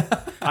know.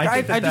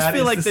 I just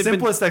feel like the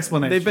simplest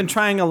explanation. They've been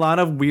trying a lot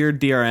of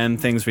weird DRM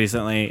things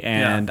recently,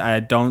 and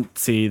I don't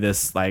see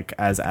this like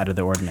as out of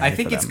the ordinary. I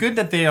think it's good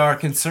that they are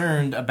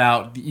concerned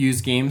about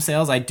used game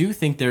sales. I do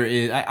think there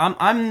is.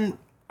 I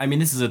mean,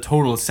 this is a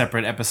total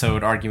separate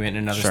episode argument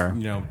in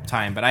another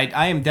time, but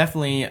I am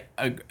definitely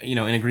in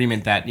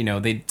agreement that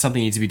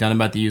something needs to be done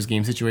about the used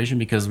game situation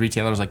because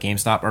retailers like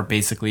GameStop are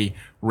basically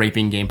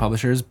raping game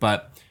publishers,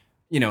 but.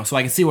 So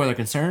I can see why they're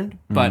concerned,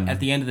 but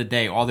at the end of the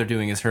day, all they're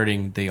doing is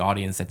hurting the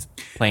audience that's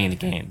playing the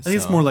game. I think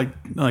it's more like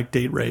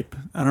date rape.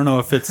 I don't know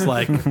if it's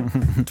like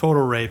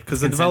total rape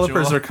because the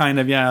developers are kind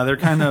of they're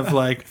kind of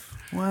like,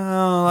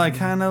 well, I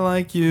kind of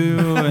like you,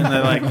 and they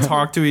like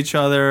talk to each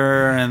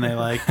other and they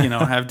like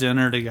have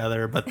dinner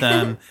together, but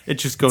then it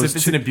just goes.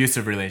 It's an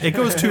abusive relationship. It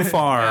goes too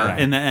far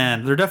in the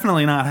end. They're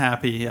definitely not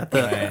happy at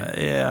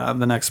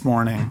the next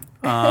morning.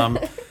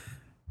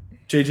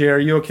 JJ, are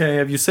you okay?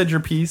 Have you said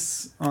your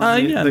piece on the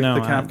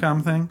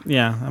Capcom thing?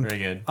 Yeah, Very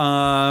good.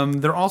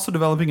 They're also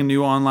developing a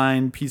new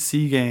online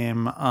PC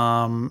game,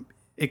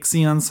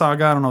 Ixion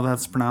Saga. I don't know if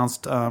that's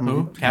pronounced.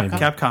 Who? Capcom?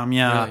 Capcom,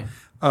 yeah. Really?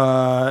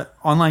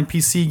 Online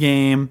PC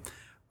game,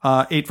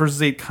 8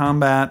 versus 8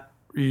 combat.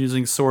 You're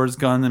using swords,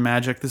 gun, and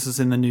magic. This is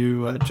in the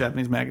new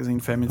Japanese magazine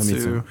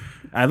Famitsu.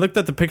 I looked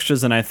at the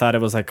pictures and I thought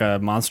it was like a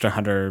Monster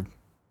Hunter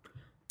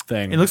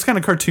thing. It looks kind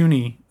of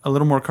cartoony, a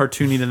little more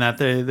cartoony than that.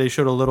 They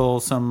showed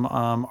some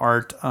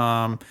art.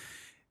 And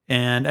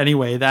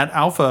anyway, that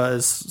alpha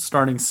is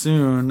starting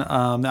soon.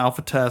 The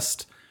alpha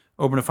test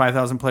open to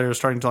 5,000 players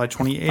starting July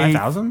 28th.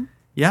 5,000?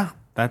 Yeah.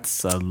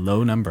 That's a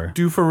low number.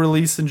 Due for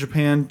release in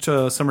Japan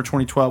to summer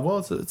 2012. Well,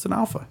 it's an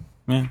alpha.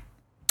 Yeah.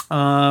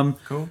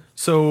 Cool.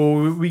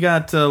 So we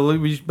got.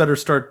 We better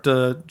start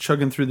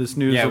chugging through this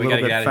news a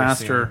little bit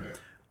faster.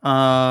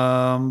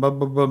 What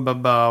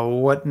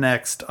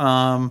next?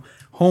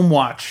 Home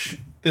Watch.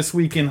 This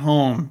Week in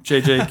Home.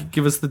 JJ,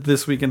 give us the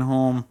This Week in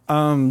Home.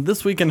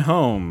 This Week in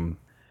Home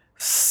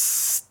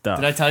stuff.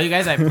 Did I tell you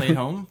guys I played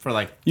home for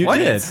like You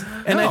did.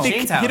 And I think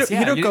Shane's house. Hideko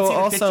You didn't see the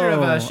also picture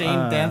of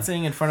Shane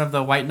dancing in front of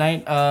the White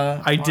Knight.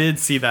 I did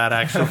see that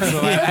actually. So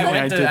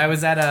I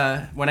was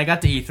at when I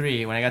got to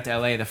E3, when I got to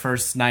LA, the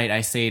first night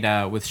I stayed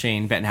with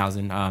Shane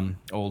Bettenhausen,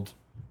 old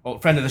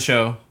friend of the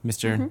show,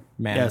 Mr.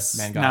 Man. Yes,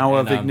 Man now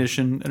God, of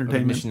Ignition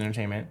Entertainment. Ignition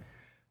Entertainment.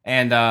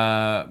 And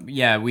I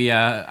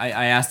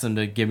asked him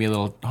to give me a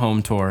little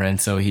home tour, and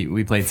so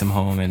we played some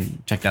home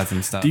and checked out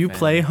some stuff. Do you and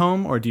play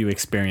home or do you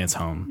experience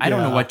home? I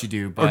don't know what you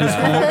do, but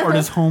or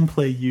does home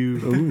play you,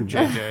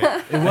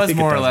 JJ? it was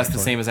more or does, less the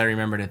actually. same as I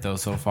remembered it though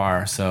so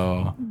far.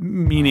 So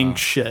Meaning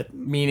shit.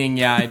 meaning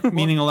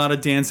Meaning a lot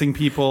of dancing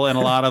people and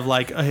a lot of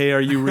like, hey,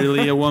 are you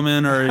really a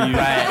woman or are you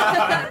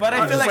right. But I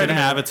feel just like an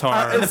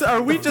avatar?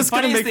 Are we just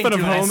going to funniest make fun of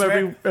thing, too, and I home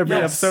swear- every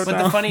Yes, episode But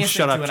now? the funniest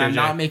Shut thing, up, too, and I'm JJ.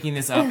 not making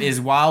this up,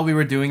 is while we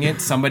were doing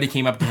it, somebody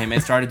came up to him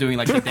and started doing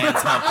like the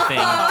dance hump thing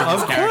to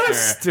his Of character.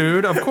 course,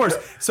 dude. Of course.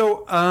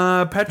 So,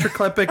 Patrick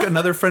Klepek,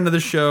 another friend of the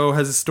show,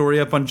 has a story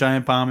up on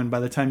Giant Bomb, and by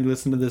the time you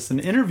listen to this, an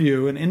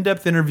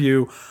in-depth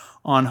interview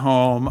on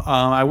home.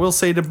 I will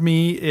say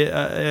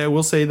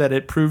that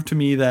it proved to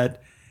me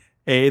that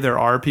there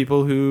are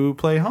people who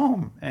play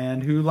home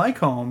and who like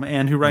home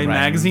and who write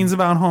magazines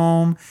about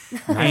home.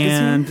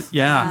 And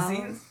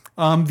yeah.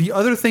 The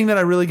other thing that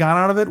I really got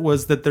out of it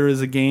was that there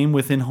is a game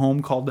within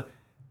home called,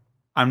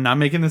 I'm not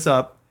making this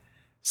up,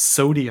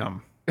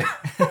 Sodium.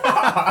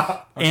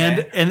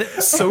 And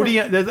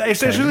Sodium,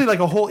 it's actually like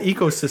a whole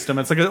ecosystem.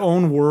 It's like its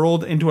own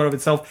world into and of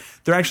itself.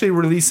 They're actually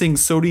releasing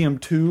Sodium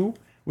 2,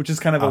 which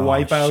is kind of a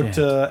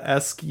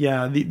Wipeout-esque.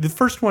 Yeah, the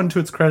first one, to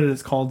its credit,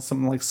 is called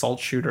something like Salt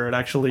Shooter. It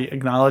actually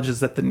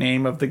acknowledges that the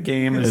name of the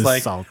game is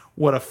like salt.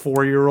 what a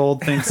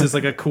 4-year-old thinks is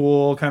like a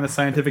cool kind of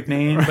scientific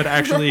name, but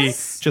actually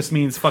just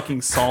means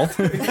fucking salt.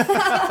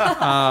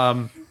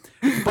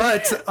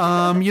 But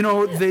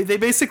they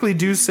basically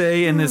do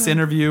say in this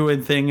interview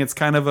and thing, it's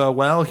kind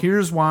of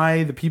here's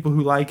why the people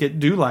who like it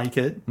do like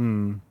it.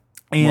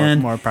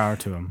 And more power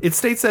to them. It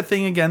states that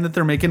thing again, that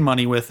they're making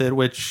money with it,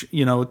 which,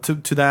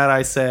 to that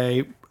I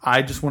say,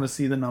 I just want to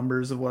see the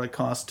numbers of what it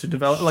costs to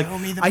develop. Like,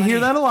 I hear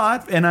that a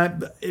lot, and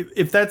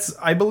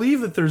I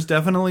believe that there's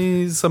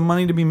definitely some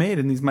money to be made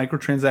in these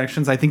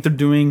microtransactions. I think they're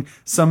doing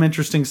some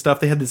interesting stuff.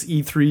 They had this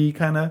E3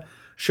 kind of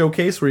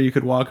showcase where you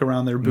could walk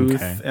around their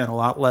booth and a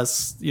lot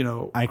less,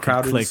 I could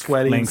crowded, click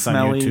sweaty, and links on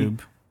smelly YouTube.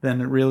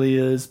 than it really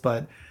is.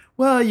 But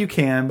you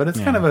can, but it's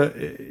kind of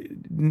a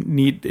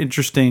neat,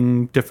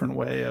 interesting, different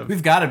way of.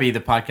 We've got to be the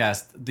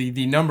podcast,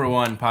 the number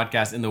one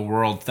podcast in the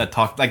world that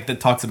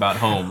talks about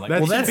home. Like,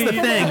 Well, that's the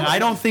thing. I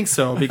don't think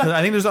so, because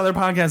I think there's other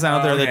podcasts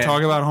out there that okay.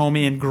 talk about home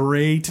in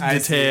great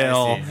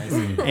detail. I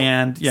see.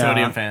 And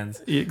Sodium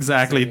fans.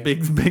 Exactly.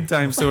 Big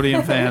time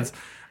Sodium fans.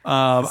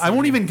 I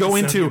won't even go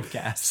into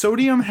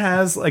Sodium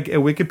has like a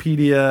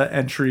Wikipedia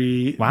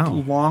entry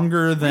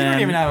longer than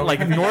even have a like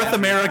Wikipedia North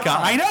America.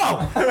 I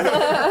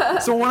know.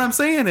 So what I'm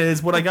saying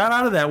is, what I got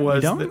out of that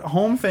was that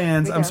home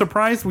fans. I'm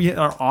surprised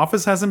our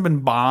office hasn't been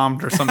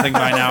bombed or something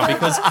by now,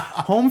 because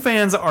home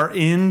fans are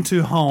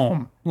into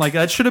home. Like,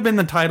 that should have been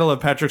the title of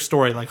Patrick's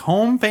story. Like,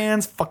 home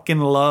fans fucking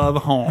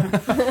love home.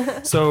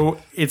 So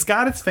it's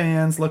got its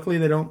fans. Luckily,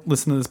 they don't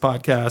listen to this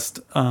podcast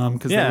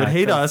because they would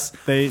hate us.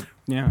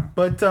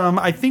 But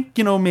I think,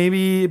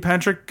 maybe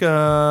Patrick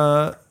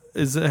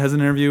has an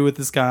interview with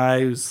this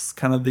guy who's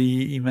kind of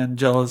the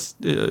evangelist.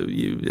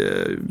 You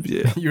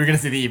were going to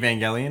say the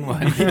Evangelion one?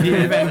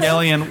 The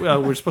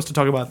Evangelion. We're supposed to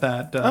talk about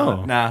that.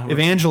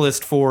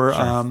 Evangelist for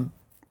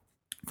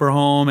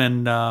home,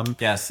 and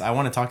yes, I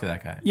want to talk to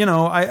that guy.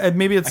 I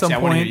maybe at some I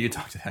want to point hear you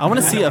talk to that guy. I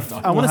want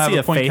to see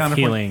a point faith counterpoint.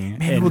 healing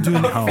Maybe in we'll do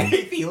home.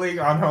 Feeling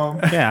on home.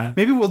 Yeah.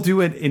 Maybe we'll do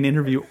an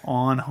interview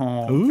on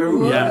home.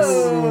 Ooh. Yes.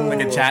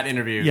 Like a chat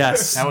interview.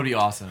 Yes. That would be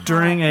awesome.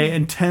 During a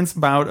intense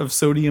bout of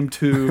Sodium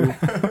 2,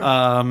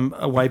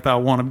 a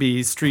Wipeout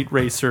wannabe street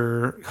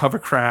racer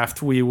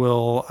hovercraft, we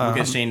will We'll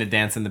get Shane to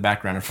dance in the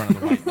background in front of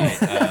the White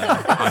Knight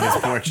on his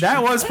porch.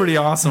 that was pretty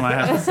awesome, I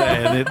have to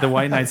say. The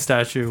White Knight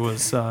statue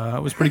was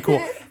pretty cool.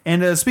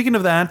 And speaking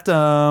of that,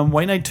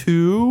 White Knight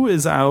 2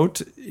 is out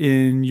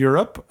in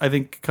Europe. I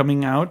think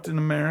coming out in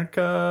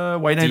America.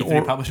 White Knight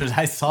E3 publishers.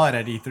 I saw it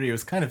at E3. It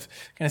was kind of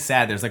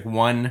sad. There's like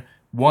one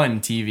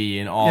TV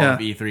in all of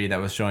E3 that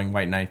was showing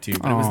White Knight 2,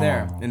 but it was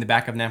there in the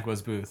back of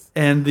Namco's booth.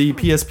 and the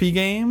PSP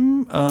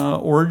game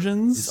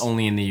Origins. It's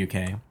only in the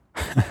UK.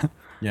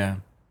 Yeah.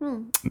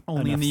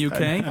 Only in the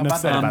UK. enough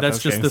said about That's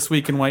those just games. this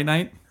week in White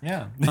Knight.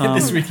 Yeah.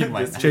 This week in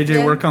White Knight.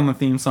 JJ, work on the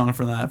theme song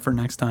for that for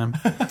next time.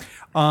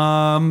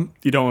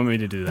 You don't want me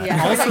to do that.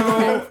 Yeah.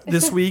 Also,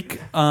 this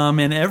week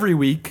and every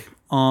week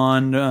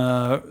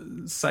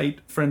on site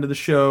friend of the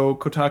show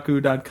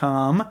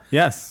Kotaku.com,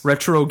 Yes.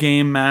 Retro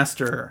Game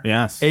Master,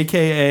 Yes.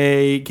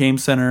 aka Game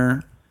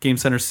Center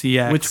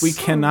CX, Which we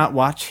cannot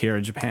watch here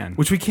in Japan.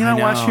 we cannot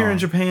I watch know. here in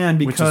Japan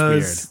Which is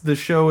because the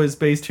show is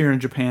based here in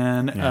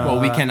Japan. Well,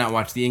 we cannot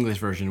watch the English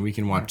version. We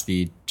can watch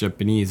the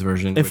Japanese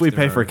version. if which we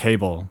pay there for are-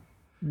 cable.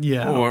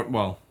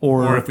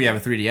 Or if we have a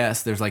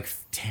 3DS, there's like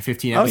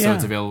 15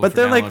 episodes available. But for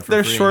they're download like for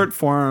they're free. short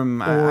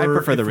form. I or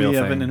prefer the if real we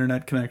thing. have an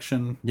internet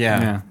connection.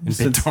 Yeah. Yeah. In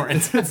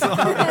BitTorrent.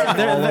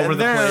 all over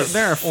the place.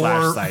 There are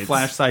flash or sites.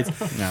 flash sites.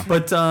 Yeah.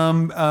 But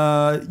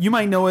you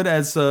might know it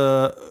as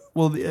a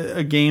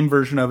game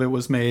version of it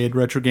was made,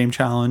 Retro Game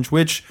Challenge,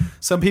 which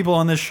some people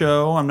on this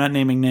show, I'm not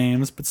naming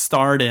names, but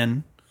starred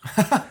in.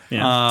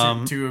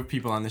 Yeah. Two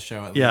people on the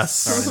show at Yes,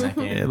 least starred in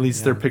that game. at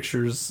least their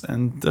pictures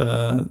and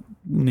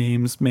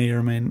names may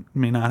or may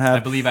not I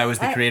have. believe I was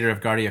the creator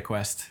of Guardia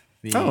Quest.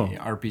 The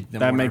the that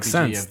more makes RPG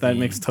sense. of That the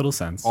makes total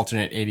sense.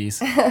 alternate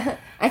 80s.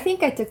 I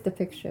think I took the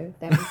picture.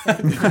 That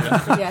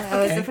was yeah, I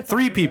was the photographer.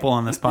 3 people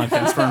on this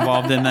podcast were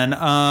involved in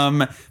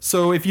then.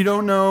 So if you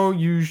don't know,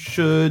 you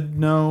should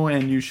know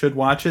and you should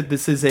watch it.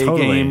 This is a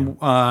game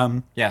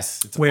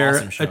Yes, it's an where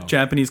awesome show. a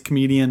Japanese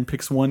comedian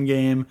picks one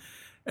game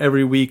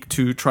every week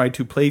to try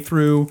to play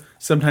through.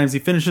 Sometimes he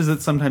finishes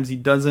it, sometimes he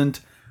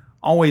doesn't.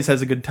 Always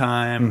has a good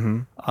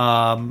time.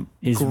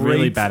 He's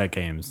really bad at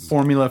games.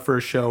 Formula for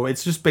a show.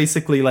 It's just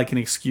basically like an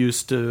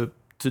excuse to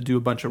do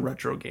a bunch of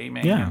retro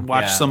gaming and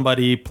watch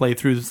somebody play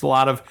through. There's a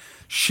lot of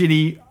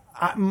shitty.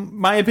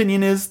 My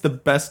opinion is the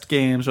best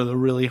games are the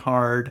really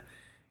hard,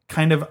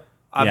 kind of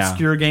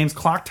obscure games.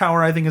 Clock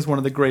Tower, I think, is one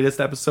of the greatest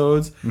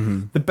episodes.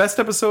 The best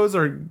episodes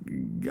are,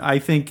 I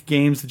think,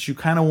 games that you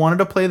kind of wanted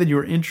to play that you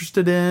were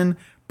interested in,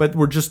 but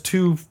were just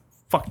too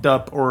fucked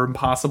up or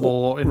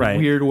impossible in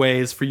weird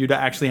ways for you to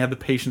actually have the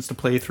patience to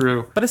play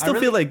through. But I still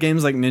feel like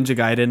games like Ninja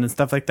Gaiden and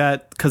stuff like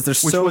that, because they're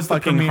Which so was the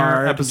fucking premiere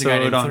hard.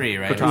 episode on 3,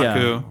 right?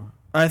 Kotaku. Yeah.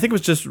 I think it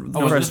was just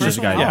the first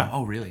Ninja Gaiden. Yeah.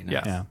 Oh, really?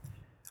 Nice. Yeah.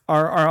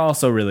 Are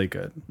also really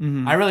good.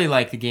 I really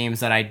like the games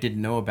that I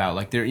didn't know about.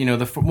 Like there,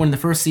 when the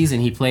first season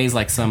he plays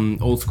like some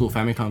old school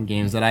Famicom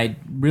games that I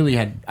really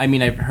had. I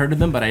mean, I've heard of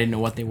them, but I didn't know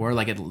what they were.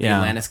 Like the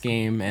Atlantis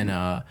game and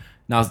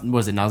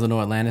was it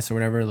Nazono Atlantis or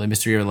whatever? The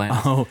Mystery of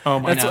Atlantis. Oh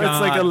my It's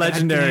god! like a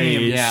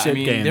legendary Yeah, shit I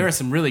mean, game. there are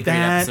some really great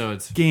That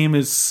episodes. game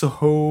is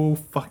so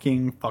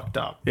fucking fucked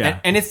up. Yeah.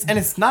 And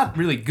it's not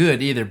really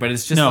good either, but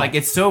it's just No. like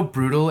it's so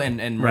brutal and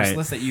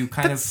merciless Right. that you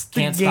kind That's of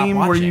can't the game stop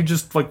watching. where you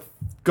just like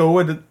go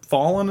and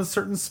fall in a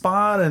certain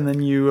spot and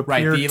then you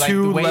appear the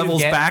 2 way to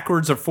levels get-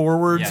 backwards or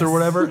forwards Yes. or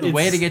whatever. The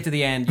way to get to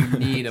the end, you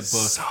need a book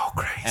so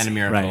crazy. and a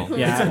miracle. Right.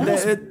 Yeah.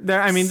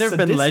 There have been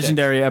sadistic.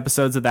 legendary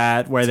episodes of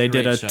that where they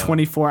did a great show.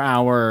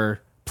 24-hour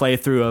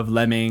playthrough of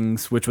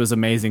Lemmings, which was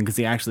amazing because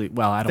he actually.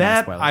 Well, I don't want to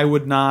That spoil it. I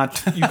would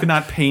not. You could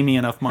not pay me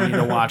enough money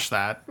to watch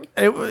that.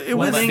 It was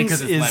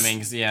Because it's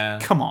Lemmings, yeah.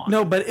 Come on.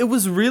 No, but it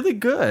was really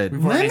good.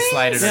 We've already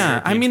slided Yeah,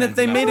 over I mean, European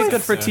they made it fans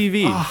good for about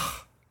TV.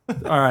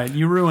 All right,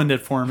 you ruined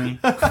it for me.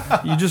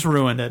 You just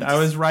ruined it. I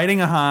was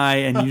riding a high,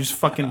 and you just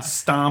fucking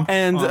stomped.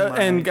 And on my-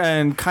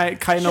 and Kai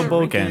no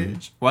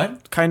Boken.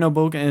 What? Kai no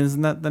Boken,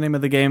 isn't that the name of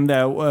the game?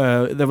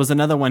 That there was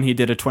another one he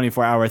did a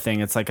 24-hour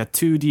thing. It's like a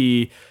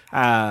 2D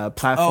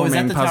platforming Oh, is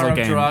that the puzzle Tower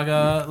game. of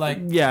Draga? Like,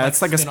 Yeah,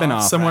 it's like a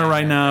spin-off. Somewhere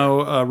right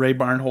now, Ray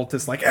Barnholt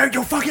is like, "Oh,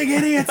 you fucking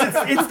idiots!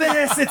 It's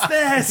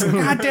this!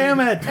 God damn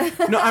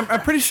it!" No,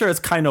 I'm pretty sure it's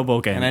Kai no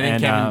Boken. And I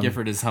think Kevin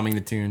Gifford is humming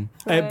the tune.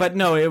 But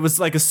no, it was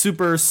like a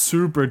super,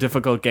 super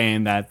difficult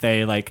game that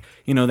they like,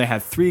 they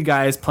had 3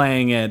 guys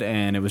playing it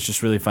and it was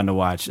just really fun to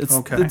watch. It's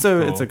a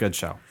good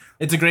show.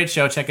 It's a great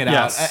show. Check it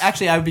Yes. out.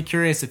 Actually, I would be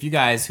curious if you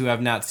guys who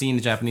have not seen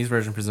the Japanese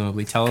version,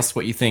 presumably, tell us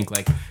what you think.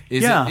 Like,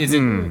 is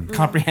it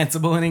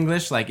comprehensible in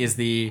English? Like, is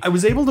the I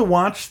was able to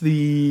watch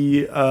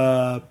the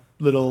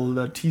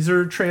little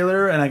teaser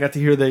trailer, and I got to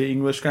hear the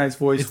English guy's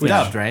voice. it's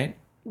dubbed, right?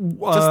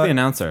 Just the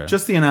announcer.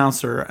 Just the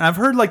announcer. And I've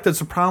heard like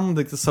there's a problem,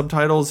 like the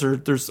subtitles are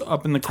there's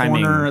up in the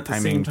corner at the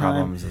timing same time.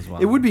 problems as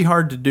well. It would be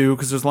hard to do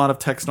because there's a lot of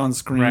text on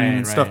screen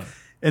and stuff.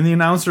 And the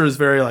announcer is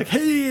very like,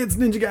 "Hey, it's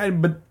Ninja Guy,"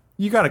 but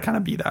you got to kind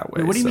of be that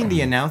way. What do you so. mean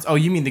the announce? Oh,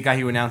 you mean the guy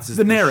who announces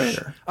The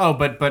narrator.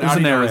 but the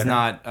Arino narrator.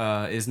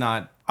 is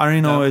not.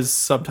 Arino is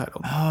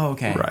subtitled. Oh,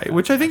 okay. Right,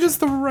 which I think is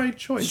the right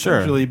choice, Sure.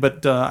 actually.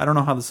 But I don't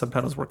know how the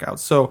subtitles work out.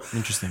 So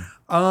Interesting.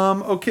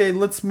 Okay,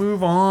 let's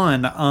move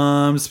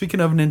on. Speaking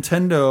of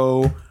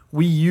Nintendo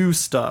Wii U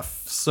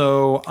stuff,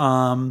 so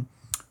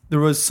there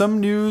was some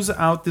news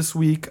out this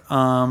week.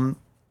 A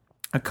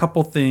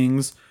couple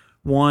things.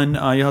 One,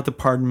 you have to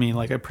pardon me.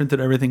 Like I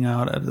printed everything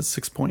out at a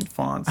 6-point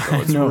font,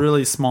 so it's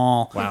really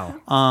small. Wow.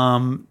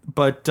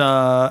 But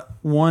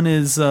one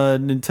is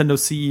Nintendo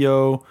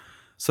CEO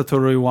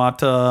Satoru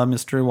Iwata,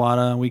 Mr.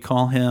 Iwata, we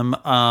call him,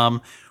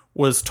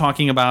 was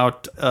talking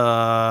about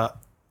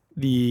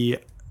the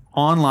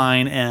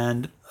online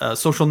and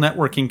social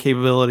networking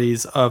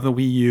capabilities of the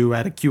Wii U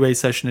at a QA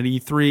session at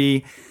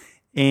E3.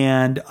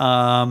 And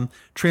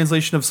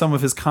translation of some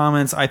of his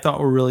comments I thought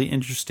were really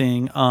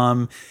interesting.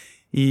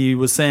 He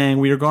was saying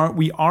we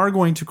are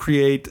going to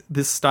create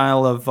this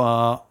style of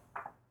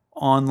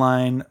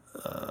online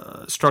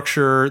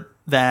structure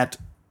that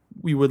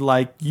we would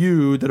like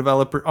you, the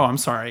developer. Oh, I'm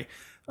sorry.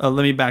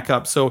 Let me back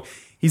up. So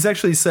he's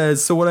actually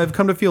says, so what I've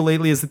come to feel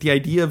lately is that the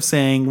idea of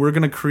saying we're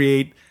going to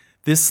create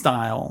this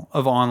style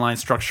of online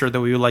structure that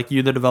we would like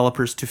you, the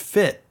developers, to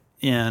fit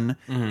in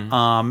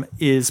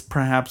is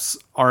perhaps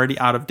already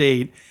out of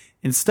date.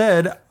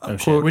 Instead,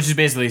 quote, Which is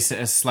basically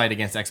a slight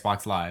against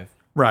Xbox Live,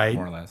 right.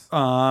 more or less.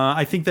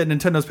 I think that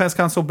Nintendo's past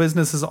console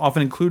business has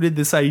often included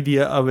this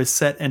idea of a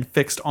set and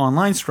fixed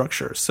online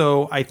structure.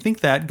 So I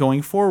think that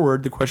going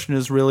forward, the question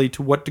is really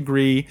to what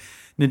degree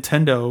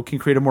Nintendo can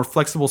create a more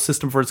flexible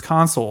system for its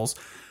consoles.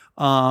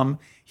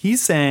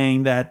 He's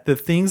saying that the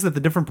things that the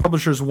different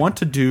publishers want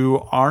to do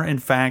are in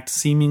fact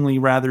seemingly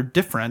rather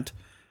different.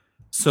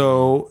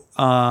 So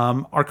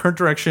our current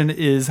direction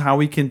is how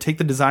we can take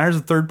the desires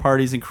of third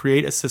parties and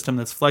create a system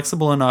that's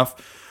flexible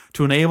enough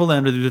to enable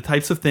them to do the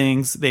types of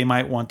things they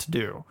might want to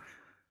do.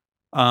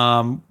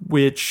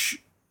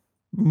 Which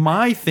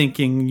my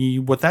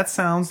thinking, what that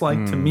sounds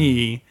like to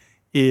me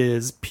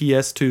is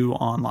PS2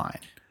 online.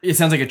 It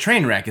sounds like a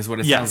train wreck is what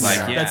it sounds like.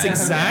 Yeah. That's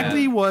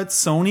exactly what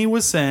Sony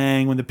was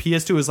saying when the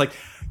PS2 was like,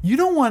 you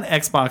don't want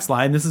Xbox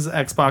Live. This is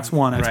Xbox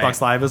One.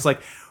 Xbox Live is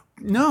like,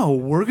 no,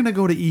 we're going to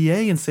go to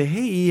EA and say,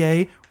 hey,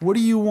 EA, what do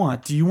you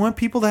want? Do you want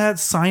people to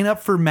sign up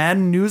for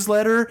Madden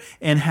newsletter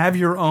and have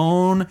your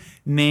own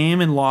name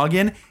and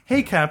login?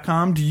 Hey,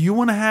 Capcom, do you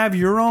want to have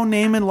your own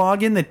name and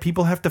login that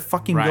people have to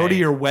fucking go to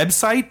your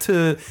website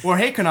to... Or,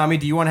 hey, Konami,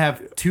 do you want to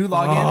have 2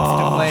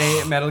 logins to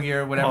play Metal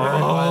Gear, whatever it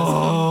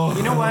was?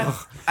 You know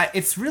what?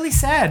 It's really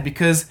sad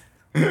because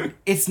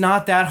it's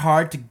not that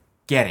hard to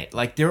get it.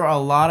 Like, there are a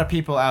lot of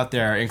people out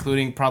there,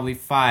 including probably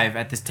 5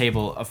 at this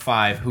table of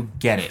 5, who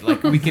get it.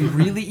 Like, we can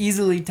really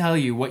easily tell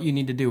you what you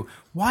need to do.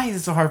 Why is it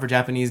so hard for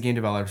Japanese game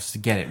developers to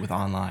get it with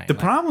online? The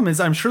problem is,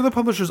 I'm sure the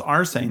publishers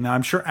are saying that.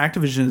 I'm sure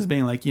Activision is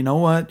being like, you know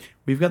what?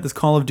 We've got this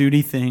Call of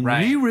Duty thing.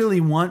 Right. We really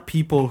want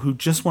people who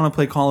just want to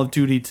play Call of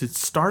Duty to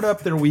start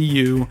up their Wii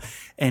U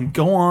and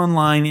go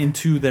online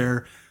into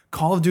their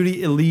Call of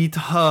Duty Elite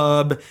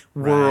Hub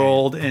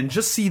world and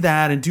just see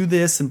that and do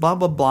this and blah,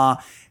 blah,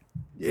 blah.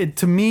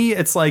 To me,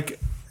 it's like,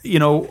 you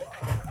know,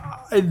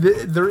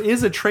 there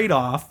is a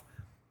trade-off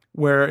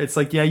where it's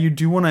like, yeah, you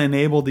do want to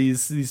enable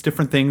these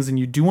different things and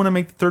you do want to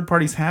make the third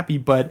parties happy,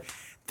 but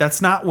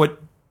that's not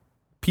what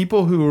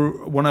people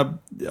who want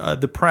to,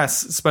 the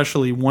press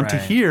especially, want to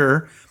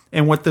hear.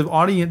 And what the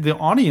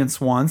audience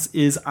wants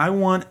is, I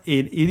want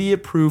an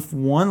idiot-proof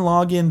one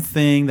login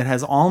thing that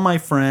has all my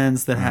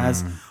friends, that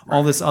has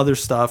all this other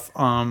stuff.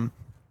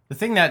 The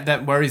thing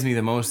that worries me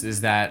the most is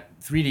that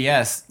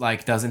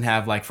 3DS doesn't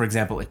have, for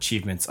example,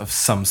 achievements of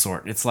some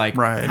sort. It's like,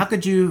 how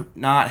could you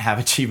not have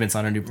achievements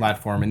on a new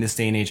platform in this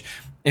day and age?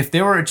 If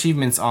there were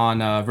achievements on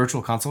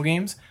virtual console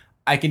games,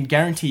 I can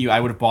guarantee you I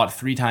would have bought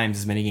 3 times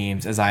as many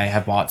games as I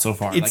have bought so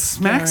far. It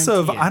smacks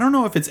of, I don't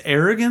know if it's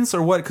arrogance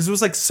or what, because it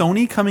was like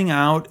Sony coming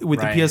out with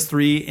the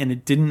PS3 and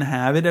it didn't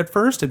have it at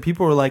first, and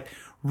people were like,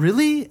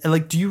 really?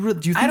 Like, do you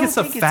think it's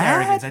a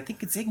fad? Arrogance. I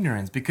think it's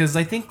ignorance, because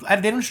I think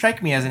they don't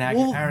strike me as an act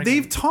of arrogance.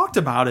 They've talked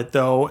about it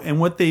though, and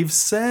what they've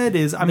said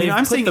is, I'm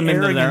put saying them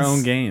arrogance, into their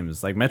own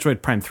games. Like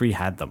Metroid Prime 3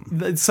 had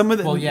them. Some of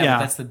the, but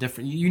that's the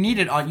difference. You need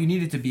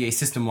it to be a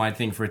system-wide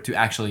thing for it to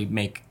actually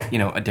make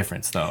a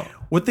difference, though.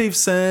 What they've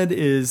said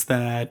is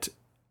that,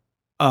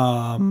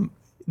 I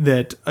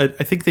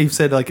think they've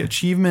said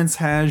achievements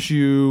has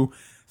you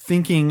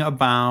thinking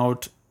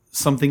about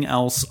something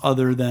else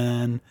other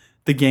than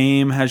the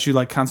game, has you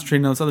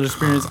concentrating on this other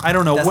experience. I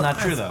don't know. That's not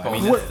true, though.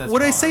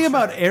 What I say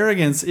about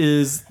arrogance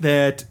is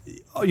that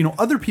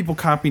other people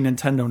copy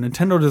Nintendo.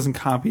 Nintendo doesn't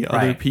copy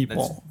other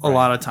people a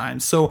lot of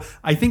times. So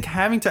I think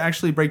having to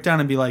actually break down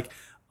and be like,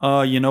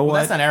 you know what?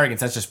 That's not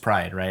arrogance. That's just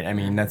pride, right? I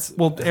mean, that's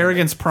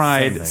arrogance,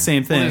 pride,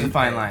 same thing. Well, there's a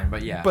fine line,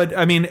 but yeah. But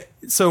I mean,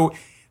 so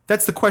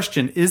that's the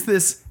question. Is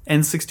this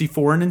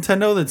N64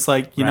 Nintendo that's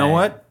like, you know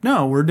what?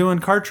 No, we're doing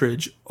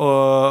cartridge.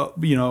 Or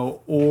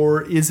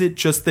is it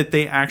just that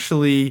they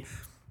actually...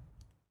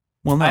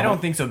 Well, no. I don't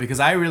think so, because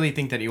I really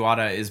think that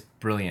Iwata is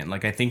brilliant.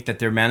 I think that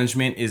their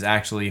management is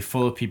actually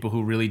full of people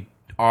who really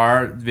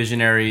are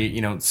visionary,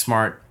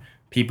 smart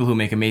people who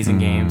make amazing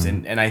games,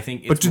 and I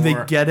think it's But do they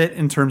get it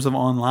in terms of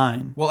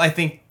online? Well, I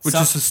think... Which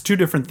is just 2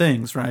 different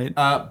things, right?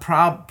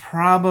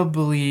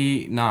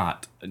 Probably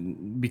not.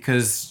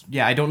 Because,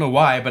 I don't know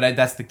why, but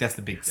that's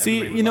the big...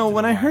 See,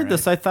 when I heard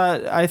this, I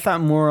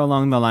thought more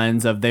along the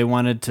lines of they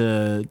wanted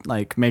to,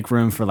 make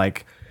room for,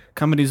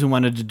 companies who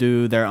wanted to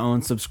do their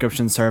own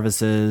subscription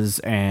services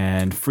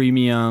and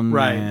freemium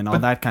and all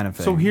that kind of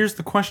thing. So here's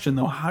the question,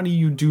 though. How do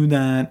you do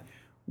that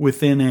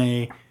within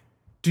a...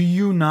 Do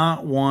you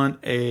not want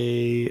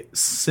a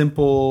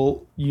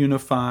simple,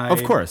 unified...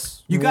 Of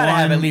course. You got to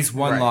have at least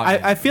one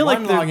login. I feel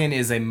one login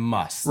is a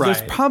must.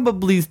 There's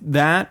probably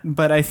that,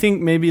 but I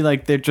think maybe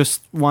they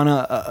just want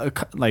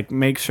to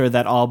make sure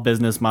that all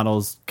business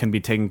models can be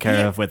taken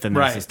care of within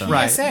their system.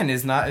 PSN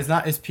is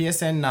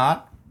PSN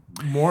not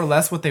more or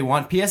less what they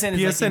want? PSN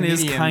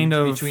is kind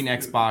of between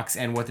Xbox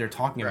and what they're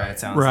talking about. It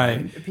sounds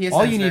like PSN's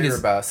all you need is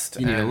robust.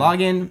 You need a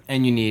login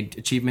and you need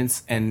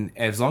achievements, and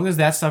as long as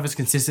that stuff is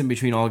consistent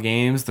between all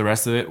games, the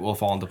rest of it will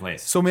fall into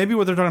place. So maybe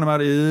what they're talking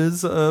about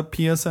is a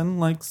PSN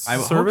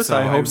service.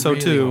 I hope so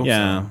really too. Hope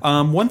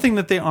yeah. One thing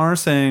that they are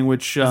saying,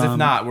 which if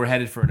not, we're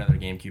headed for another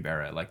GameCube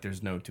era.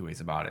 There's no 2 ways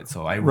about it.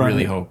 So I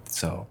really hope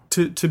so.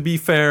 To be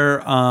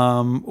fair,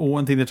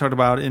 one thing they talked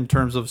about in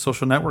terms of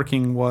social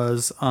networking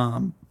was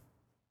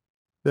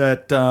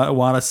that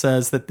Iwata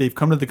says that they've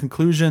come to the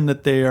conclusion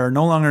that they are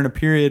no longer in a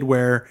period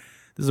where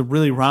there's a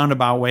really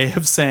roundabout way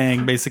of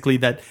saying basically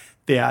that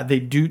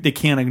they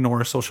can't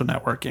ignore social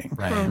networking.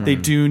 Right. They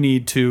do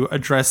need to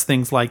address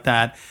things like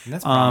that. And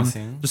that's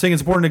promising. They're saying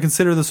it's important to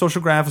consider the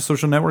social graph of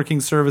social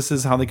networking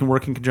services, how they can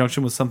work in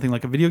conjunction with something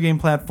like a video game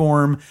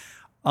platform.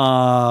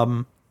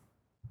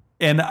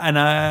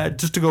 And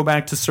just to go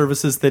back to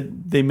services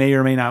that they may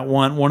or may not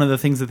want, one of the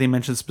things that they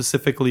mentioned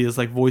specifically is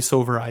like voice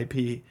over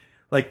IP.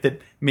 Like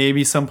that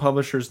maybe some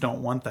publishers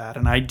don't want that.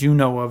 And I do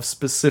know of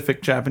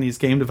specific Japanese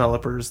game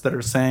developers that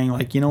are saying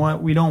like, you know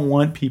what, we don't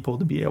want people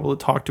to be able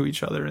to talk to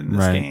each other in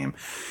this game.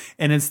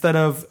 And instead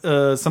of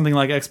something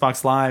like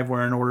Xbox Live,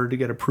 where in order to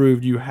get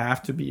approved, you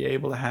have to be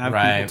able to have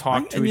people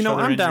talk to each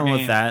other. I'm in down your with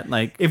game. that.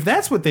 Like, If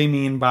that's what they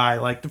mean by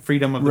like the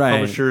freedom of the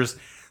publishers,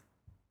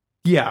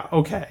 yeah,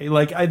 okay.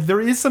 Like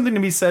there is something to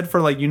be said for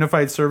like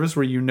unified service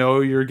where you know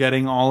you're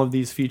getting all of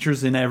these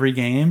features in every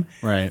game.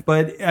 Right.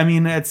 But I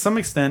mean, at some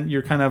extent,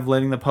 you're kind of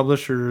letting the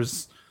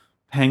publishers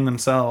hang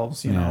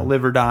themselves, you know,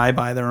 live or die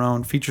by their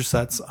own feature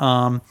sets.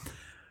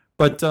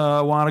 But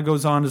Wada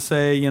goes on to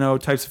say, you know,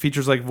 types of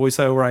features like voice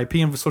over IP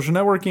and social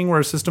networking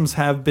where systems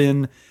have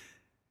been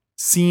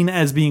seen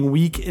as being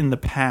weak in the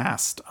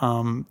past,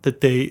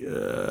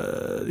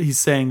 that he's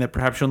saying that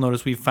perhaps you'll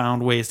notice we've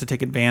found ways to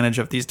take advantage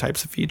of these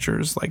types of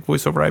features like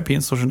voice over IP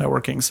and social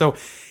networking. So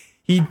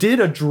he did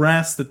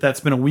address that that's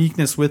been a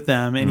weakness with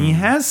them, and he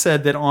has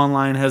said that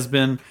online has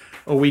been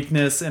a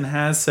weakness and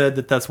has said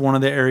that that's one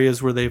of the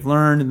areas where they've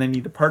learned and they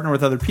need to partner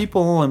with other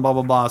people and blah,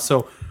 blah, blah.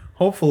 So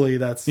hopefully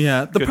that's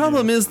the good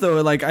problem news. is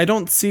though, like I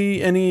don't see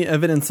any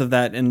evidence of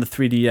that in the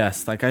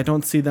 3DS. Like I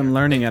don't see them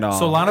learning at all.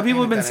 So a lot of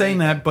people have been saying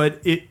that,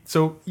 but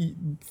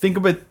think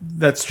of it,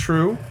 that's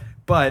true.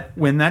 But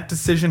when that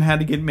decision had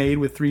to get made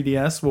with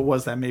 3DS, what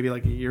was that? Maybe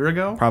like a year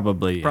ago?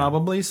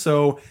 Probably.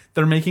 So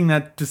they're making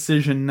that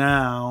decision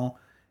now.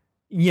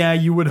 Yeah,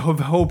 you would have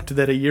hoped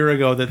that a year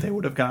ago that they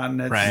would have gotten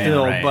it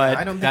still, but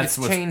I don't think That's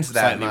it's changed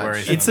that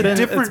much. it's a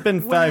different. It's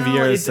been 5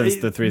 years since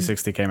it- the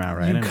 360 came out,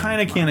 right? You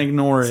kind of can't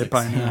ignore it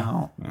by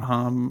now.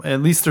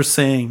 At least they're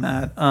saying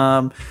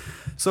that.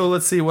 So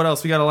let's see what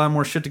else. We got a lot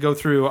more shit to go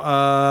through.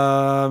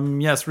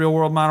 Yes, Real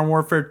World Modern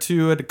Warfare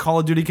 2 at a Call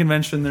of Duty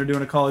convention. They're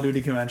doing a Call of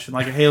Duty convention,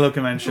 like a Halo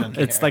convention.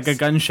 It's like a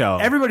gun show.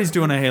 Everybody's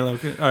doing a Halo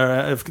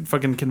a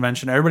fucking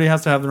convention. Everybody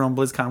has to have their own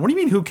BlizzCon. What do you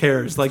mean? Who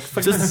cares? Like,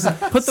 just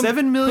put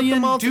 7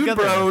 million all dude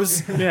together.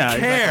 bros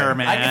care,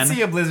 man. I can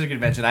see a Blizzard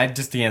convention. I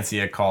just can't see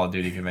a Call of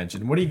Duty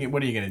convention. What are you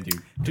gonna do?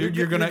 Dude,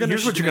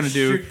 here's what you're gonna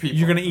do. shoot people.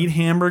 You're gonna eat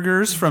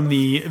hamburgers from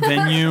the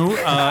venue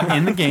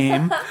in the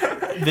game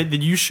that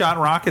you shot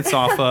rockets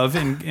off of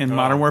in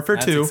Modern Warfare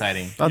that's 2.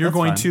 exciting. Oh, You're that's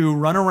going fun. to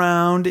run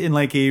around in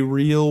like a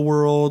real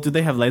world. Do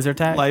they have laser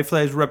tag?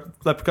 Life-size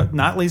replica,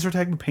 not laser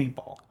tag, but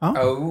paintball.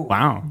 Oh,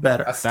 Wow.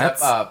 Better. a step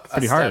That's up.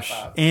 pretty a step harsh.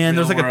 Up. And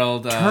there's like a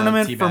Real-world,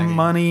 tournament for teabagging.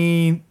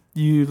 money.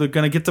 You're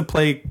going to get to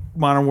play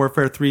Modern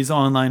Warfare 3's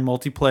online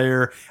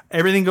multiplayer.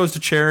 Everything goes to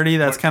charity.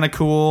 That's kind of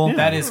cool.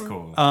 That is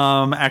cool.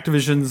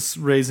 Activision's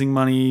raising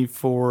money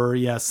for,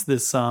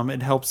 this,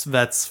 it helps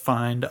vets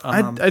find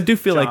I do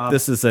feel like jobs.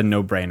 this is a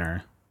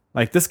no-brainer.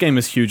 Like this game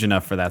is huge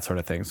enough for that sort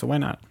of thing, so why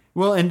not?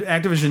 Well, and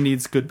Activision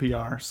needs good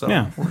PR, so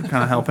Yeah. we're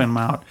kind of helping them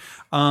out.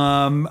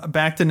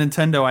 Back to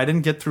Nintendo. I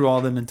didn't get through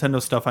all the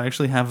Nintendo stuff. I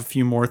actually have a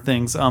few more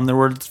things. There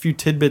were a few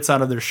tidbits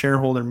out of their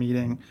shareholder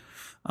meeting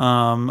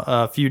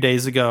a few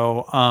days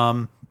ago.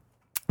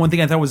 One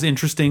thing I thought was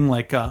interesting,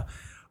 like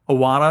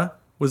Iwata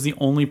was the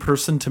only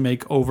person to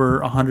make over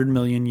 100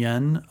 million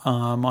yen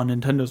on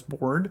Nintendo's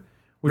board,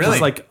 which Really?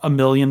 is like $1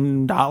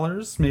 million,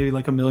 maybe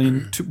like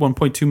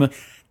 1.2 million.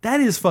 That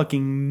is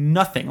fucking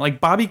nothing. Like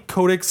Bobby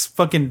Kotick's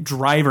fucking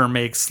driver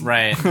makes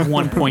Right.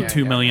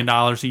 $1.2 million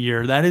dollars a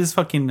year. That is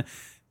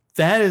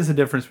a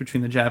difference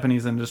between the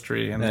Japanese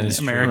industry and the is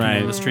true. American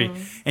Right. industry.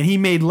 And he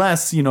made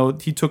less, he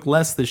took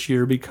less this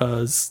year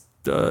because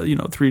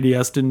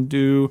 3DS didn't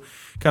do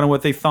kind of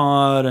what they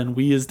thought, and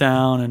Wii is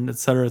down, and et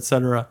cetera, et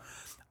cetera.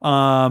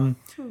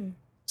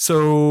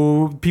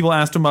 So people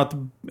asked him about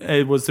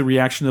was the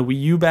reaction to the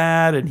Wii U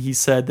bad, and he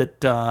said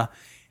that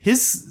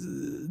his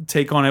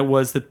take on it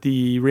was that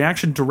the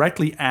reaction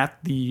directly at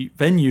the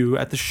venue,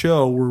 at the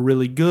show, were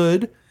really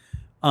good,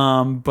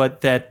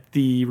 but that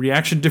the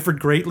reaction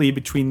differed greatly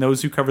between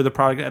those who covered the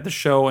product at the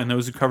show and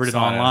those who covered it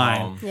Saw it at online.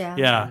 home.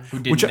 Yeah. Who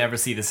didn't ever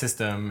see the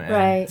system. And,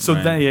 Right. So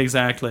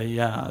exactly,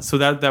 yeah. So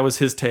that was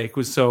his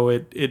take. So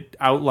it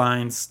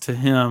outlines to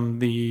him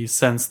the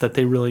sense that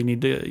they really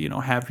need to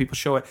have people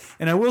show it.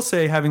 And I will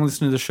say, having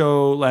listened to the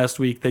show last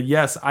week, that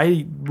yes,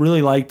 I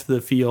really liked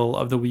the feel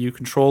of the Wii U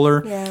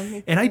controller. Yeah,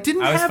 me and I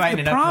didn't I was have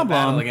fighting the an uphill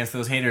battle problem. against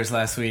those haters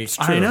last week.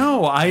 I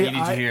know. Needed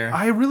you here.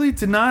 I really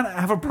did not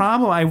have a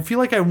problem. I feel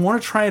like I want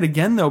to try it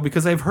again though,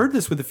 because I've heard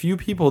this with a few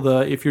people.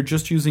 If you're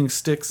just using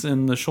sticks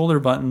and the shoulder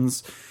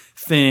buttons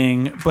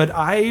thing, but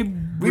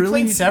We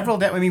played several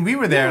days. I mean, we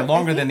were there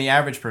longer than the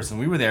average person.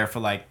 We were there for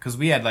because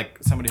we had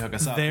somebody hook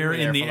us up. They're we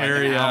were in there the for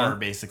area an hour,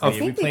 basically. I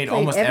think We we played played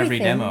almost every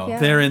everything, demo. yeah.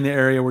 They're in the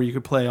area where you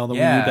could play all the Wii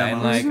U Yeah,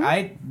 demos.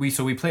 and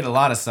so we played a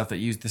lot of stuff that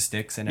used the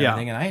sticks and Yeah.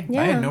 everything, and I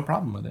Yeah. had no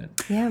problem with it.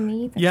 Yeah,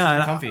 me either. Yeah,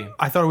 and comfy.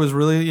 I thought it was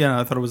really,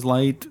 I thought it was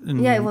light.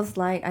 And Yeah, it was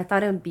light. I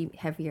thought it would be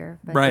heavier,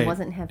 but Right. it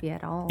wasn't heavy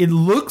at all. It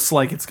looks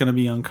like it's going to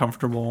be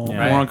uncomfortable,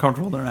 Right. more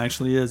uncomfortable than it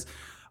actually is.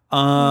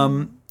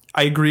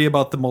 I agree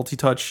about the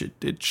multi-touch.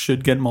 It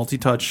should get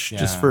multi-touch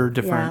just for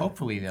different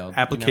Hopefully they'll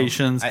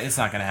applications. it's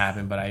not going to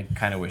happen, but I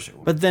kind of wish it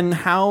would. But then,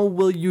 how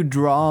will you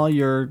draw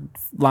your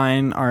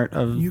line art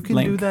of You can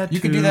Link? do that. You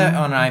can do that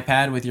on an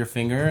iPad with your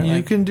finger.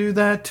 You can do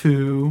that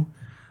too.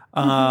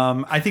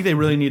 I think they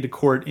really need to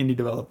court indie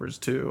developers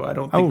too. I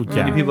don't think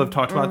many people have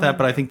talked about that,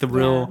 but I think the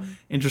real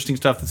interesting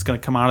stuff that's going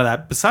to come out of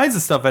that, besides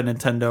the stuff at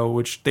Nintendo,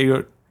 which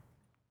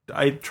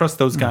I trust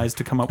those guys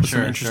to come up with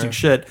some interesting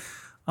shit.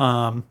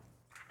 I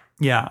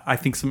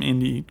think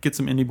get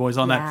some indie boys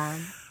on that.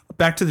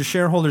 Back to the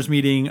shareholders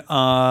meeting,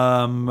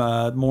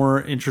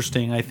 more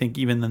interesting, I think,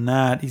 even than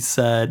that. He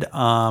said,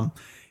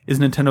 is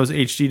Nintendo's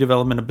HD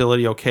development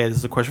ability okay? This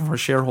is a question from a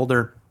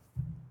shareholder.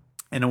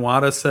 And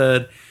Iwata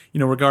said,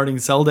 regarding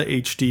Zelda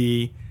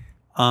HD,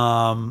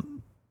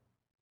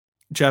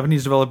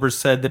 Japanese developers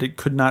said that it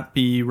could not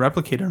be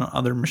replicated on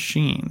other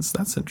machines.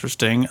 That's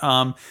interesting.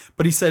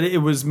 But he said it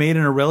was made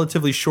in a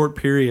relatively short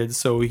period,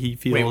 so he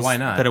feels why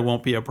not? that it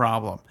won't be a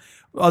problem.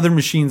 Other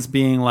machines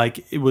being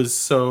like it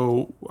was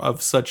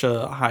of such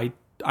a high,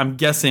 I'm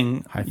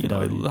guessing, high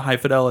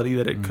fidelity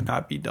that it could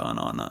not be done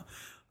on a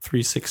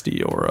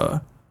 360 or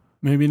a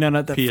Maybe not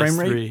at that PS3. frame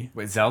rate.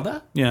 Wait,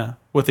 Zelda? Yeah,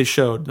 what they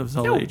showed of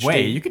Zelda No HD.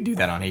 way. You could do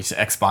that on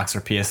Xbox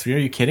or PS3. Are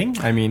you kidding?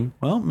 I mean,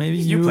 Well, maybe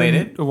You played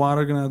it. Iwata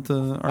are gonna have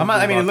to. it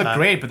argue looked about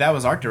great, but that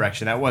was art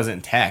direction. That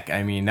wasn't tech.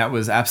 I mean, that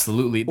was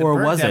absolutely the Or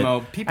bird was it?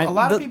 demo. A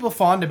lot of people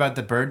fawned about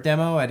the bird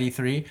demo at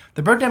E3.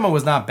 The bird demo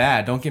was not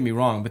bad. Don't get me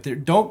wrong,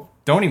 but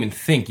don't even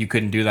think you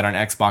couldn't do that on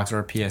Xbox or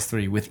a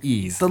PS3 with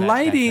ease. The that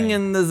lighting thing.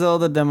 in the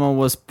Zelda demo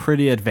was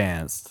pretty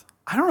advanced.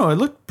 I don't know. It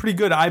looked pretty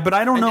good. But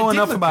I don't know It did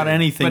enough look about good.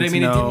 anything. But I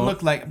mean, to it know. didn't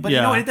look like. But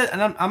you know what? It does,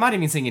 and I'm not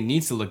even saying it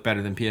needs to look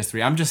better than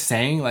PS3. I'm just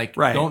saying,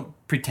 don't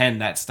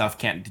pretend that stuff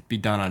can't be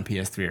done on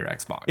PS3 or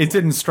Xbox. It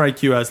didn't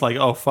strike you as like,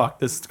 oh fuck,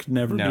 this could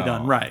never be No.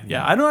 done. Right?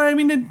 Yeah. I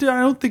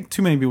don't think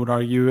too many people would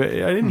argue.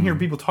 I didn't hear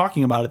people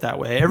talking about it that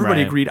way.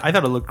 Everybody Right. agreed. I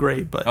thought it looked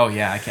great, but Oh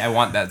yeah, I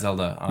want that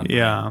Zelda. On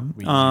yeah.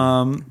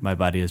 Wii U. My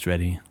body is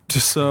ready.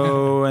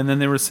 So, and then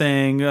they were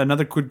saying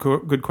another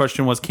good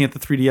question was, can't the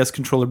 3DS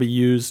controller be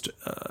used?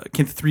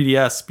 Can't the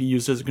 3DS be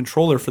used as a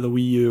controller for the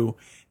Wii U?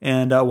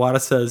 And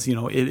Wada says, it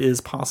is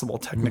possible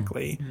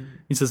technically.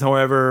 He says,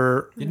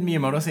 however, Didn't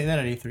Miyamoto say that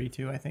at E3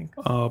 too? I think.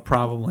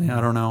 probably,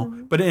 I don't know,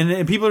 but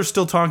and people are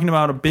still talking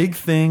about a big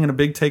thing and a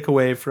big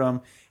takeaway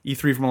from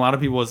E3 from a lot of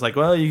people is like,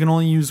 well, you can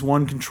only use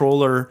one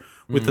controller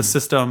with the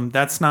system.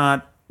 That's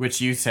not. Which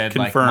you said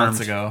Confirmed. like months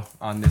ago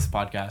on this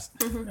podcast.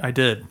 I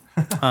did.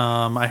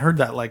 I heard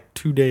that like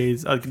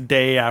a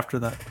day after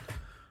that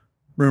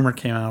rumor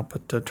came out,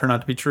 but turned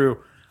out to be true.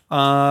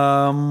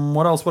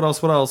 What else? That's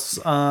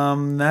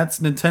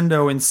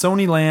Nintendo. In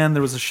Sony land,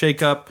 there was a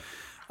shakeup.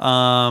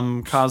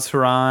 Kaz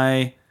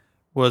Hirai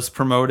was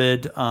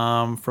promoted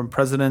from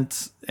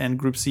president and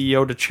group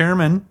CEO to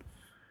chairman.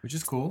 Which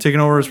is cool.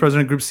 Taking over as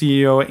president and group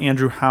CEO,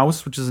 Andrew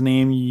House, which is a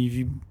name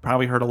you've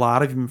probably heard a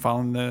lot of. You've been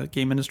following the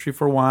game industry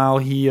for a while.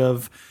 He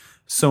of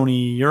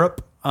Sony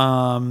Europe.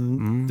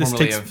 Formerly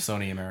of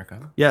Sony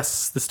America.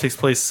 Yes, this takes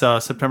place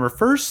September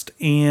 1st.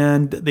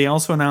 And they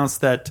also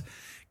announced that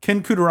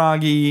Ken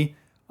Kutaragi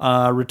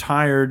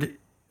retired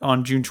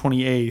on June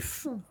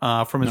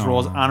 28th from his role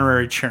as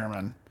honorary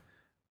chairman.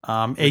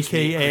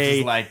 AKA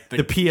is like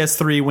the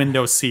PS3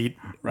 window seat,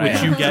 Right.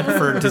 which you get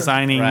for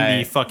designing the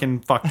Right. fucking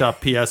fucked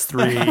up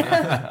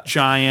PS3.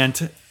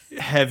 Giant,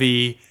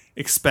 heavy,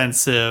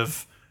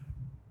 expensive,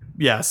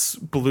 yes,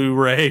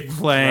 Blu-ray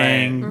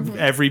playing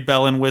every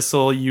bell and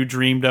whistle you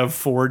dreamed of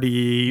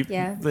 4D.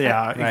 Yeah.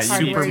 Right.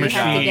 Super Hardware, you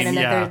have to get machine.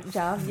 another Yeah.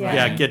 job.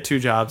 Yeah, get two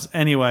jobs.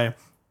 Anyway,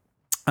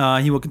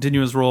 he will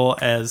continue his role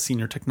as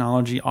Senior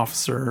Technology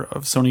Officer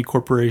of Sony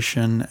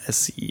Corporation,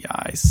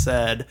 SCI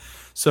said.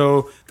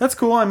 So that's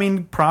cool. I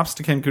mean, props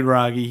to Ken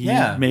Kutaragi.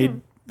 He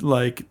made,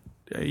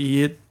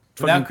 he hit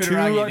Without fucking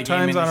Kutaragi, two the game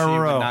times on industry a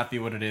row. would not be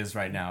what it is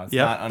right now. It's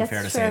Yep. not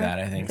unfair That's to say true. that,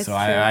 I think. That's So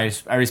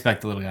true. I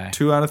respect the little guy.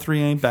 2 out of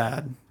 3 ain't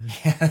bad.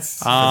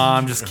 Yes.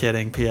 I'm just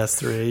kidding.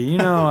 PS3. You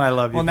know I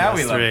love you. Well, now PS3.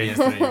 we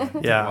love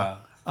PS3. Yeah.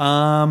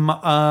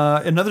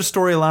 Wow. Another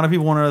story a lot of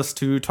people wanted us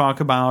to talk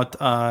about,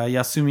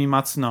 Yasumi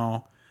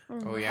Matsuno.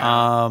 Oh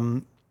yeah.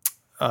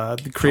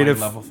 The creative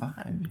Level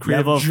 5.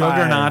 Level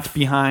juggernaut 5.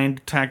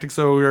 behind Tactics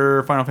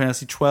Ogre, Final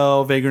Fantasy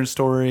 12, Vagrant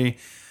Story.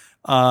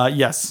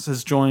 Yes,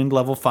 has joined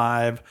Level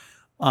 5.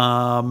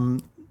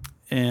 In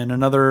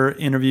another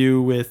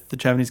interview with the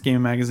Japanese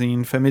gaming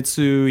magazine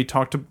Famitsu, he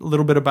talked a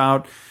little bit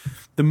about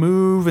the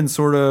move and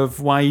sort of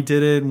why he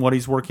did it and what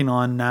he's working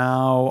on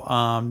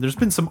now. There's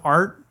been some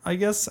art, I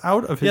guess,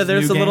 out of his Yeah,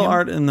 there's new a little game.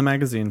 art in the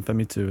magazine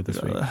Famitsu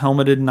this week. A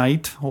helmeted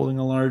knight holding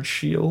a large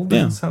shield.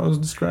 Yeah. That's how it was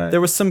described.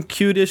 There was some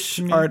cutish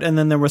art, and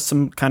then there was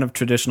some kind of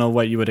traditional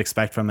what you would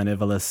expect from an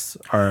Ivelus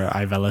or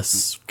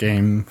Ivelus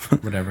game.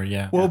 Whatever,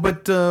 yeah. Well,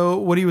 but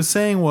what he was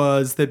saying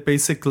was that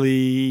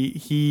basically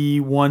he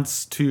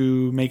wants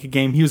to make a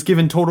game. He was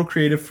given total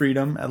creative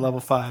freedom at level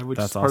 5, which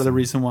That's is part of the awesome.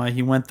 reason why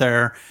he went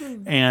there.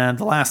 And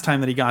the last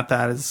time that he got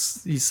that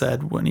is, he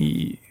said,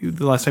 the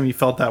last time he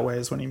felt that way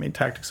is when he made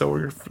Tactics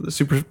Ogre for the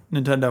Super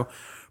Nintendo.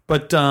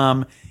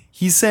 But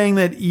he's saying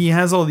that he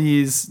has all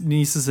these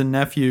nieces and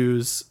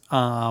nephews,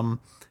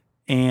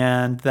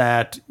 and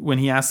that when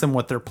he asked them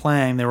what they're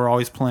playing, they were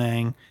always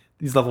playing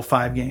these level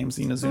 5 games,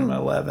 Inazuma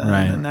 11,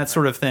 and that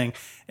sort of thing,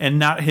 and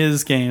not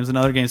his games and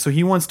other games. So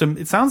he wants to.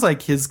 It sounds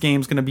like his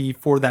game's going to be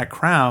for that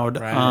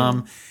crowd.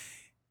 Right.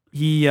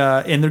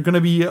 And they're going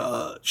to be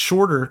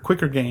shorter,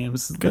 quicker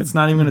games. Good. It's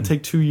not even going to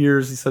take 2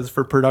 years, he says,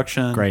 for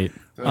production. Great.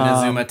 So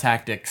Inazuma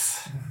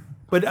Tactics.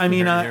 But I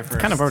mean,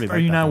 kind of already. Are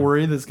you not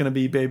worried that it's going to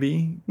be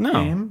baby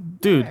game?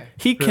 Dude,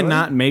 he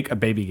cannot make a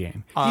baby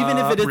game. Even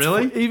if it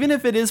is even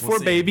if it is for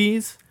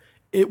babies,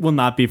 it will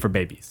not be for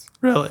babies.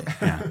 Really?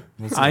 Yeah.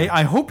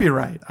 I hope you're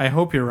right. I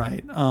hope you're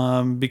right.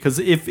 Because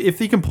if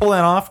he can pull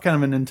that off, kind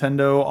of a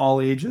Nintendo all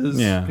ages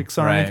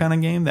Pixar kind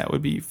of game, that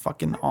would be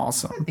fucking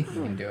awesome. I think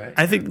you can do it.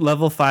 I think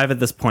level 5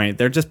 at this point,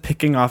 they're just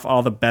picking off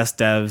all the best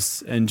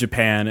devs in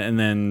Japan, and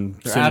then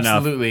they're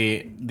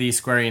absolutely the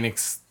Square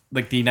Enix.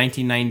 Like the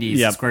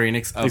 1990s Square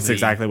Enix. That's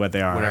exactly what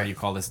they are. Whatever you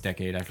call this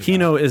decade. After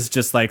Kino is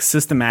just like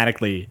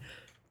systematically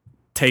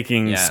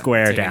taking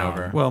Square down.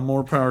 Over. Well,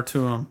 more power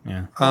to them.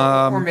 Yeah.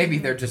 Or maybe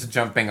they're just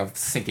jumping a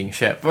sinking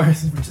ship, which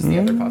is the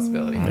other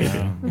possibility.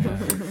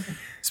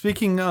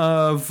 Speaking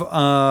of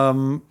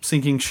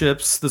sinking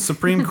ships, the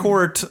Supreme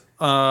Court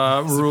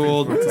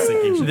ruled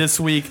this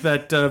week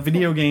that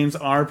video games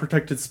are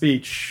protected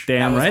speech.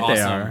 Damn right awesome.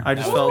 they are. I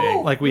just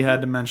felt like we had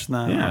to mention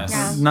that.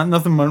 Yes.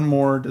 Nothing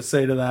more to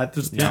say to that.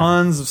 There's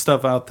tons of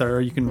stuff out there.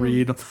 You can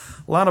read a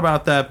lot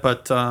about that,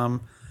 but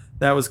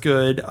that was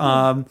good.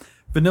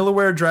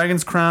 Vanillaware,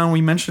 Dragon's Crown,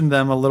 we mentioned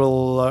them a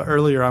little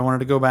earlier. I wanted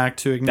to go back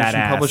to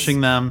Ignition Publishing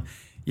them.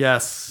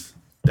 Yes.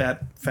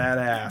 That fat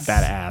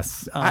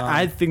ass.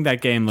 I think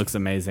that game looks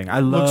amazing.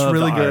 I love looks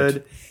really the art.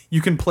 good. You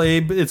can play.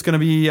 It's going to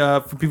be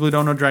for people who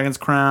don't know Dragon's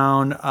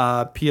Crown,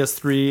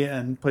 PS3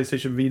 and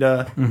PlayStation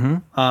Vita.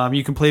 Mm-hmm.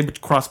 You can play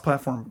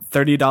cross-platform.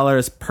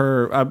 $30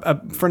 per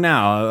for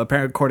now.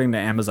 Apparently, according to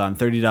Amazon,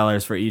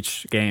 $30 for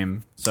each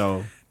game.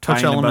 So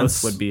Touch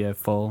Elements would be a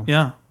full.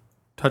 Yeah,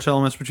 Touch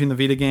Elements between the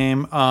Vita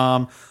game.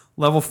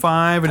 Level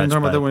 5. I didn't talk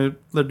about that when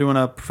they're doing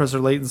a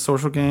Professor Layton's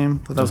social game.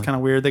 But that was kind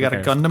of weird. They got a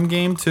Gundam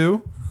game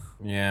too.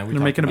 Yeah, they're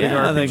making a big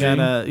RPG. They got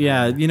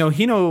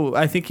Hino.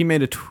 I think he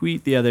made a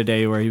tweet the other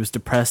day where he was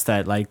depressed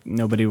that like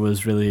nobody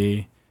was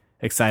really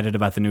excited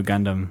about the new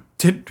Gundam.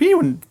 Did he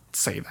even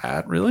say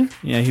that? Really?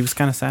 Yeah, he was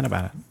kind of sad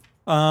about it.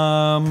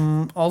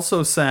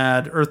 Also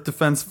sad. Earth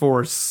Defense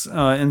Force,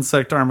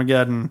 Insect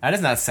Armageddon. That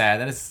is not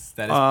sad. That is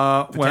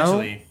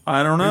potentially. Well,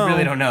 I don't know. We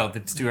really don't know.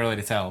 It's too early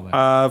to tell.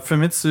 But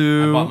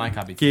Famitsu I bought my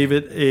copy gave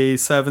it a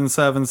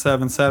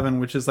 7777,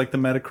 which is like the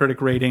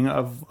Metacritic rating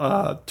of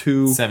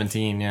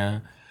 17. Yeah.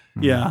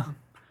 Yeah,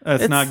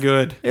 that's not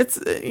good. It's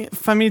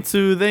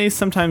Famitsu. They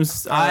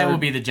sometimes. I will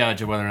be the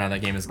judge of whether or not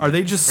that game is good. Are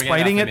they just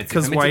spiting it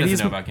because Whitey's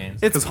know about games?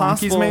 It's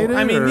possible. Made it,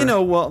 I mean,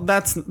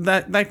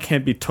 that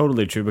can't be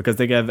totally true because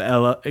they gave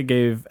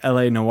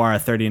LA Noire a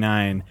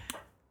 39.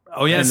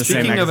 Oh yeah,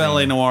 speaking of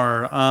LA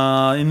Noire,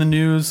 in the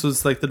news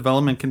was like the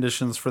development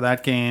conditions for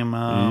that game.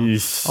 A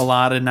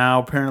lot of now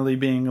apparently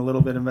being a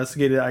little bit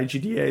investigated.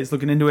 IGDA is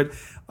looking into it.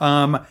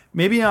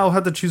 Maybe I'll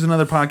have to choose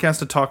another podcast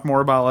to talk more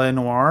about LA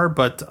Noire,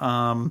 but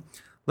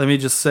let me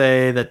just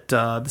say that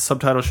the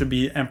subtitle should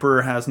be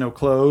Emperor Has No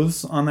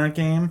Clothes on that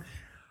game.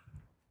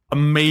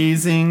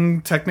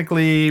 Amazing,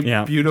 technically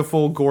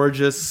beautiful,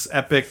 gorgeous,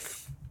 epic,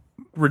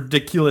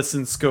 ridiculous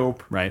in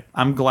scope. Right.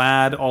 I'm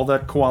glad all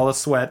that koala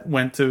sweat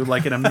went to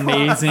like an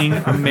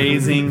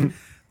amazing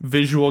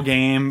visual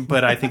game,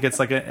 but I think it's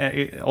like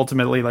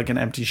ultimately like an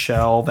empty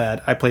shell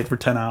that I played for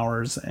 10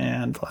 hours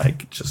and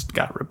like just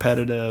got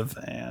repetitive.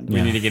 And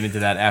we need to get into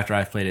that after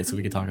I've played it so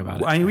we can talk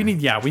about it. We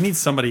need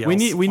somebody else. We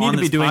need to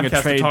be doing a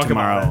trade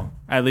tomorrow.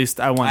 At least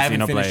I want I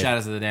haven't finished play.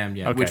 Shadows of the Damned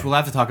yet, Okay. which we'll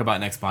have to talk about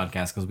next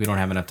podcast because we don't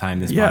have enough time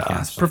this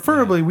podcast.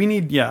 Preferably, we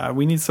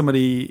need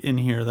somebody in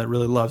here that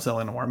really loves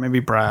L.A. Noire. Maybe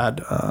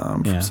Brad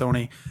from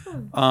Sony.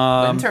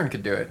 Intern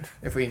could do it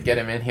if we can get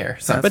him in here.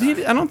 So. But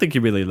I don't think he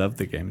really loved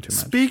the game too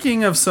much.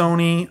 Speaking of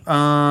Sony,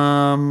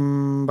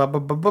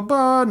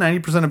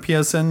 90% of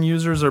PSN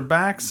users are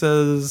back,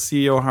 says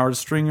CEO Howard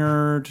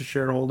Stringer to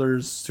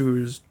shareholders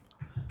who's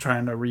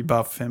trying to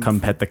rebuff him. Come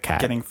pet the cat.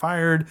 Getting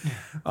fired.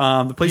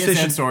 The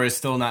PlayStation Store is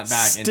still not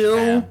back. Still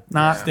in Japan.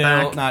 not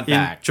in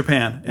back in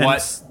Japan. And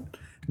what?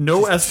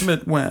 No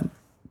estimate when.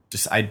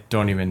 I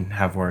don't even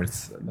have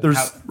words. There's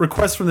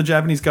requests from the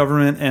Japanese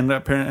government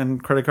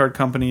and credit card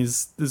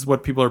companies. This is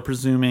what people are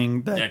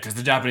presuming. That because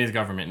the Japanese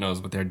government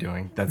knows what they're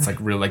doing. That's like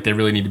real. Like they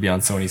really need to be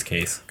on Sony's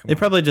case. They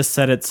probably just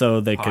said it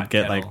so they could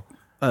get like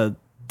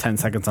 10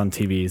 seconds on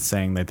TV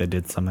saying that they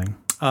did something.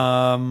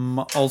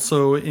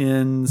 Also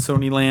in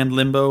Sony Land,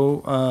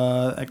 Limbo,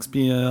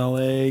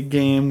 XBLA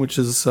game, which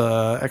is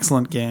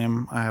excellent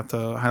game. I have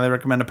to highly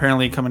recommend.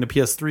 Apparently coming to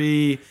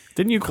PS3.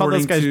 Didn't you call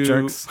those guys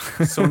jerks?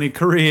 Sony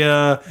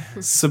Korea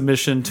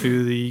submission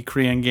to the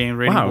Korean Game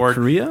Rating Board.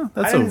 Korea?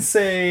 I didn't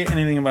say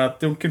anything about.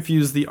 Don't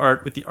confuse the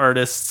art with the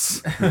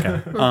artists.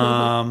 Okay.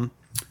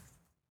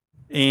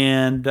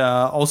 And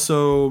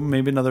also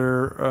maybe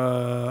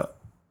another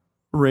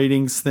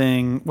ratings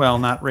thing. Well,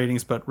 not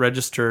ratings, but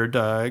registered.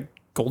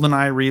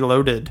 GoldenEye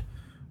Reloaded.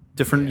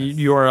 Different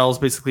URLs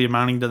basically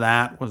amounting to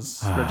that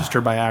was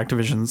registered by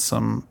Activision.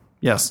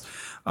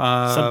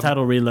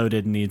 Subtitle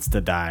Reloaded needs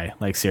to die.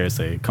 Like,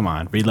 seriously, come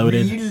on.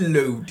 Reloaded.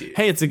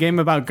 Hey, it's a game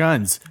about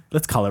guns.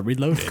 Let's call it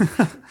Reloaded.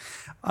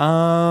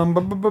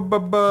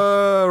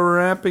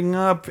 Wrapping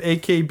up,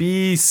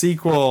 AKB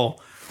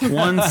sequel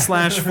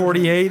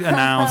 1/48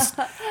 announced.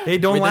 Hey,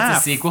 don't Wait, laugh.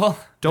 that's a sequel?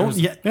 Don't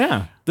yet.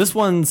 Yeah. This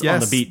one's on the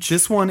Yes, beach.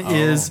 this one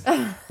is.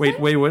 Wait.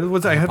 What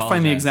was I have to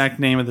find the apologize. exact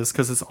name of this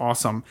because it's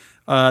awesome.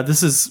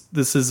 This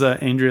is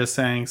Andrea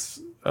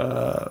Sang's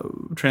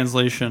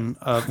translation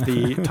of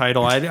the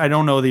title. I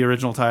don't know the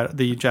original title,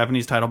 the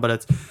Japanese title, but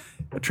it's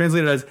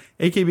translated as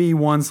AKB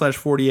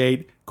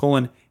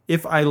 1/48 :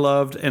 If I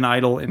Loved an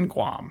Idol in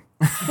Guam.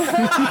 It's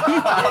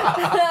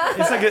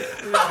like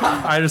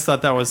I just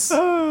thought that was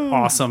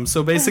awesome.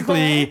 So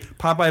basically,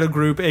 pop idol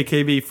group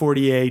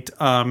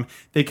AKB48,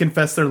 they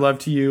confess their love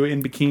to you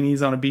in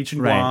bikinis on a beach in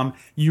Guam. Right.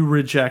 You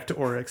reject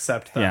or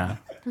accept them. Yeah.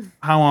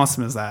 How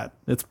awesome is that?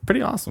 It's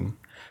pretty awesome.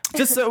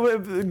 Just so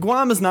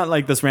Guam is not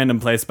like this random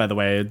place, by the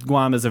way.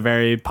 Guam is a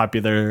very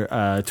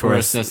popular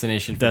tourist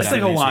destination. For It's like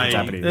Japanese Hawaii.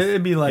 Japanese.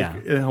 It'd be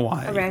like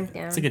Hawaii. Around,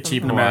 yeah. It's like a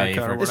cheap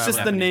America Hawaii. or For It's just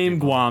the Japanese name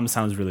people. Guam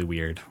sounds really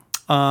weird.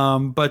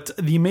 But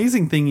the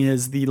amazing thing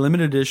is the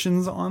limited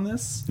editions on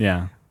this.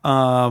 Yeah.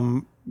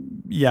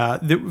 Yeah,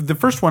 the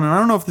first one, and I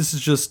don't know if this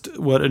is just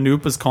what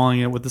Anoop is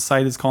calling it, what the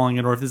site is calling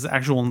it, or if this is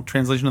actual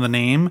translation of the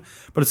name,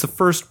 but it's the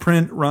first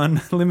print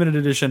run limited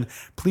edition.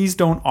 Please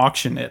don't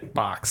auction it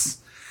box.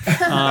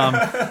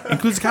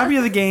 Includes a copy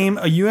of the game,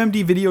 a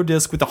UMD video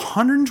disc with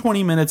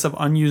 120 minutes of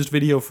unused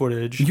video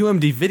footage.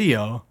 UMD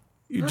video.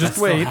 Just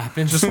wait.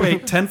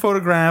 10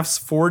 photographs,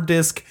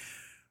 4-disc,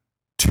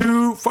 a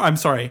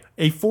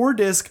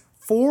 4-disc,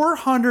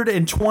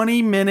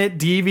 420-minute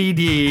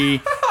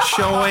DVD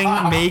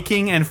showing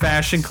making and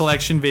fashion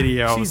collection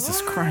videos.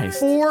 Jesus Christ.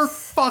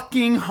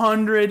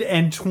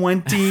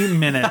 420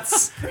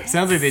 minutes.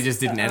 Sounds like they just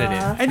didn't edit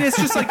it. And it's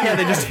just like,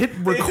 they just hit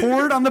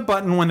record on the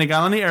button when they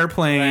got on the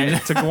airplane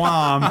to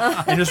Guam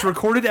and just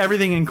recorded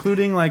everything,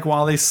 including like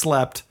while they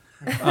slept,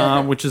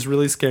 which is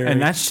really scary.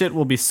 And that shit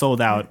will be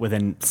sold out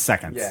within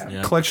seconds.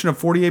 Yeah. Collection of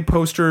 48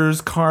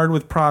 posters, card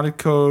with product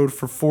code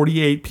for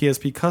 48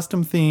 PSP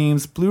custom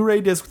themes,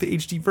 Blu-ray disc with the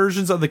HD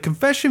versions of the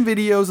confession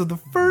videos of the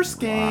first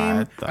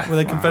game where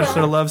they confess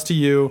their loves to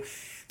you.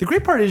 The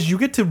great part is you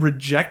get to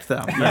reject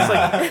them.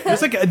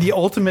 It's like the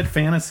ultimate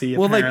fantasy.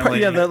 Well, apparently.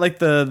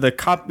 the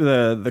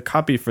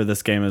copy for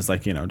this game is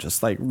like,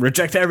 just like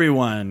reject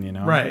everyone,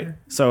 Right.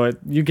 So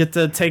you get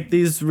to take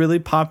these really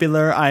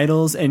popular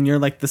idols, and you're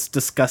like this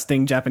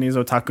disgusting Japanese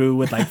otaku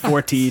with like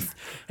 4 teeth,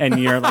 and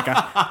you're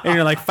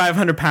like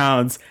 500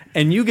 pounds,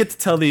 and you get to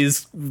tell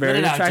these very Let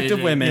it out, attractive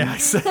JJ. women Yeah,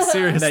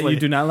 seriously. that you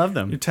do not love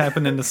You're them.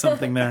 tapping into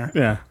something there.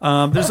 Yeah.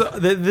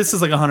 This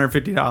is like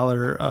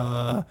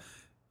 $150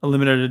 a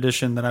limited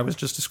edition that I was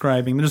just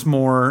describing. There's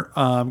more.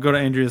 Go to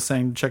Andrea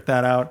Sang to check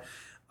that out.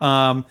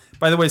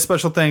 By the way,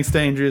 special thanks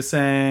to Andrea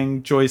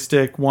Sang,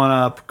 Joystick,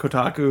 1UP,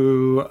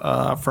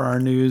 Kotaku for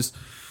our news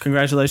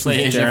Congratulations,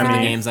 Play Asian for the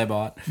Jeremy. games I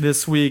bought.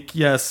 this week.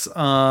 Yes.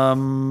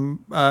 And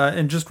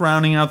just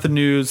rounding out the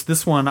news,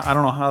 this one, I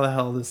don't know how the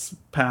hell this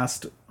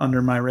passed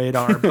under my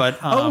radar, but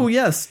Oh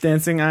yes,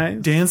 Dancing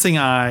Eyes. Dancing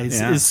Eyes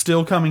Yeah. is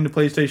still coming to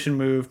PlayStation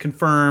Move.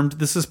 Confirmed.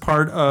 This is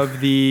part of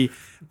the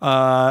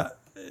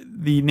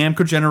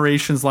Namco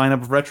Generations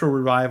lineup of retro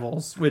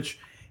revivals, which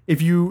if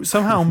you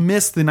somehow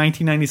missed the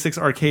 1996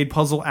 arcade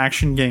puzzle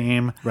action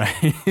game,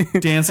 Right.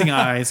 Dancing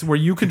Eyes, where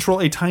you control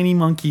a tiny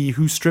monkey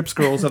who strips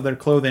girls of their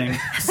clothing,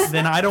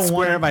 then I don't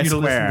Square want by you to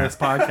square. listen to this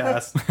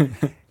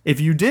podcast. If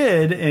you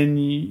did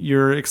and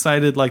you're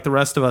excited like the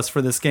rest of us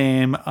for this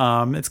game,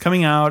 it's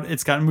coming out.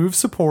 It's got Move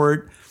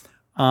support.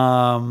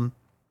 And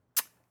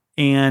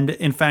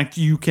in fact,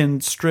 you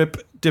can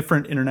strip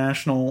different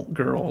international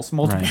girls,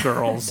 multiple Right.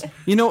 girls.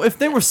 If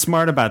they were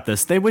smart about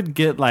this, they would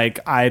get like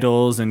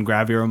idols and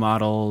gravure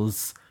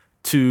models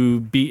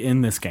to be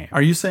in this game.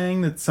 Are you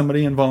saying that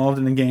somebody involved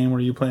in a game where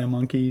you play a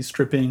monkey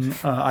stripping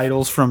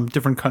idols from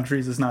different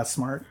countries is not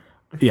smart?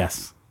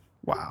 Yes.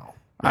 Wow.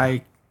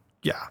 They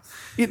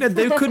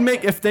could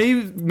make, if they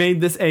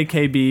made this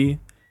AKB,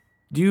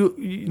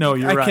 No,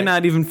 you're I right.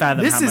 cannot even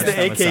fathom This how is much the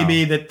that would sell.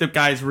 AKB that the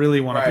guys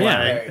really want to Right, play.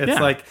 right. It's Yeah.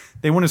 like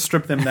they want to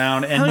strip them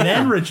down and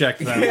then reject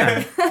them.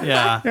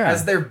 Yeah.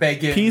 As they're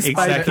begging, Piece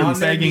by Exactly. on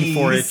their Begging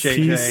for it, knees. JJ.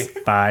 Piece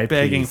by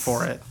Begging piece.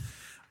 for it.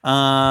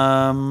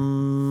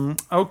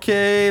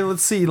 Okay,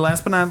 let's see.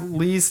 Last but not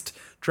least,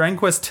 Dragon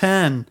Quest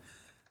X.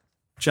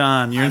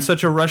 John, you're in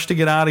such a rush to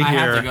get out of I here.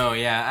 have to go,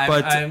 yeah.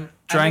 But I'm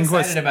Dragon excited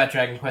Quest- about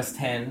Dragon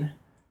Quest X.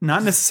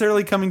 Not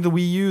necessarily coming to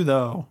Wii U,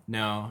 though.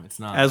 No,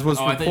 it's not. As was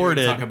I thought you were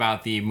reported. gonna talk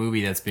about the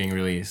movie that's being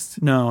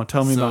released. No,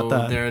 tell me So about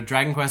that. there are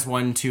Dragon Quest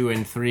 1, 2,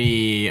 and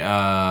 3,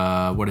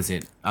 what is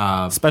it?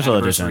 Special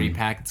anniversary edition.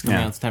 pack. It's coming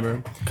Yeah. out in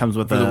September. Comes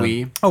with For the a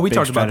Wii. Oh, we big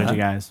talked about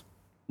strategy, that. guys.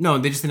 No,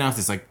 they just announced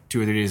this like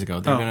 2 or 3 days ago.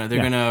 They're Oh, gonna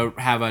yeah.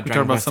 have a We talked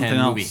Dragon about Quest something 10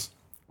 else. movie.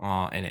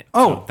 in it.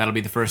 Oh. So that'll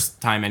be the first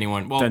time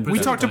anyone. Well, Then- We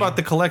talked about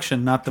the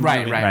collection, not the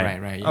movie.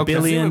 Right. Yeah. Okay. Presumably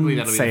Billion that'll be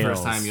the first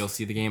sales. time you'll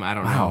see the game. I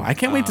don't Wow, know. I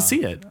can't wait to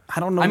see it. I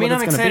don't know. I mean, what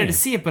I'm it's gonna excited be. to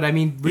see it, but I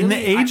mean, really, In the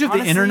age of the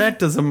honestly- internet,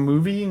 does a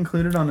movie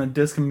included on a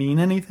disc mean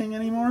anything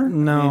anymore?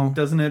 No. I mean,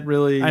 doesn't it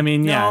really? I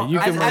mean, yeah, No, you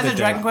can as a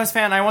Dragon Quest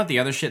fan, I want the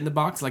other shit in the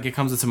box. Like it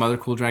comes with some other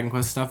cool Dragon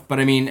Quest stuff. But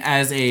I mean,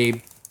 as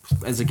a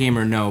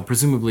gamer, no.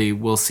 Presumably,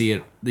 we'll see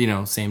it.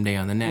 Same day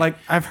on the net. Like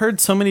I've heard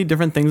so many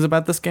different things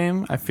about this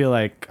game. I feel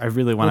like I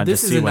really wanted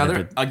this to is see what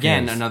another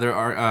is.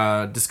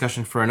 another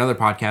discussion for another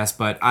podcast.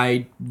 But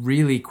I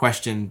really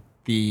question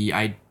the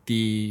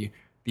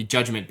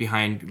judgment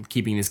behind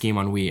keeping this game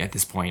on Wii at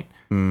this point.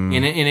 In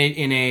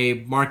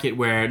a market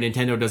where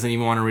Nintendo doesn't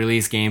even want to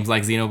release games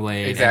like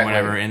Xenoblade and Exactly.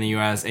 whatever in the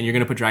US, and you're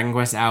going to put Dragon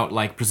Quest out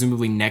like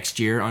presumably next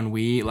year on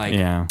Wii, like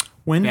Yeah.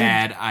 when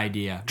bad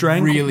idea.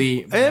 Dragon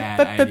Really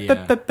bad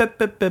idea.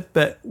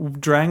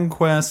 Dragon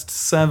Quest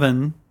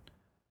 7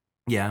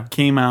 Yeah,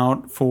 came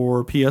out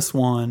for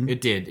PS1 it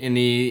did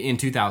in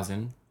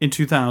 2000. in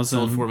 2000.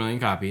 Sold 4 million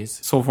copies.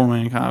 Sold 4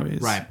 million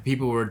copies. Right.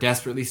 People were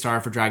desperately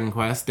starved for Dragon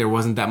Quest. There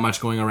wasn't that much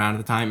going around at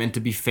the time. And to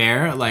be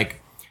fair,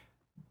 like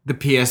the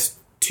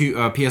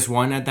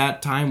PS1 at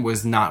that time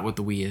was not what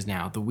the Wii is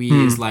now. The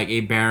Wii is like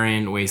a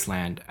barren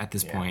wasteland at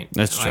this point.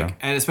 That's Like, true.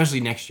 And especially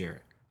next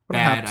year.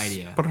 Bad Perhaps.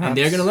 idea. Perhaps. And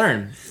they're going to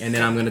learn. And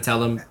then I'm going to tell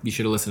them you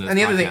should have listened to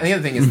this And the podcast.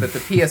 other thing is that the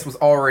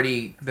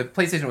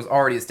PlayStation was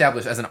already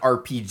established as an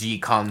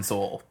RPG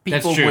console.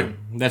 That's People true. would.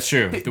 That's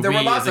true. The There were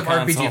Wii lots is a of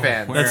RPG console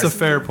fans. where- That's a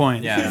fair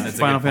point. Yeah, that's a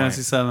Final good point.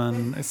 Fantasy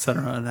 7,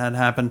 etc. had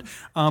happened.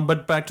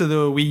 But back to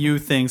the Wii U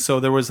thing. So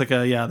there was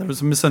there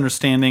was a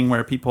misunderstanding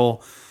where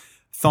people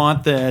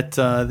thought that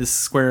this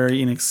Square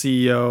Enix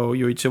CEO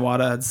Yoichi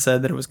Wada had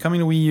said that it was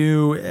coming to Wii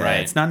U. Right.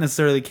 It's not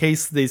necessarily the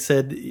case. They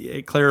said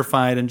it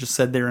clarified and just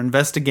said they're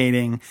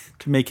investigating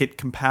to make it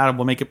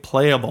compatible, make it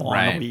playable on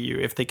Right. the Wii U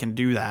if they can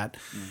do that.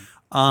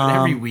 But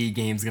every Wii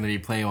game's going to be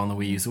playable on the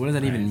Wii U. So what does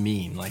that even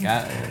mean? Like,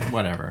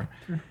 whatever.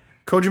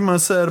 Kojima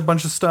said a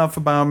bunch of stuff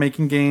about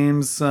making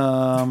games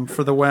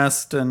for the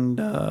West and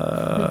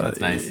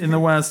nice. in the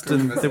West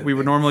and that we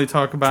would normally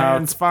talk about.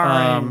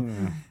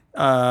 Transferring.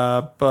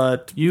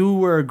 But You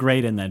were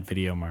great in that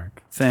video,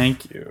 Mark.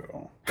 thank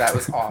you. That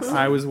was awesome.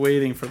 I was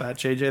waiting for that,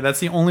 JJ. That's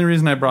the only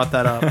reason I brought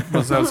that up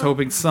was I was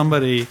hoping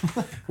somebody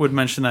would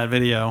mention that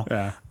video.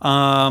 Yeah.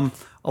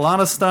 A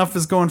lot of stuff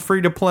is going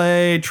free to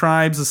play.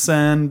 Tribes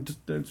Ascend.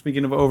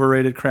 Speaking of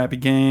overrated, crappy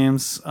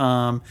games,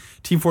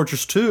 Team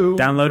Fortress 2.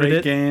 Downloaded great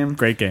it. game.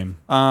 Great game.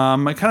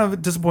 I'm kind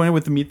of disappointed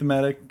with the Meet the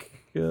Medic.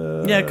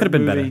 Yeah, it could have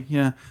been movie.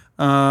 better.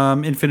 Yeah.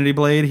 Infinity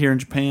Blade here in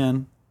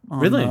Japan.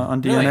 Really?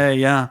 On DNA,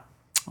 yeah.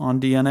 On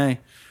DNA.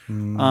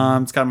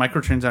 It's got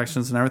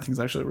microtransactions and everything's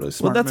actually really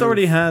smart. Well, that's move.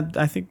 already had,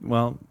 I think,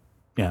 well,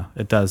 yeah,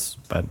 it does,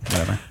 but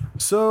whatever.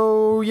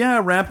 So,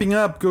 yeah, wrapping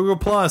up. Google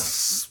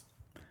Plus.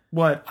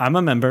 What? I'm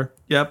a member.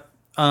 Yep.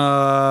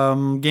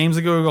 Games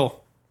of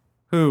Google.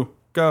 Who?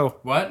 Go.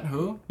 What?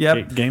 Who?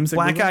 Yep. Games of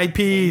Black Google? Eyed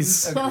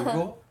Peas.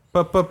 Google.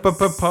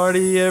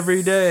 Party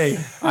every day.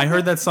 I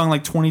heard that song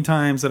like 20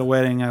 times at a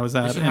wedding I was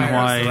at in hire us to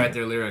Hawaii write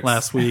their lyrics.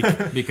 last week.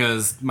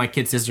 Because my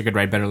kid sister could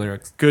write better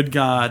lyrics. Good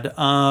God.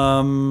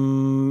 I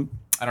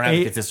don't have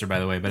a kid sister, by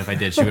the way, but if I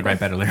did, she would write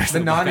better lyrics. The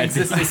than Black Eyed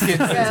Peas.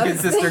 non-existent kid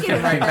sister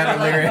can write better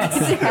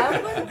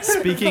lyrics.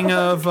 Speaking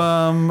of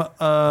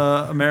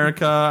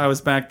America, I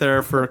was back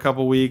there for a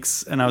couple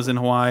weeks and I was in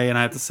Hawaii, and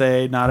I have to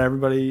say, not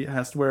everybody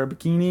has to wear a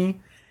bikini.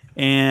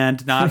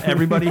 And not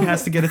everybody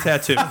has to get a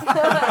tattoo.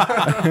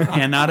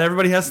 And not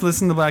everybody has to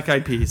listen to Black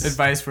Eyed Peas.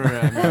 Advice for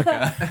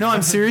America. No,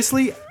 I'm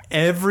seriously,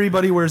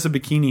 everybody wears a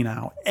bikini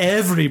now.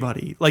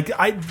 Everybody. Like,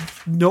 I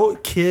know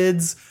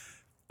kids,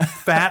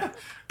 fat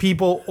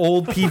people,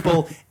 old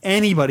people,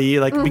 anybody.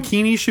 Like,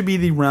 bikini should be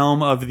the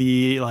realm of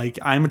the, like,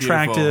 I'm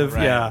attractive.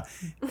 right. Yeah.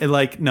 And,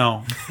 like,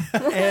 no.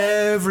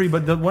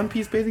 Everybody. The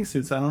one-piece bathing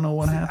suits, I don't know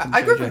what happened.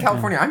 I grew up in JJ.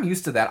 California. I'm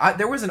used to that.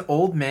 There was an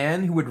old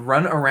man who would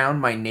run around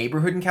my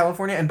neighborhood in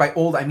California, and by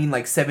old I mean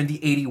like 70,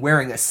 80,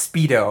 wearing a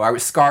Speedo. I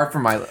was scarred for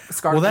my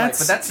scarred. Well, for life, that's-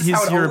 but that's just he's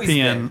how it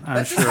European, always been. I'm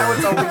That's sure. just how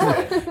it's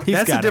always been.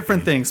 That's a gotta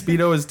different thing.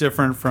 Speedo is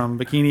different from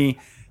bikini.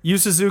 Yu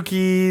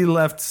Suzuki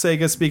left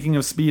Sega. Speaking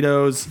of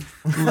Speedos,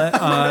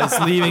 is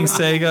leaving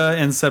Sega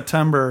in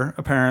September,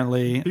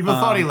 apparently. People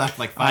thought he left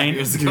like 5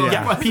 years ago.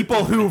 Yeah,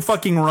 people who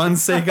fucking run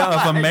Sega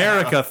of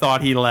America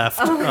thought he left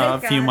my a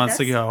few God, months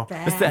that's ago.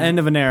 bad. It's the end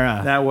of an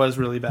era. That was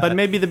really bad. But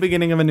maybe the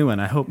beginning of a new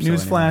one. I hope so.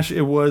 Newsflash,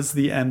 it was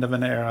the end of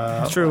an era.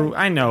 Anyway. True,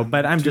 I know,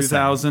 but I'm just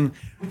saying. 2000.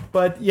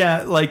 But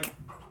yeah, like,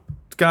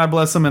 God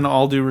bless him, and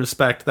all due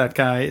respect, that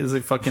guy is a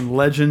fucking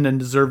legend and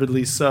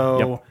deservedly so.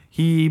 Yep.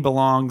 He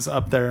belongs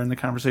up there in the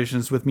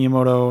conversations with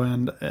Miyamoto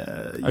and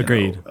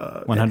Agreed.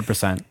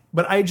 100%.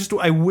 But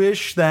I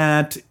wish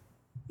that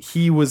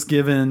he was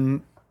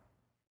given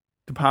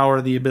the power,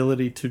 the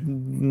ability to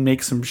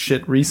make some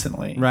shit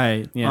recently.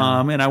 Right, yeah.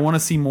 And I want to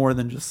see more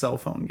than just cell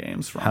phone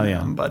games from Hell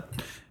yeah. him. But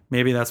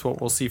maybe that's what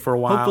we'll see for a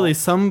while. Hopefully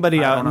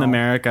somebody I out don't in know.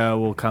 America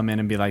will come in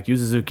and be like, Yu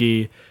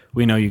Suzuki,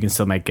 we know you can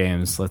still make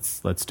games.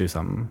 Let's do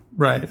something.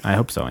 Right. I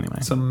hope so anyway.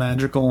 Some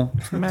magical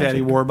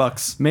Daddy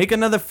Warbucks. Make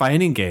another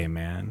fighting game,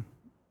 man.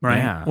 Right.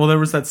 Yeah. Well, there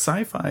was that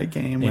sci-fi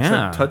game which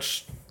Yeah. had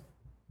touch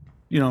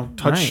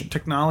Right.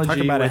 technology. Talk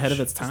about which ahead of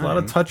its there's a lot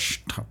of time.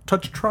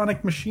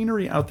 touchtronic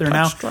machinery out there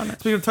now. Touchtronic.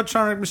 Speaking of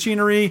touchtronic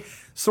machinery,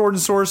 Sword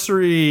and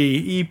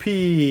Sorcery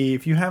EP.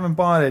 If you haven't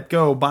bought it,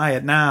 go buy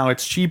it now.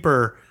 It's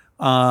cheaper.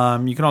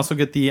 You can also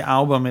get the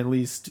album, at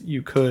least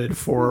you could,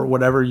 for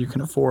whatever you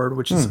can afford,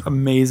 which is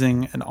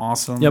amazing and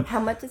awesome. Yep. How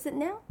much is it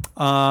now?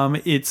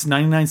 It's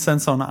 99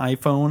 cents on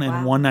iPhone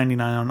and Wow.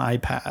 $1.99 on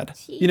iPad.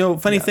 You know,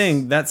 funny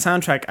thing, that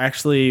soundtrack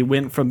actually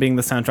went from being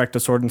the soundtrack to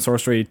Sword and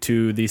Sorcery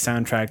to the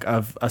soundtrack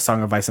of A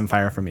Song of Ice and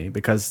Fire for me,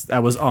 because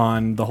that was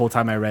on the whole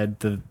time I read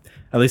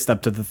at least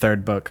up to the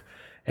third book.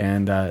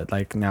 And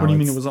like now, What do you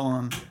mean it's- it was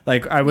on?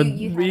 Like I would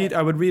You had read, it.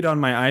 I would read on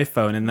my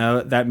iPhone, and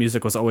that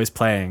music was always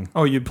playing.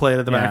 Oh, you'd play it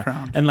in the Yeah.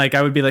 background. And like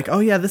I would be like, oh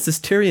yeah, this is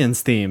Tyrion's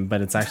theme, but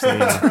it's actually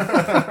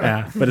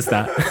yeah, but it's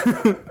that.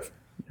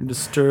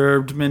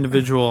 Disturbed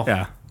individual.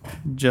 Yeah,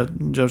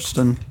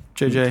 Justin,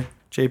 JJ,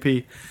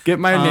 JP. get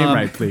my name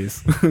right, please.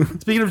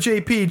 Speaking of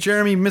JP,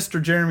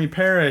 Mr. Jeremy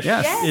Parrish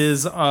Yes.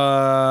 is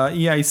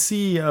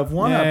EIC of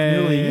One Up. Yay.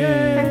 Really,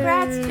 yay!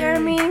 Congrats,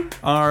 Jeremy.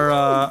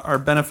 Our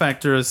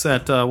benefactors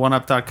at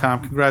OneUp.com.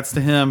 Congrats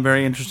to him.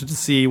 Very interested to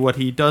see what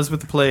he does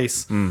with the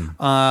place.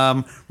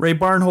 Ray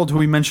Barnhold, who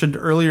we mentioned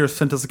earlier,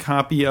 sent us a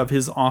copy of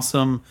his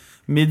awesome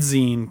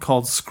mid-zine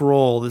called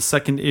Scroll, the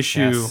second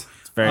issue. Yes.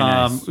 It's very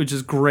nice. Which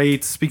is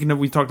great. Speaking of,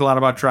 we talked a lot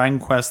about Dragon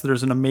Quest.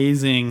 There's an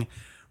amazing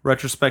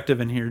retrospective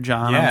in here,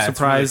 John. Yeah, I'm it's really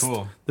surprised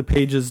cool. the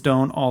pages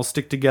don't all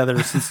stick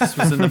together since this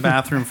was in the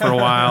bathroom for a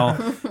while,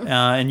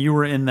 and you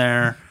were in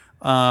there.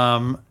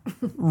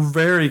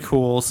 Very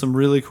cool. Some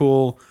really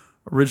cool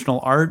original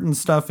art and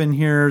stuff in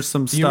here.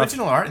 Some The stuff.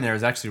 original art in there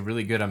is actually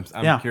really good. I'm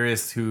Yeah.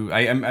 curious who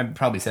I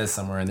probably says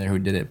somewhere in there who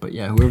did it, but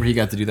yeah, whoever he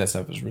got to do that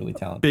stuff was really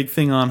talented. Big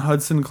thing on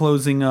Hudson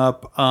closing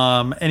up.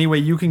 Anyway,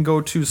 you can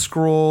go to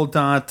scroll.vg,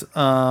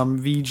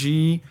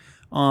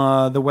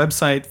 the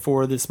website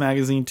for this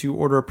magazine, to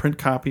order a print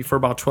copy for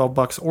about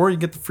 $12, or you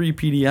get the free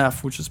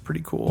PDF, which is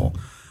pretty cool.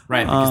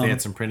 Right, because they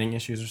had some printing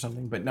issues or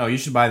something. But no, you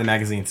should buy the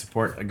magazine.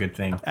 Support a good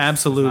thing.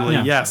 Absolutely.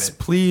 Yeah. Yes,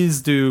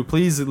 please do.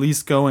 Please at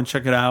least go and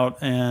check it out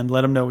and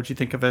let him know what you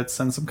think of it.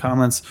 Send some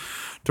comments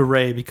to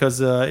Ray,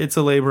 because it's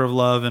a labor of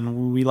love,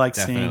 and we like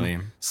Definitely.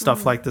 seeing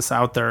stuff like this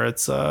out there.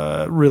 It's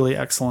really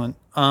excellent.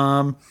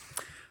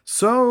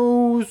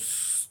 So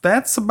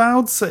that's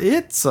about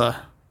it.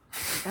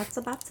 That's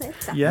about it.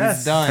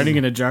 Yes. Done. Turning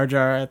into Jar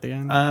Jar at the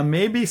end.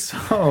 Maybe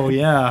so.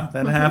 Yeah,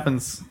 that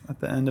happens at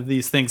the end of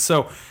these things.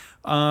 So,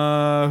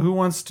 who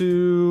wants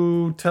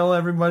to tell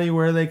everybody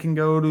where they can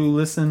go to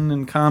listen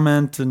and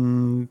comment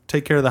and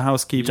take care of the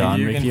housekeeping? John.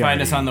 You can Ricciardi.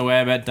 find us on the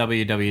web at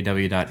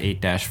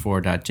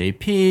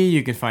www.8-4.jp.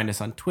 You can find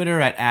us on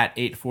Twitter at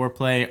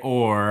 84play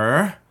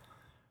or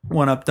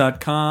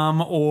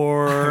OneUp.com,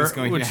 or was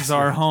going to which ask is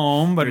our your-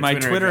 home, but your my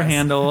Twitter Twitter address.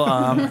 handle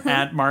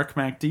at Mark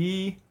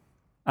MacD.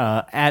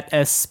 At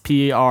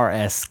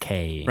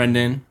SPRSK.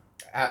 Brendan,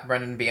 At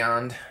Brendan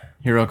Beyond.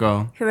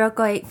 Hiroko,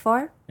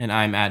 Hiroko84. and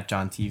I'm at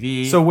John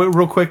TV. So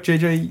real quick,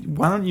 JJ,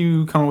 why don't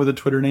you come up with a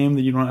Twitter name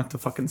that you don't have to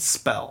fucking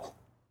spell?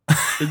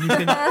 That you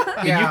can,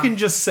 that you can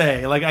just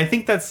say. Like, I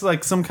think that's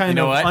like some kind you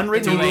know of what?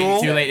 unwritten Too late. rule.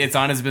 Too late. It's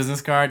on his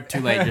business card. Too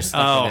late. You're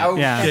stuck with it. Oh,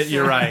 Yeah. shit,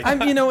 you're right.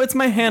 It's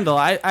my handle.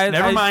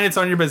 Never mind, it's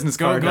on your business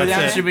Go card. down to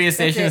That's it. Shibuya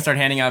Station it. and start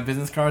handing out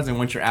business cards. And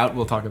once you're out,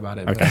 we'll talk about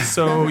it. Okay.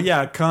 So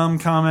yeah, come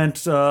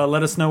comment.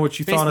 Let us know what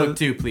you thought Facebook of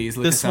too, please.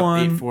 Look this us up. one.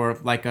 84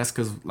 like us,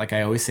 because like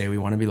I always say, we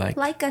want to be like.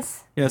 Like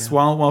us. Yes,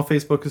 while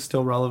Facebook is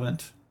still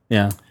relevant.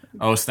 Yeah.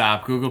 Oh,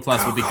 stop! Google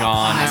Plus will be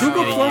gone.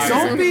 Google Kidding Plus you.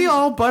 Don't be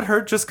all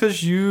butthurt just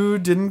because you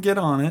didn't get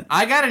on it.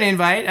 I got an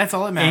invite. That's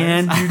all that matters.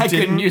 And you I didn't-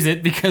 couldn't use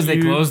it because they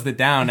you- closed it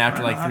down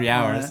after like 3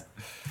 hours.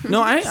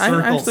 No, I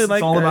Circles. actually like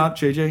it's all that. about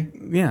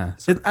JJ. Yeah,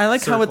 I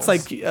like how it's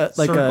like Circles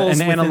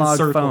an within analog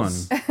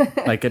circles. phone.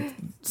 Like it,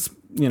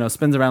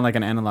 spins around like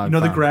an analog. You know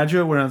the phone.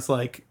 Graduate, where it's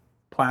like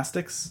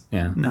plastics.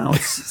 Yeah. Now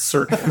it's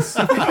circles.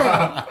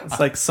 It's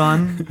like,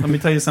 son, let me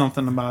tell you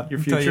something about your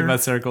future. Tell you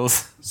about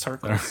circles.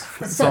 circles.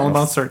 It's all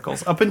about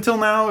circles. Up until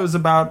now, it was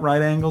about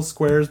right angles,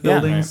 squares, Yeah,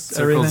 buildings, Circles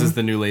everything. is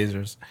the new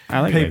lasers. I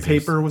like lasers.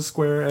 Paper was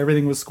square.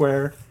 Everything was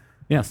square.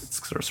 Yes, It's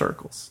sort of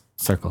circles.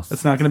 circles.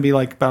 It's not going to be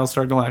like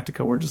Battlestar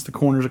Galactica, where just the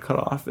corners are cut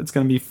off. It's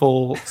going to be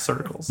full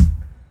circles.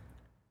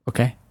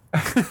 Okay.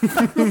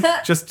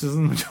 just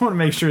want to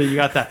make sure you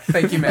got that.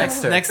 Thank you,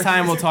 Maxter. Next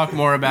time we'll talk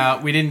more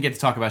about. We didn't get to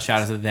talk about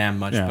Shadows of the Dam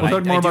much, Yeah. but We'll I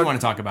talk more do about-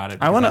 want to talk about it.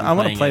 I wanna- because I'm I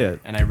wanna playing play it.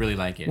 and I really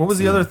like it. What was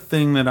the other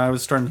thing that I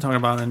was starting to talk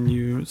about, and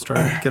you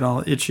started to get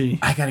all itchy?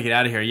 I gotta get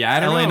out of here. Yeah, I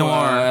don't LA know.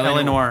 Noire.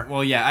 LA Noire.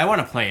 Well, yeah, I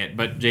want to play it,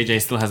 but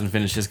JJ still hasn't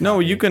finished his. No,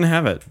 copy. you can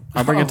have it.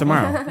 I'll bring it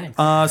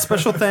tomorrow.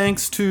 Special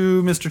thanks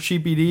to Mr.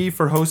 Cheapy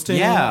for hosting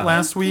Yeah.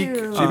 last week.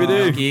 you.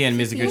 Mizuguchi and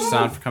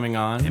Mizuguchi-san for coming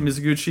on. And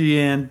Mizuguchi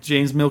and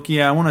James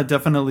Milky. I want to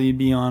definitely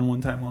be on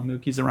one time while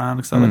Milky's around,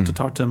 because I'd like to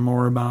talk to him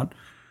more about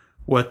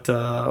what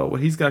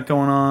he's got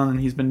going on and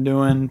he's been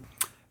doing.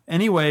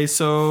 Anyway,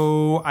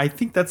 so I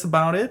think that's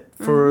about it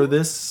for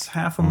this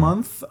half a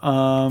month.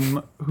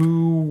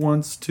 Who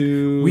wants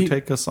to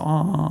take us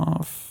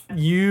off?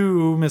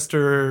 You,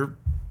 Mr.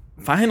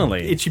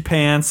 Finally. Itchy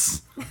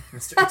Pants.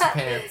 Mr. Itchy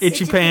Pants.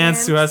 Itchy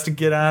Pants, who has to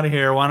get out of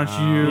here. Why don't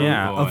you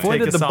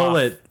avoided take us the off?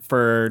 bullet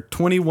for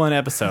 21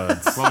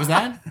 episodes. What was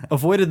that?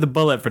 Avoided the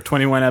bullet for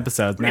 21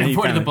 episodes. Now you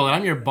Avoided the kinda- bullet.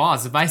 I'm your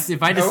boss. If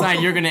I decide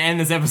you're going to end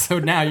this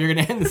episode now, you're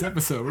going to end this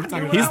episode. We're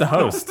talking about. He's the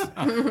host.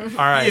 All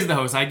right. He is the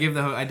host. I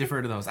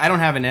defer to the host. I don't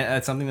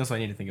have something else, so I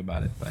need to think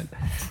about it. But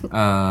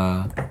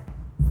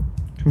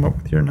Come up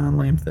with your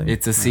non-lame thing.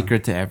 it's a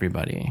secret to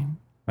everybody.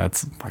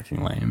 That's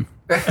fucking lame.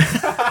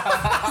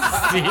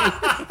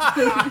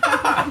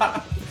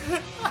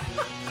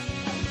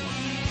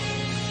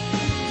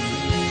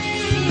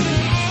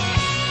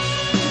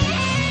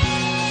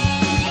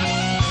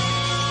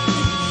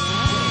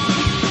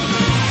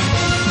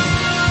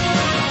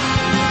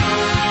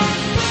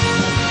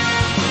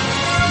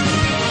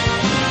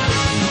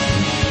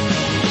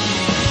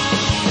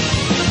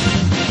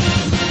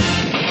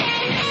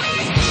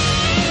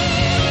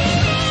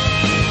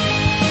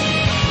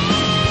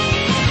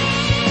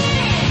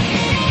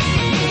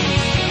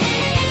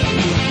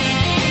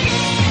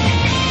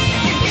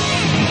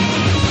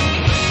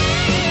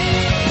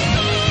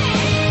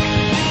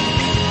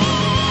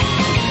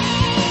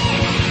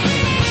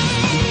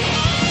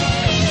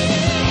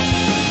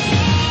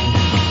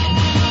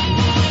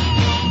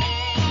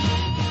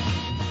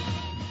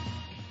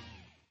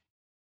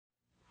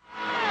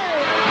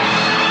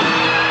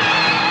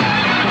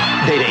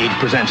 Data 8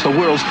 presents the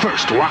world's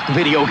first rock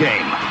video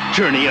game,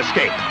 Journey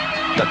Escape.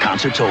 The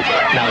concert's over.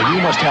 Now you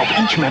must help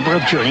each member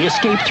of Journey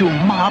escape through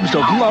mobs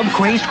of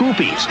love-crazed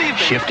groupies,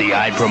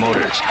 shifty-eyed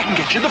promoters, I can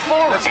get you the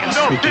forest. and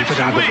sneaky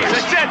photographers.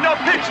 said no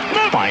pitch.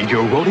 Move. Find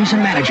your roadies and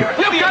manager,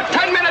 You've got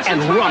 10 minutes.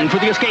 and run for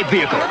the escape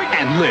vehicle,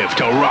 and live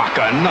to rock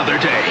another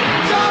day.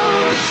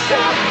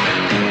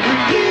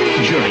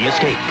 Journey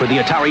Escape for the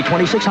Atari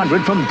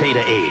 2600 from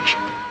Data Age.